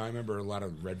 Yeah, no, I remember a lot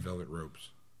of red velvet ropes.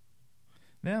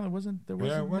 No, there wasn't. There Yeah,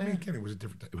 wasn't. well, I mean, there. again, it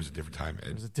was a different time, It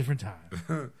Ed. was a different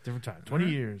time. Different time. 20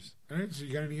 years. All right, so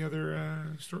you got any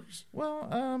other stories?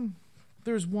 Well,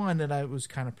 there's one that was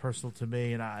kind of personal to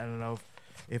me, and I don't know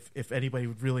if anybody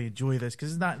would really enjoy this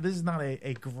because this is not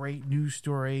a great news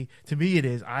story. To me, it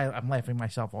is. I'm laughing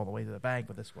myself all the way to the bank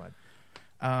with this one.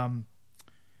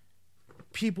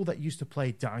 People that used to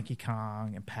play Donkey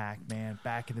Kong and Pac-Man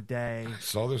back in the day. I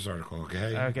saw this article.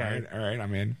 Okay. Okay. All right,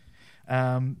 I'm in.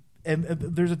 And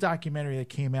there's a documentary that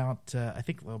came out, I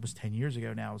think it was 10 years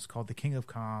ago now. It's called The King of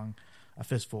Kong, A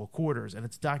Fistful of Quarters. And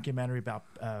it's a documentary about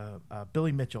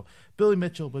Billy Mitchell. Billy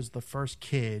Mitchell was one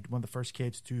of the first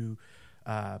kids to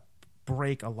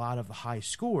break a lot of the high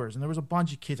scores. And there was a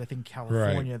bunch of kids, I think, in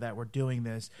California that were doing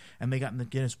this. And they got in the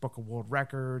Guinness Book of World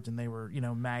Records. And they were,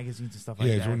 magazines and stuff like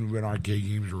Yeah, that. it's when arcade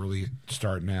games were really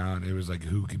starting out. It was like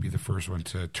who could be the first one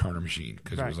to turn a machine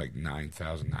because it was Right. like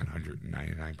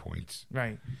 9,999 points.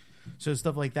 Right. So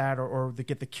stuff like that, or to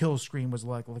get the kill screen was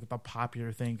like a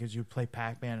popular thing because you would play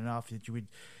Pac-Man enough that you would,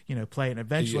 play it, and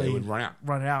eventually it would run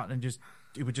out. and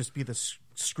it would just be the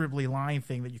scribbly line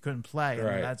thing that you couldn't play. And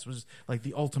Right. that was like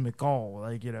the ultimate goal.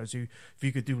 Like, so if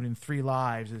you could do it in 3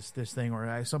 lives, this thing,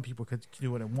 or some people could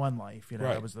do it in 1 life. Right.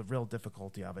 That was the real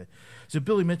difficulty of it. So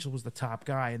Billy Mitchell was the top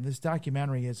guy, and this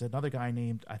documentary is another guy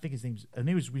named, I think his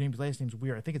last name's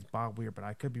Weir. I think it's Bob Weir, but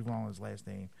I could be wrong on his last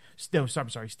name. No, I'm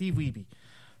sorry, Steve Wiebe.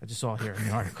 I just saw it here in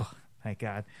the article. Thank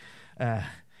God. But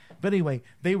anyway,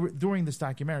 they were during this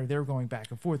documentary. They were going back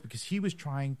and forth because he was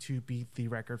trying to beat the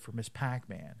record for Miss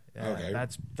Pac-Man. Okay.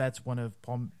 That's one of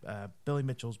Billy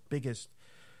Mitchell's biggest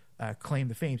claim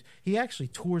to fame. He actually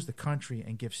tours the country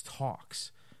and gives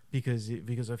talks because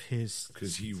of his.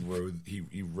 Because he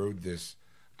rode this.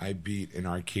 I beat an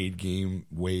arcade game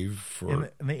wave for.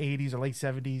 In the 80s or late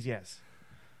 70s. Yes.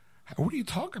 What do you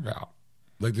talk about?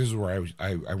 Like, this is where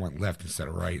I went left instead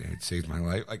of right, and it saved my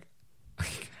life. Like,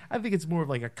 I think it's more of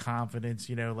like a confidence,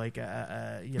 like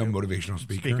a motivational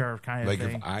speaker kind of like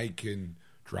thing. If I can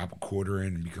drop a quarter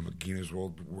in and become a Guinness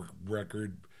World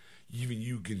Record, even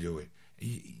you can do it.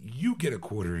 You get a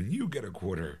quarter and you get a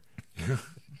quarter.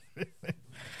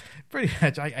 Pretty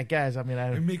much, I guess. I mean,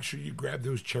 and make sure you grab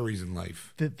those cherries in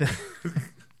life.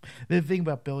 The thing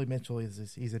about Billy Mitchell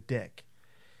is he's a dick.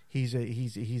 He's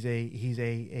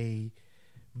a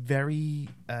very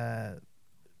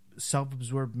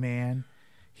self-absorbed man.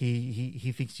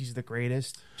 He thinks he's the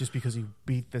greatest just because he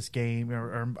beat this game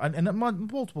and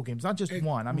multiple games, not just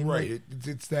one. I mean, right? Like,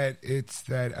 it's that. It's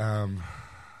like,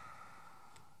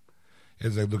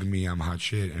 look at me, I'm hot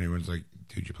shit, and everyone's like,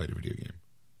 dude, you played a video game.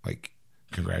 Like,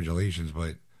 congratulations,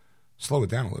 but slow it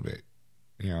down a little bit.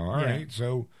 All right.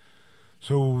 So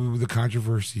the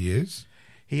controversy is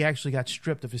he actually got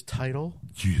stripped of his title.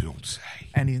 You don't say.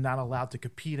 And he's not allowed to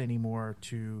compete anymore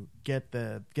to get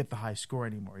the high score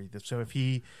anymore. So if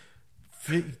he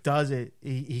does it,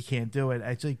 he can't do it.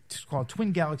 It's called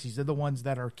Twin Galaxies. They're the ones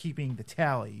that are keeping the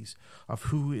tallies of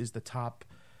who is the top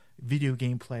video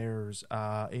game players,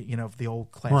 of the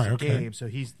old classic games. So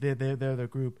they're the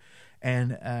group.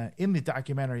 And in the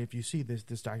documentary, if you see this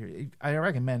documentary, I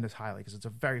recommend this highly because it's a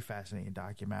very fascinating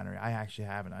documentary. I actually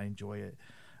have it. I enjoy it.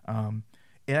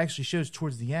 It actually shows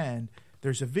towards the end,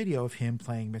 there's a video of him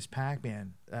playing Miss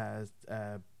Pac-Man.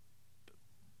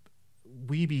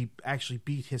 Weeby actually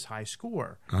beat his high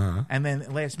score. Uh-huh. And then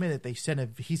last minute, he sent a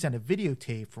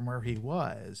videotape from where he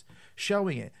was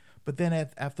showing it. But then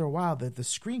after a while, the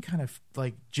screen kind of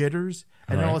like jitters,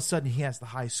 and then all of a sudden he has the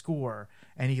high score,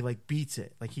 and he like beats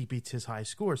it, like he beats his high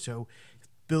score. So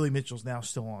Billy Mitchell's now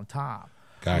still on top.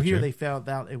 Gotcha. Well, here they found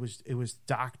out it was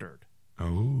doctored.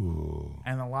 Oh.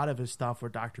 And a lot of his stuff were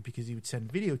doctored because he would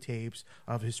send videotapes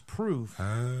of his proof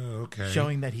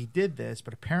showing that he did this,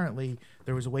 but apparently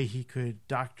there was a way he could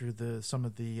doctor some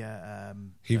of the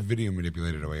he video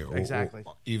manipulated away. Exactly.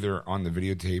 Or either on the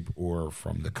videotape or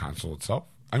from the console itself.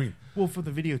 I mean, well, for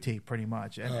the videotape, pretty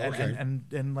much,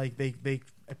 and like they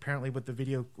apparently with the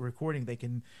video recording, they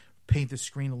can paint the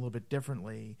screen a little bit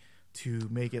differently to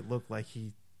make it look like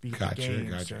he beat the game.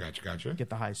 Gotcha. Get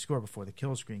the high score before the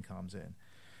kill screen comes in.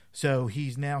 So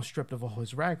he's now stripped of all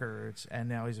his records, and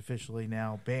now he's officially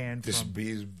banned.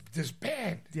 Disbanded.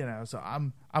 So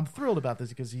I'm thrilled about this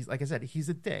because he's, like I said, he's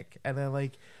a dick, and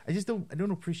I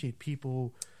don't appreciate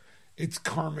people. It's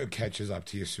karma catches up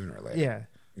to you sooner or later.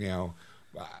 Yeah.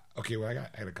 Okay. Well, I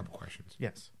had a couple questions.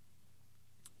 Yes.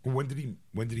 When did he?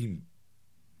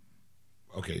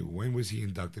 Okay. When was he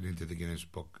inducted into the Guinness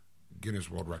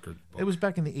World Record book? It was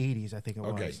back in the 80s, I think it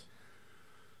was. Okay.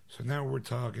 So now we're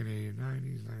talking 80s,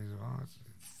 90s,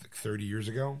 like 30 years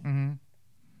ago. Mm-hmm.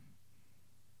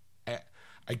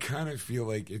 I kind of feel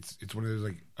like it's one of those,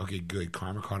 like, okay, good,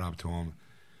 karma caught up to him,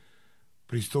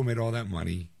 but he still made all that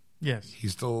money. Yes. He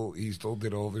still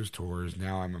did all those tours.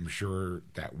 Now I'm sure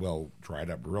that well dried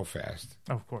up real fast.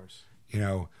 Of course.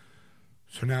 So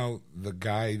now the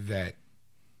guy that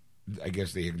I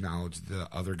guess they acknowledged the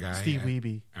other guy, Steve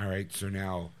Wiebe. All right. So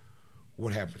now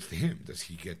what happens to him? Does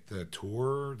he get the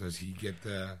tour? Does he get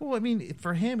the... Well, I mean,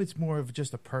 for him, it's more of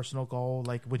just a personal goal.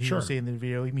 Like what he was saying in the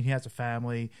video. I mean, he has a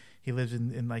family. He lives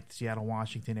in like the Seattle,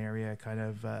 Washington area kind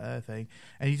of thing.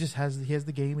 And he just has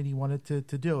the game and he wanted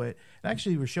to do it. And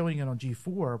actually, we were showing it on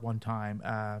G4 one time.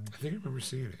 I think I remember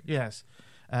seeing it. Yes.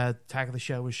 Attack of the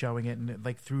Show was showing it, and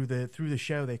like through the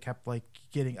show, they kept like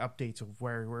getting updates of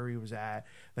where he was at.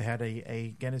 They had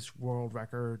a Guinness World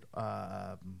Record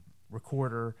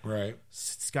recorder, right?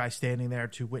 This guy standing there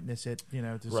to witness it,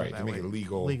 to make it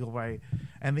legal, right?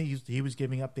 And he was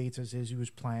giving updates as he was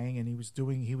playing, and he was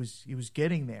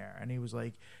getting there, and he was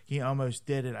like he almost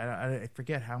did it. I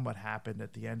forget what happened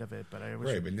at the end of it, but I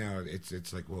was right. But now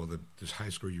it's like, well, this high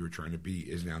score you were trying to beat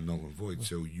is now null and void,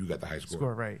 so you got the high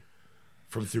score right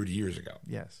from 30 years ago.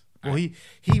 Yes. Well, he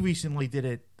recently did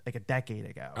it like a decade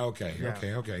ago.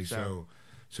 Okay.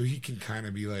 So he can kind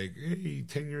of be like, hey,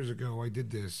 10 years ago I did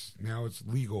this. Now it's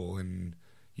legal and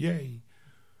yay.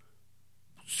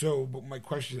 So, but my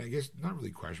question, I guess, not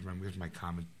really question, but I guess my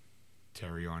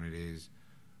commentary on it is,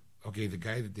 okay, the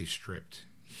guy that they stripped,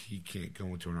 he can't go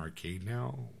into an arcade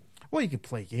now? Well, you can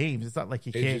play games. It's not like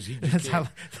you can't. It's not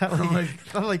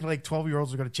like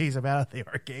 12-year-olds are going to chase him out of the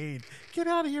arcade. Get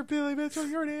out of here, Billy Mitchell.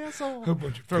 You're an asshole. A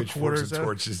bunch of pitchforks and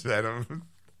torches at him.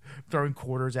 Throwing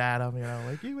quarters at him,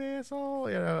 like, you asshole,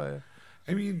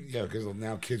 I mean, yeah, because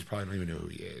now kids probably don't even know who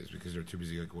he is because they're too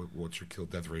busy, like, what's your kill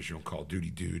death ratio on Call of Duty,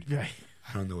 dude? Right.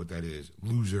 I don't know what that is.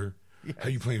 Loser. Yeah. How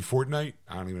you playing Fortnite?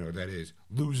 I don't even know what that is.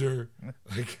 Loser.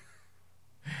 Like,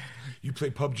 you play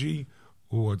PUBG?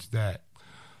 What's that?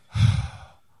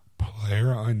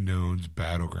 Player Unknown's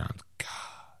Battlegrounds. God.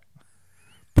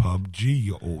 PUBG,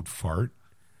 you old fart.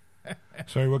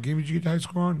 Sorry, what game did you get the high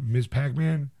score on? Ms.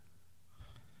 Pac-Man?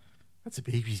 That's a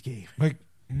baby's game. Like,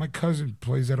 my cousin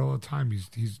plays that all the time.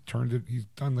 He's turned it. He's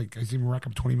done, like, I see him rack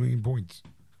up 20 million points.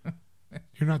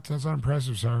 That's not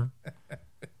impressive, sir.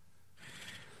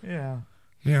 Yeah.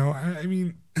 You know, I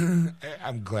mean,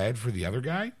 I'm glad for the other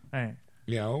guy. Right.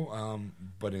 You know,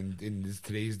 but in this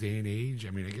today's day and age,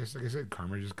 I mean, I guess, like I said,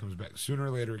 karma just comes back. Sooner or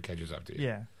later, it catches up to you.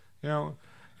 Yeah. You know,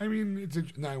 I mean,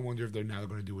 now I wonder if they're now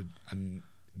going to do it,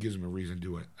 gives them a reason to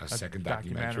do a second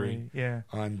documentary Yeah.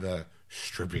 on the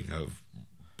stripping of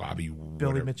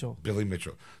Billy Mitchell. Billy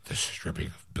Mitchell. The stripping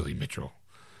of Billy Mitchell.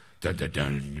 Dun, dun,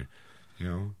 dun. You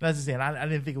know? That's the thing. I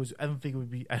didn't think it was. I don't think it would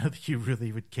be. I don't think you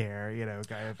really would care. You know,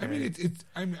 kind of thing.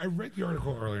 I mean, I read the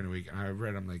article earlier in the week, and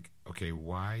I'm like, okay,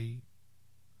 why?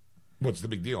 What's the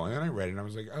big deal? And then I read it, and I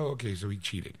was like, oh, okay, so he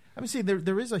cheated. I'm saying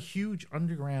there is a huge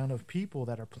underground of people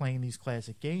that are playing these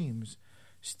classic games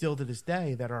still to this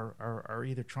day that are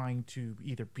either trying to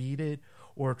either beat it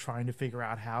or trying to figure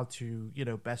out how to, you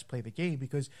know, best play the game.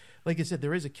 Because, like I said,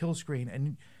 there is a kill screen,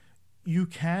 and you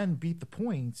can beat the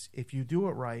points if you do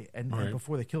it right and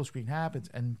before the kill screen happens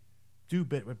and do a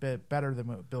bit better than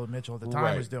what Bill Mitchell at the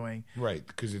time was doing. Right,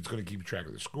 because it's going to keep track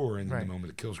of the score, and then Right. the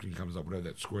moment the kill screen comes up, whatever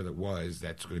that score that was,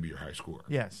 that's going to be your high score.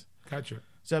 Yes. Gotcha.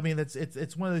 So I mean,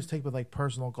 it's one of those type of like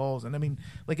personal goals, and I mean,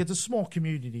 like it's a small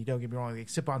community. Don't get me wrong. Like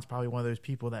Sipon's probably one of those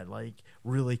people that like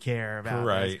really care about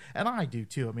Right. this. And I do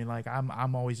too. I mean, like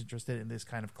I'm always interested in this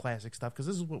kind of classic stuff because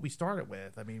this is what we started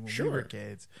with. I mean, when we were Sure.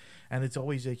 kids, and it's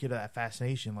always like, you know, that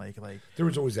fascination. Like There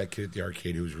was always that kid at the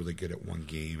arcade who was really good at one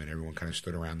game, and everyone kind of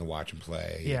stood around to watch him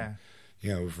play. Yeah. And,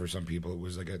 you know, for some people, it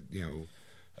was like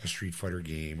a Street Fighter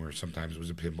game, or sometimes it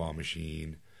was a pinball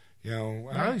machine. You know,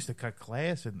 I used to cut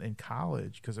class in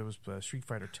college because it was Street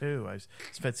Fighter 2. I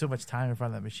spent so much time in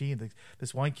front of that machine.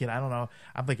 This one kid, I don't know.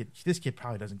 I'm thinking this kid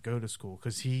probably doesn't go to school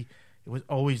because he was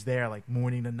always there, like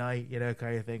morning to night, you know,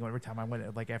 kind of thing. Every time I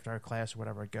went, like after our class or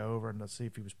whatever, I'd go over and see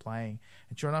if he was playing.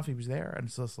 And sure enough, he was there. And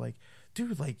it's just like,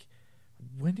 dude, like,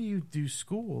 when do you do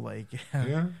school? Like,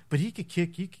 Yeah. But he could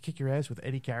kick your ass with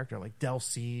any character, like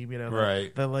Delseem, you know,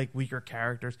 Right. the like weaker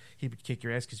characters. He would kick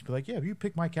your ass because he'd be like, yeah, if you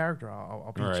pick my character,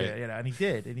 I'll beat Right. you. You know, and he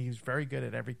did, and he was very good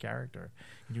at every character.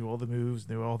 He knew all the moves,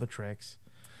 knew all the tricks.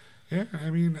 Yeah, I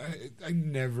mean, I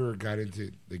never got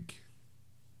into like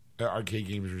arcade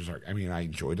games. I mean, I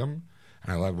enjoyed them,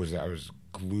 and I was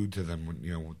glued to them when,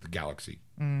 you know, with the Galaxy.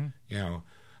 Mm-hmm. You know,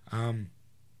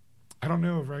 I don't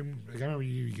know if I remember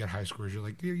you get high scores. You're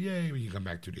like, yay! When you come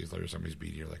back 2 days later, somebody's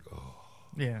beating you. You're like, oh.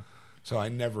 Yeah. So I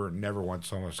never once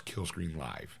saw a kill screen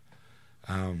live.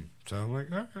 So I'm like,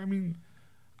 I mean,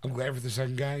 I'm glad for the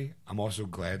second guy. I'm also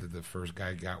glad that the first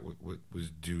guy got what was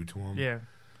due to him. Yeah.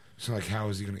 So like, how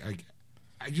is he going to?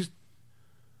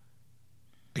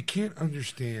 I can't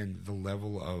understand the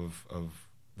level of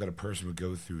that a person would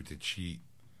go through to cheat,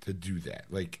 to do that.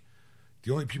 Like,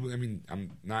 the only people. I mean,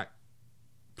 I'm not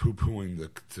poo-pooing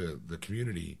the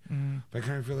community, but I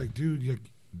kind of feel like, dude,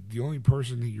 the only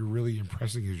person that you're really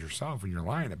impressing is yourself, and you're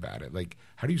lying about it. Like,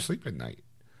 how do you sleep at night?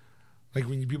 Like,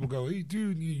 when people go, hey,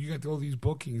 dude, you got all these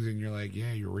bookings, and you're like,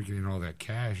 yeah, you're raking in all that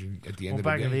cash, and at the end of the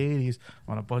back day, in the 80s,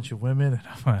 on a bunch of women and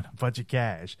on a bunch of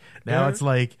cash. Now it's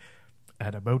like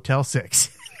at a Motel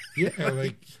 6. yeah,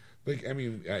 like I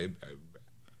mean,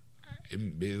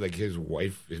 like his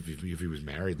wife, if he was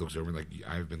married, looks over and like,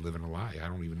 I've been living a lie. I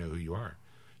don't even know who you are.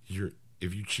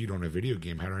 If you cheat on a video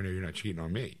game, how do I know you're not cheating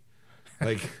on me?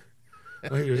 Like,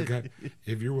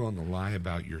 if you're willing to lie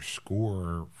about your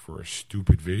score for a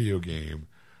stupid video game,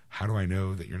 how do I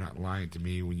know that you're not lying to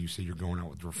me when you say you're going out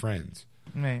with your friends?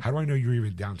 Right. How do I know you're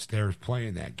even downstairs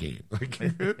playing that game? Like,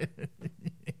 you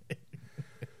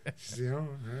know,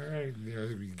 all right, you know,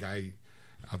 the guy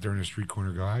out there in the street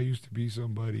corner go, I used to be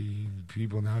somebody.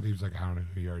 People nowadays like, I don't know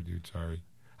who you are, dude. Sorry,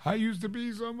 I used to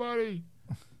be somebody.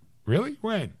 Really?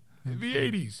 When? In the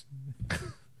 80s.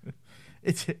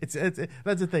 It's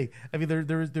that's the thing. I mean,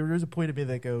 there is a point of me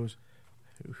that goes,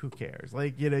 who cares?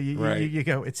 Like, you know, you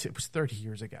go, it was 30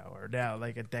 years ago, or now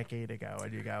like a decade ago,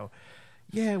 and you go,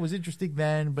 yeah, it was interesting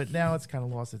then, but now it's kind of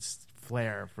lost its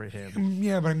flair for him.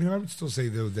 Yeah, but I mean, I would still say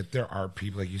though that there are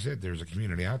people, like you said, there's a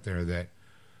community out there that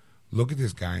look at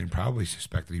this guy and probably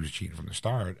suspect that he was cheating from the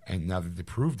start, and now that they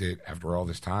proved it after all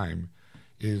this time,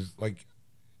 is like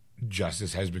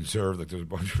justice has been served. Like there's a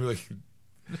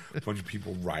bunch of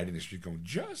people riding the street going,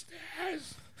 justice,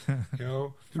 you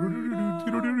know.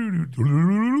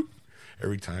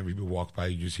 Every time people walk by,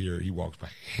 you just hear he walks by.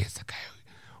 Hey, it's the guy.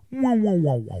 Whoa, whoa,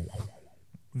 whoa, whoa,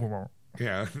 whoa, whoa.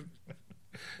 Yeah.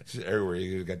 Just everywhere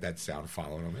you got that sound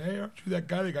following him. Hey, aren't you that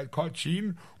guy that got caught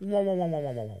cheating? Wah, wah, wah, wah,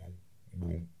 wah, wah, wah.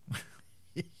 Boom.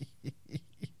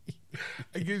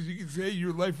 I guess you could say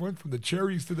your life went from the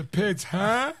cherries to the pits,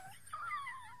 huh?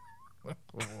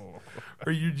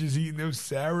 Or you're just eating those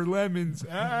sour lemons,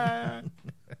 ah?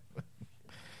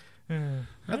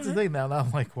 That's the thing now. Now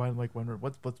I'm like wondering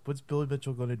what's Billy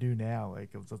Mitchell going to do now? Like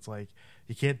it's like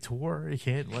he can't tour. He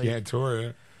can't like Can't tour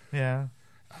it. yeah.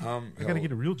 I got to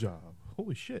get a real job.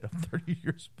 Holy shit! I'm 30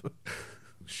 years.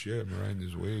 Shit, I'm riding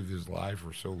this wave, this life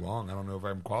for so long. I don't know if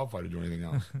I'm qualified to do anything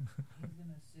else. He's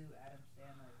gonna sue Adam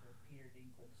Sandler for Peter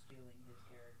Dinklage stealing his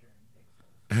character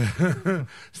in Pixels.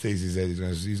 Stacey said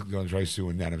he's going to try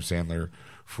suing Adam Sandler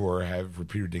for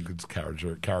Peter Dinklage's character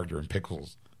in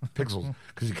Pixels,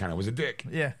 because he kind of was a dick.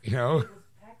 Yeah. You know. It was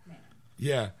Pac-Man.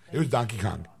 Yeah, it was Donkey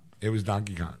Kong. It was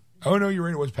Donkey Kong. Oh no, you're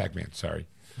right. It was Pac-Man. Sorry,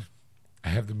 I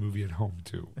have the movie at home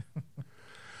too.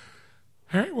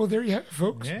 All right, well there you have it,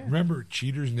 folks. Yeah. Remember,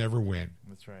 cheaters never win.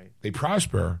 That's right. They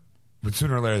prosper, but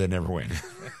sooner or later they never win.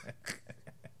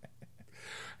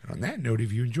 And on that note,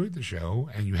 if you enjoyed the show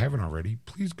and you haven't already,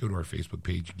 please go to our Facebook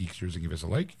page, Geeksters, and give us a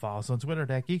like. Follow us on Twitter,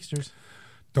 @Geeksters.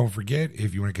 Don't forget,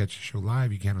 if you want to catch the show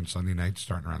live, you can on Sunday nights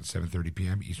starting around 7:30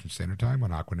 p.m. Eastern Standard Time on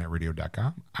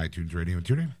AquanetRadio.com, iTunes Radio, and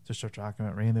TuneIn. Just search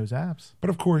Aquanet Ray in those apps. But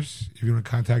of course, if you want to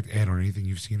contact Ed on anything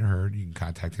you've seen or heard, you can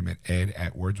contact him at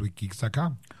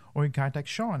ed@wordswithgeeks.com. Or you can contact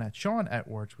Sean at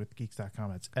wordswithgeeks.com.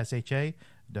 That's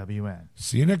SHAWN.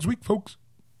 See you next week, folks.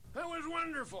 That was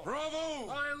wonderful. Bravo!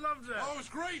 I loved that. Oh, it was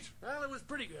great. Well, it was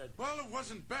pretty good. Well, it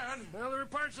wasn't bad. Well, there were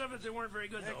parts of it that weren't very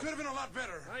good, It though. could have been a lot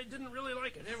better. I didn't really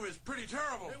like it. It was pretty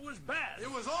terrible. It was bad. It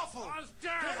was awful. It was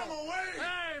terrible. Get him away!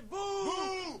 Hey, boo!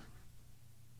 Boo!